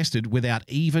get tested without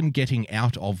even getting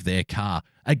out of their car.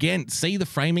 Again, see the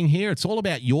framing here? It's all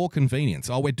about your convenience.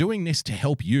 Oh, we're doing this to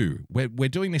help you. We're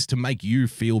doing this to make you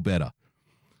feel better.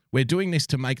 We're doing this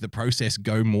to make the process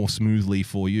go more smoothly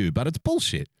for you. But it's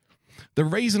bullshit. The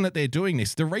reason that they're doing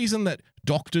this, the reason that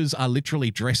doctors are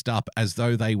literally dressed up as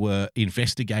though they were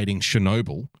investigating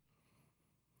Chernobyl,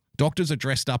 doctors are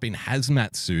dressed up in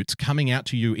hazmat suits coming out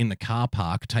to you in the car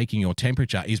park taking your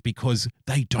temperature is because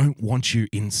they don't want you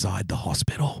inside the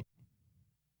hospital.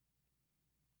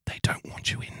 They don't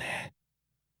want you in there.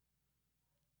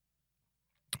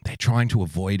 They're trying to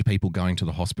avoid people going to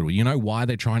the hospital. You know why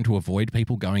they're trying to avoid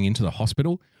people going into the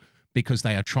hospital? Because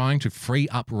they are trying to free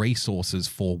up resources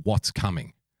for what's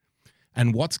coming.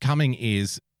 And what's coming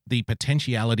is the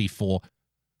potentiality for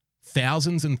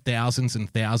thousands and thousands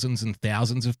and thousands and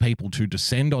thousands of people to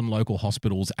descend on local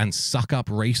hospitals and suck up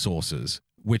resources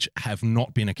which have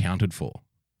not been accounted for.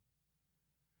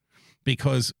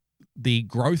 Because the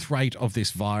growth rate of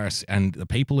this virus and the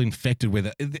people infected with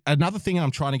it, another thing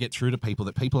I'm trying to get through to people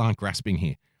that people aren't grasping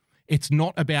here, it's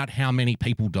not about how many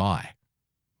people die.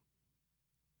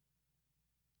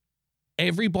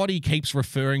 Everybody keeps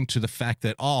referring to the fact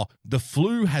that, the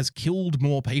flu has killed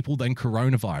more people than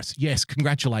coronavirus. Yes,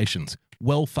 congratulations.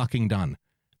 Well fucking done.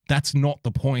 That's not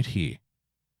the point here.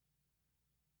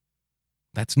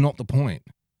 That's not the point.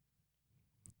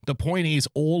 The point is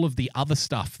all of the other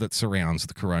stuff that surrounds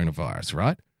the coronavirus,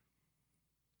 right?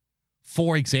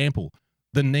 For example,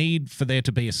 the need for there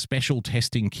to be a special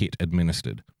testing kit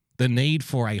administered, the need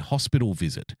for a hospital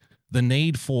visit, the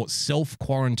need for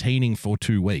self-quarantining for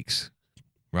 2 weeks.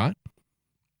 Right?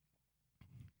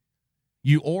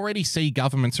 You already see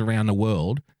governments around the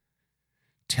world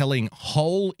telling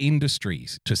whole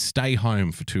industries to stay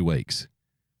home for 2 weeks.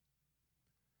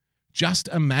 Just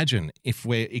imagine if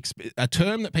a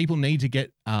term that people need to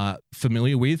get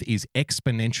familiar with is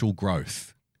exponential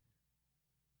growth.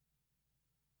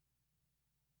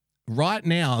 Right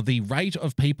now, the rate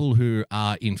of people who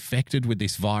are infected with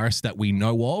this virus that we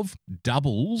know of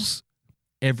doubles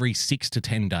every 6 to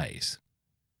 10 days.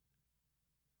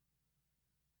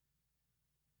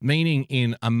 meaning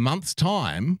in a month's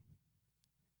time,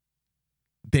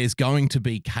 there's going to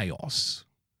be chaos.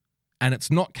 And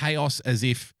it's not chaos as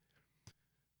if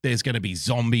there's going to be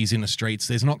zombies in the streets.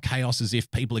 There's not chaos as if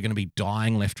people are going to be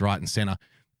dying left, right, and center.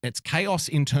 It's chaos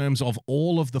in terms of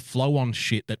all of the flow-on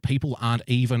shit that people aren't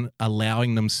even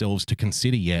allowing themselves to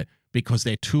consider yet because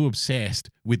they're too obsessed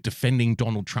with defending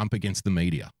Donald Trump against the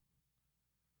media.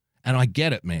 And I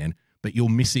get it, man, but you're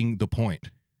missing the point.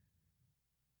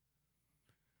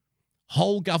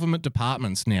 Whole government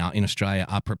departments now in Australia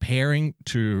are preparing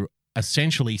to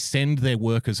essentially send their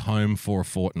workers home for a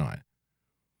fortnight.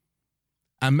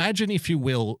 Imagine, if you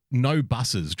will, no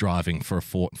buses driving for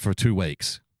 2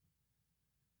 weeks.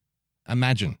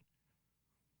 Imagine.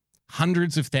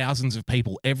 Hundreds of thousands of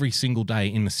people every single day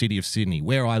in the city of Sydney,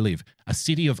 where I live, a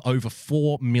city of over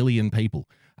 4 million people.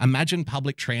 Imagine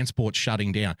public transport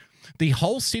shutting down. The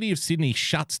whole city of Sydney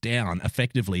shuts down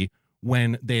effectively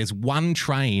when there's one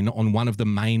train on one of the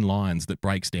main lines that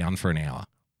breaks down for an hour.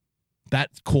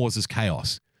 That causes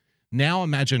chaos. Now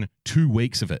imagine 2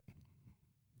 weeks of it,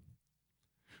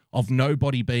 of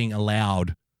nobody being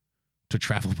allowed to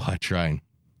travel by train.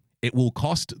 It will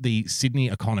cost the Sydney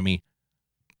economy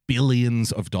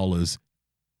billions of dollars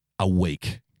a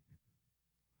week.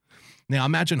 Now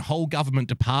imagine whole government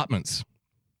departments,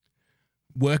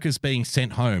 workers being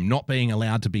sent home, not being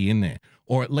allowed to be in there,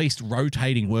 or at least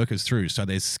rotating workers through so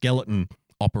there's skeleton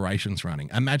operations running.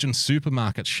 Imagine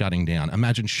supermarkets shutting down.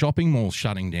 Imagine shopping malls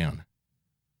shutting down.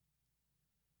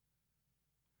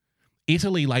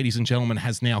 Italy, ladies and gentlemen,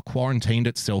 has now quarantined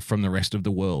itself from the rest of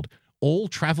the world. All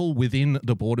travel within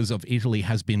the borders of Italy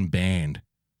has been banned,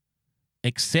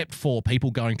 except for people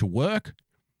going to work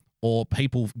or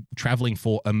people traveling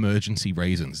for emergency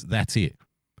reasons. That's it.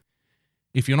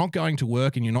 If you're not going to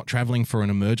work and you're not traveling for an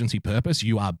emergency purpose,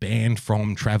 you are banned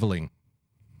from traveling.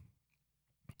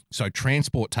 So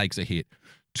transport takes a hit.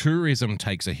 Tourism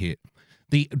takes a hit.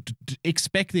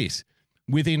 Expect this.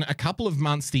 Within a couple of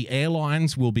months, the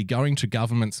airlines will be going to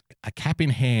governments, a cap in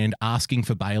hand, asking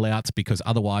for bailouts because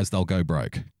otherwise they'll go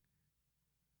broke.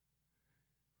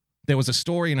 There was a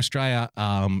story in Australia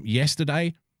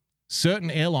yesterday.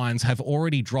 Certain airlines have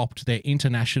already dropped their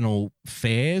international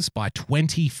fares by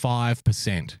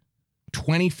 25%.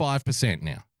 25%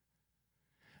 now.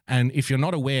 And if you're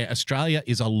not aware, Australia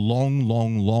is a long,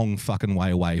 long, long fucking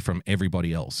way away from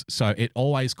everybody else. So it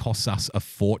always costs us a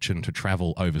fortune to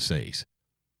travel overseas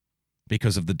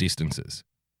because of the distances.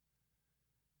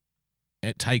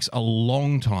 It takes a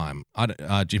long time.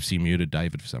 Gypsy muted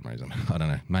David for some reason. I don't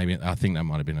know. I think that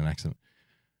might have been an accident.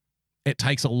 It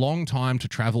takes a long time to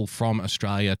travel from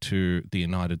Australia to the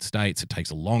United States. It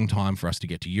takes a long time for us to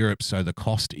get to Europe, so the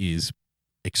cost is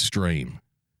extreme.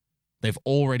 They've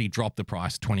already dropped the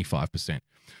price 25%.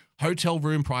 Hotel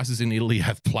room prices in Italy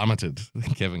have plummeted,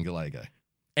 Kevin Gallego.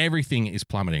 Everything is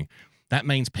plummeting. That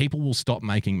means people will stop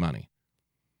making money.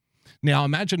 Now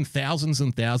imagine thousands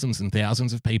and thousands and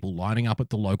thousands of people lining up at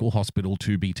the local hospital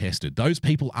to be tested. Those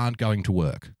people aren't going to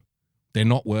work. They're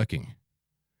not working.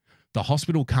 The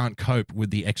hospital can't cope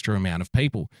with the extra amount of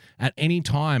people. At any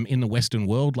time in the Western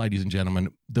world, ladies and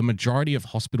gentlemen, the majority of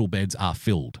hospital beds are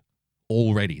filled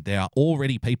already. There are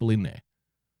already people in there.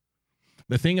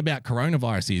 The thing about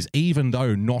coronavirus is, even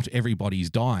though not everybody's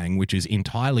dying, which is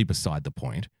entirely beside the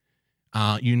point,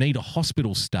 you need a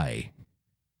hospital stay.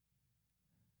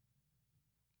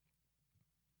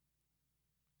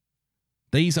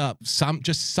 These are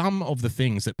some of the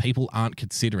things that people aren't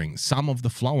considering, some of the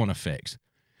flow-on effects.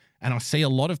 And I see a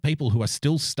lot of people who are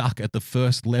still stuck at the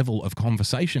first level of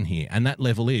conversation here. And that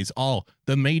level is,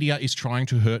 the media is trying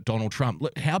to hurt Donald Trump.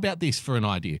 Look, how about this for an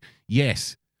idea?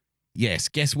 Yes.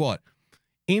 Guess what?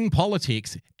 In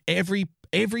politics, every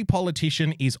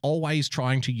politician is always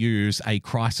trying to use a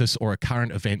crisis or a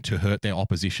current event to hurt their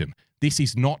opposition. This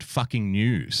is not fucking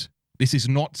news. This is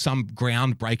not some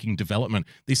groundbreaking development.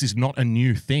 This is not a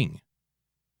new thing.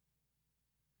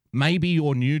 Maybe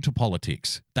you're new to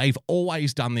politics. They've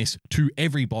always done this to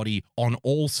everybody on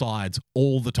all sides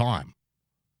all the time.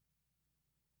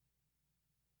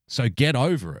 So get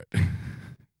over it.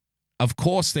 Of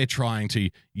course they're trying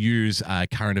to use a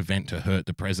current event to hurt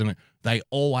the president. They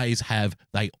always have.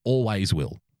 They always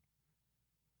will.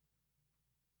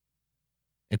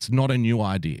 It's not a new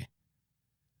idea.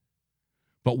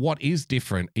 But what is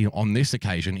different on this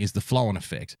occasion is the flow-on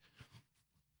effect.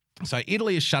 So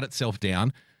Italy has shut itself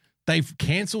down. They've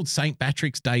cancelled St.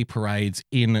 Patrick's Day parades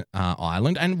in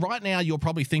Ireland. And right now you're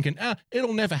probably thinking,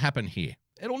 it'll never happen here.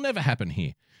 It'll never happen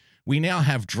here. We now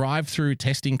have drive-through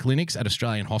testing clinics at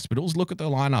Australian hospitals. Look at the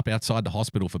lineup outside the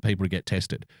hospital for people to get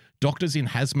tested. Doctors in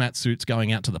hazmat suits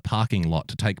going out to the parking lot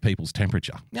to take people's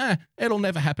temperature. Nah, it'll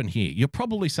never happen here. You're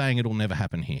probably saying it'll never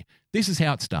happen here. This is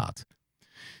how it starts.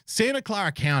 Santa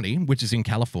Clara County, which is in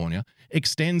California,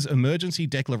 extends emergency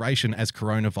declaration as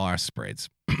coronavirus spreads.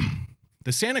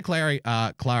 The Santa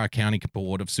Clara County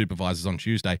Board of Supervisors on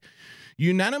Tuesday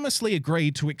unanimously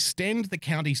agreed to extend the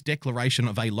county's declaration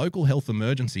of a local health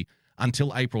emergency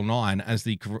until April 9 as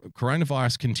the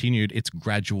coronavirus continued its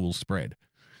gradual spread.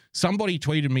 Somebody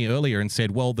tweeted me earlier and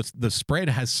said, well, the spread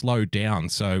has slowed down,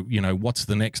 so, you know, what's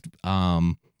the next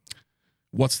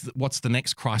what's the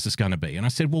next crisis going to be? And I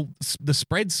said, well, the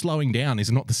spread slowing down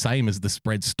is not the same as the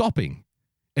spread stopping.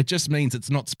 It just means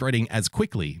it's not spreading as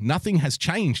quickly. Nothing has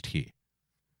changed here.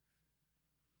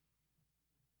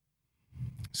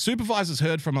 Supervisors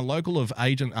heard from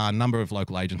a number of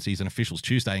local agencies and officials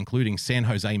Tuesday, including San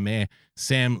Jose Mayor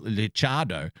Sam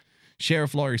Licciardo,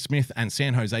 Sheriff Laurie Smith, and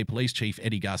San Jose Police Chief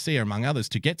Eddie Garcia, among others,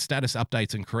 to get status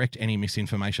updates and correct any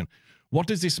misinformation. What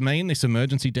does this mean, this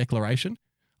emergency declaration?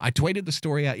 I tweeted the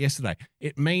story out yesterday.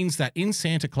 It means that in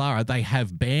Santa Clara, they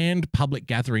have banned public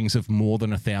gatherings of more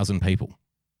than 1,000 people.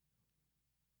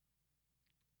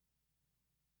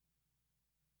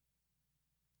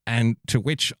 And to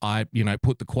which I,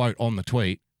 put the quote on the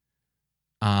tweet.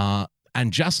 And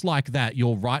just like that,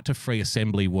 your right to free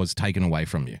assembly was taken away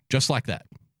from you. Just like that.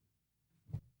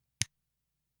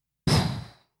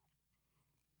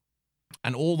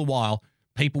 And all the while,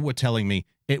 people were telling me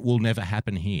it will never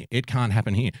happen here. It can't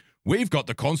happen here. We've got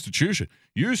the Constitution.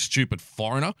 You stupid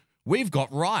foreigner. We've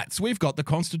got rights. We've got the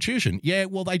Constitution. Yeah,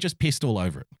 well, they just pissed all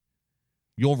over it.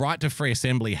 Your right to free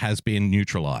assembly has been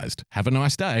neutralized. Have a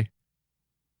nice day.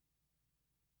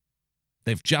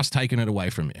 They've just taken it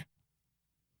away from you.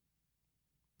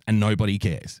 And nobody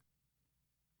cares.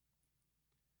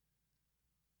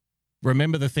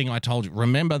 Remember the thing I told you.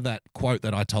 Remember that quote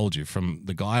that I told you from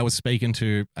the guy I was speaking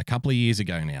to a couple of years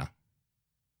ago now.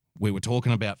 We were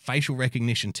talking about facial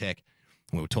recognition tech.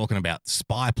 We were talking about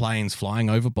spy planes flying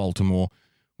over Baltimore.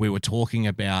 We were talking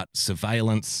about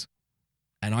surveillance.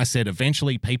 And I said,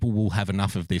 eventually people will have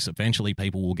enough of this. Eventually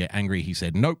people will get angry. He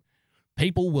said, nope.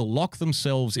 People will lock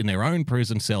themselves in their own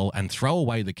prison cell and throw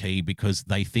away the key because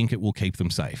they think it will keep them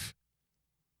safe.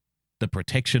 The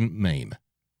protection meme.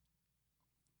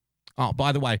 Oh,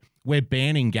 by the way, we're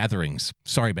banning gatherings.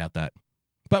 Sorry about that.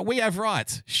 But we have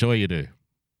rights. Sure you do.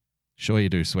 Sure you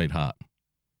do, sweetheart.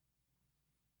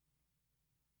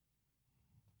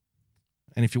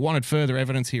 And if you wanted further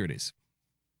evidence, here it is.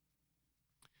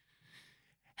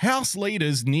 House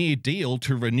leaders near deal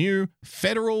to renew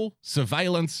federal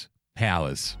surveillance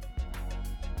powers.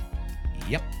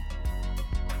 Yep.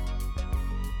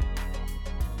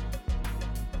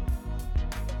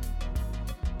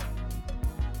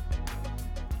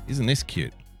 Isn't this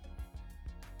cute?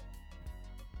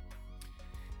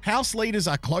 House leaders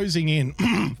are closing in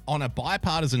on a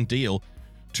bipartisan deal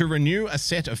to renew a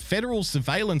set of federal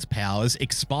surveillance powers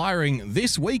expiring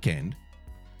this weekend,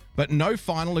 but no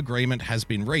final agreement has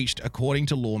been reached, according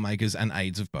to lawmakers and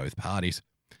aides of both parties.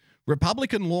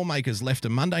 Republican lawmakers left a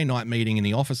Monday night meeting in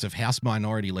the office of House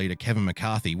Minority Leader Kevin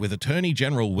McCarthy with Attorney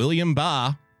General William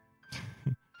Barr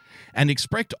and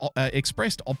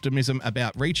expressed optimism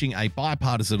about reaching a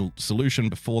bipartisan solution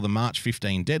before the March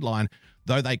 15 deadline,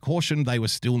 though they cautioned they were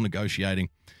still negotiating.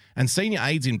 And senior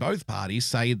aides in both parties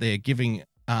say they're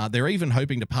even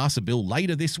hoping to pass a bill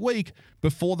later this week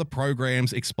before the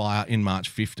programs expire on March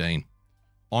 15.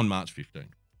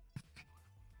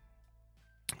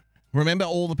 Remember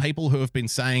all the people who have been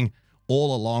saying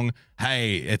all along,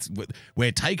 hey,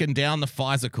 we're taking down the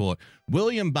FISA court.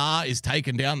 William Barr is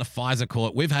taking down the FISA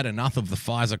court. We've had enough of the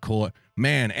FISA court.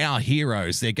 Man, our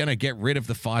heroes, they're going to get rid of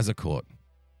the FISA court.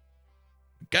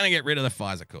 Going to get rid of the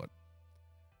FISA court.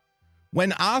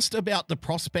 When asked about the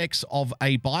prospects of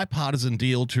a bipartisan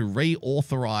deal to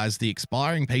reauthorize the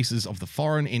expiring pieces of the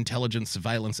Foreign Intelligence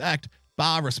Surveillance Act,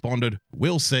 Barr responded,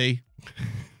 we'll see.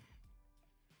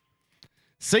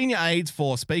 Senior aides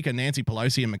for Speaker Nancy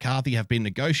Pelosi and McCarthy have been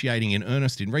negotiating in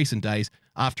earnest in recent days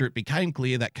after it became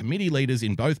clear that committee leaders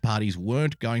in both parties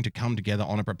weren't going to come together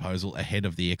on a proposal ahead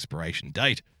of the expiration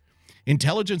date.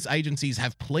 Intelligence agencies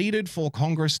have pleaded for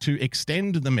Congress to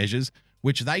extend the measures,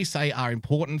 which they say are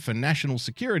important for national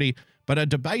security, but a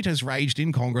debate has raged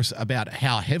in Congress about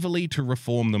how heavily to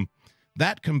reform them.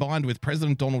 That, combined with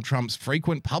President Donald Trump's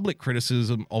frequent public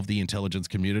criticism of the intelligence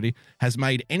community, has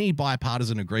made any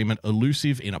bipartisan agreement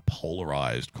elusive in a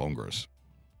polarized Congress.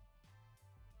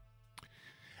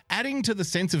 Adding to the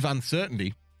sense of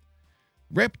uncertainty,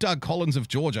 Rep. Doug Collins of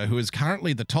Georgia, who is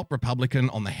currently the top Republican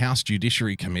on the House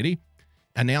Judiciary Committee,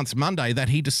 announced Monday that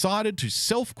he decided to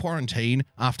self-quarantine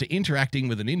after interacting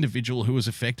with an individual who was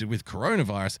affected with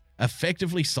coronavirus,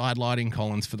 effectively sidelining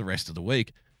Collins for the rest of the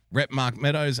week. Rep. Mark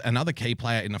Meadows, another key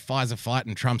player in the Pfizer fight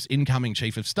and Trump's incoming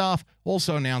chief of staff,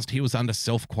 also announced he was under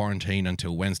self-quarantine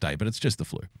until Wednesday, but it's just the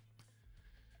flu.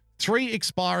 3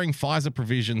 expiring Pfizer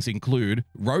provisions include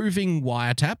roving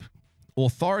wiretap,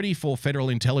 authority for federal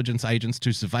intelligence agents to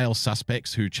surveil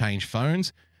suspects who change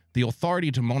phones, the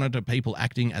authority to monitor people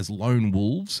acting as lone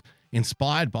wolves,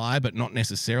 inspired by but not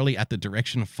necessarily at the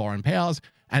direction of foreign powers,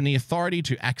 and the authority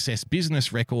to access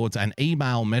business records and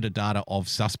email metadata of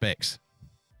suspects.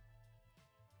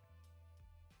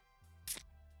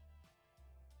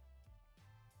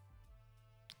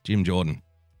 Jim Jordan,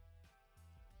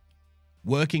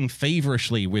 working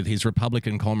feverishly with his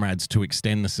Republican comrades to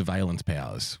extend the surveillance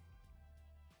powers.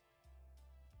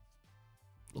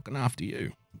 Looking after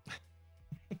you.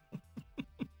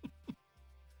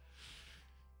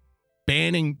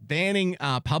 Banning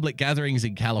public gatherings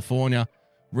in California,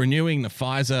 renewing the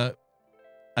Pfizer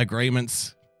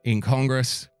agreements in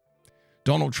Congress,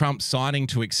 Donald Trump signing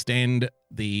to extend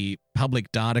the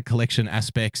public data collection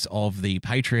aspects of the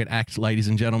Patriot Act, ladies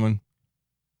and gentlemen.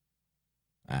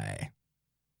 Hey,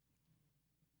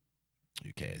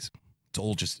 who cares? It's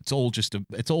all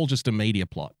just a media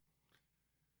plot.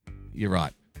 You're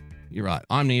right.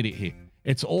 I'm the idiot here.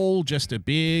 It's all just a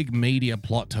big media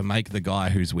plot to make the guy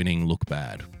who's winning look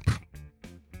bad.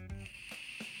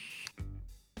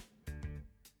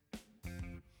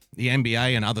 The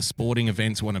NBA and other sporting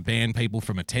events want to ban people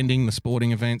from attending the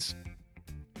sporting events.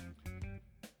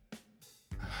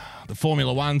 The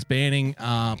Formula One's banning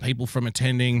people from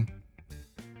attending.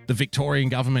 The Victorian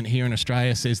government here in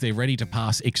Australia says they're ready to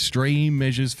pass extreme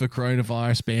measures for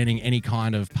coronavirus, banning any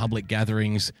kind of public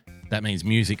gatherings. That means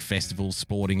music festivals,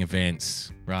 sporting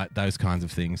events, right? Those kinds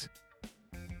of things.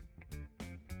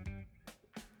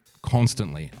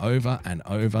 Constantly, over and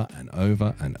over and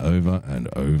over and over and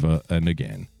over and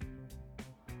again.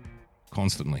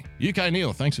 Constantly. UK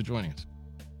Neil, thanks for joining us.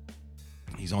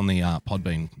 He's on the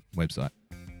Podbean website.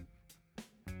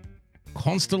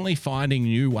 Constantly finding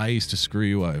new ways to screw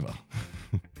you over.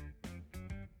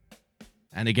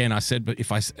 And again, as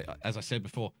I said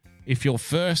before, if your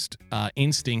first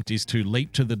instinct is to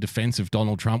leap to the defense of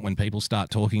Donald Trump when people start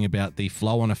talking about the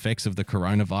flow-on effects of the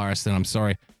coronavirus, then I'm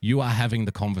sorry, you are having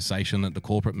the conversation that the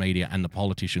corporate media and the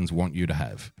politicians want you to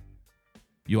have.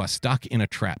 You are stuck in a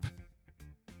trap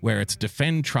where it's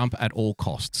defend Trump at all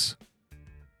costs.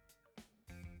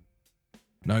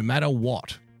 No matter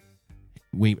what,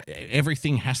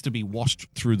 everything has to be washed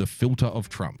through the filter of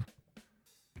Trump.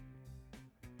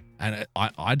 And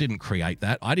I didn't create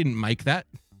that. I didn't make that.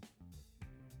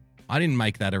 I didn't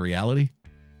make that a reality.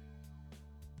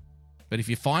 But if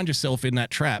you find yourself in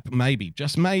that trap, maybe,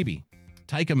 just maybe,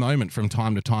 take a moment from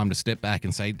time to time to step back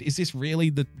and say, is this really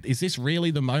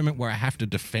the moment where I have to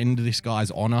defend this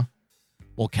guy's honor?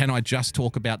 Or can I just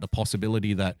talk about the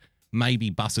possibility that maybe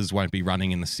buses won't be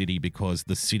running in the city because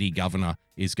the city governor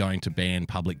is going to ban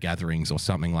public gatherings or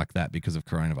something like that because of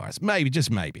coronavirus? Maybe, just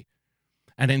maybe.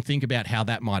 And then think about how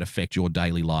that might affect your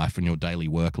daily life and your daily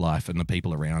work life and the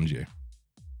people around you.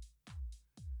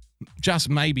 Just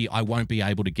maybe I won't be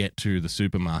able to get to the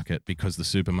supermarket because the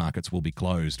supermarkets will be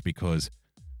closed because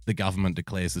the government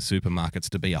declares the supermarkets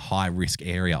to be a high-risk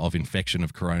area of infection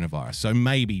of coronavirus. So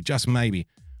maybe, just maybe,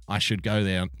 I should go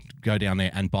down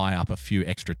there and buy up a few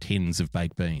extra tins of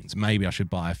baked beans. Maybe I should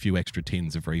buy a few extra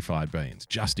tins of refried beans,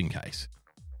 just in case.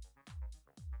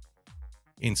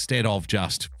 Instead of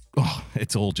just,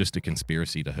 it's all just a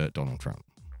conspiracy to hurt Donald Trump.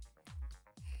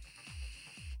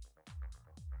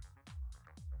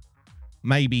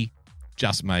 Maybe,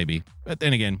 just maybe. But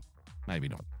then again, maybe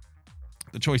not.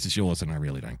 The choice is yours, and I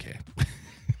really don't care.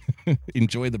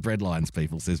 Enjoy the breadlines,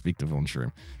 people, says Victor Von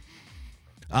Schroom.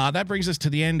 That brings us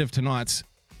to the end of tonight's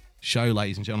show,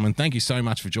 ladies and gentlemen. Thank you so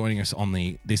much for joining us on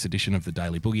this edition of the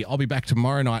Daily Boogie. I'll be back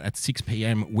tomorrow night at 6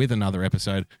 p.m. with another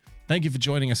episode. Thank you for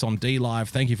joining us on DLive.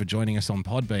 Thank you for joining us on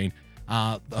Podbean.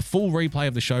 A full replay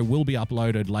of the show will be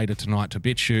uploaded later tonight to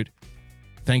BitChute.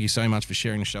 Thank you so much for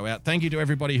sharing the show out. Thank you to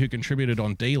everybody who contributed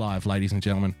on DLive, ladies and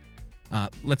gentlemen.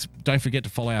 Don't forget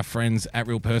to follow our friends at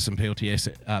Real Person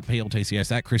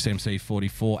PLTCS, at Chris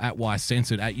MC44, at Y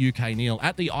Censored, at UK Neil,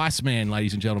 at the Iceman,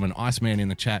 ladies and gentlemen, Iceman in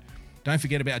the chat. Don't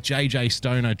forget about JJ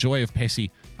Stoner, Joy of Pessy,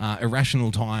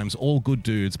 Irrational Times, all good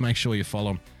dudes. Make sure you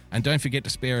follow them. And don't forget to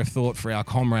spare a thought for our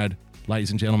comrade, ladies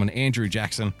and gentlemen, Andrew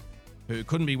Jackson, who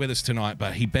couldn't be with us tonight,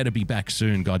 but he better be back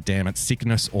soon, goddammit,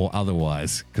 sickness or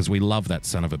otherwise, because we love that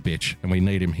son of a bitch and we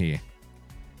need him here.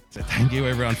 So thank you,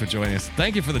 everyone, for joining us.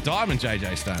 Thank you for the diamond,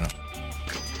 JJ Stoner.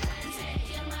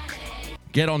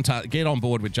 Get on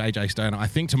board with JJ Stoner. I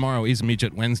think tomorrow is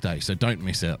Midget Wednesday, so don't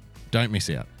miss out. Don't miss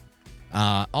out.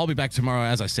 I'll be back tomorrow,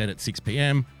 as I said, at 6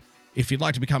 p.m. If you'd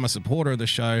like to become a supporter of the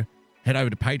show, head over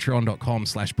to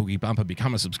patreon.com/boogiebumper.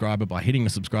 Become a subscriber by hitting the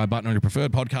subscribe button on your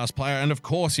preferred podcast player. And of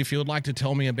course, if you would like to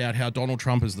tell me about how Donald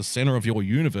Trump is the center of your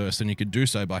universe, then you could do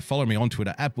so by following me on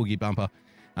Twitter @boogiebumper.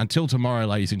 Until tomorrow,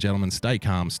 ladies and gentlemen, stay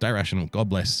calm, stay rational. God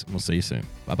bless. And we'll see you soon.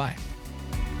 Bye-bye.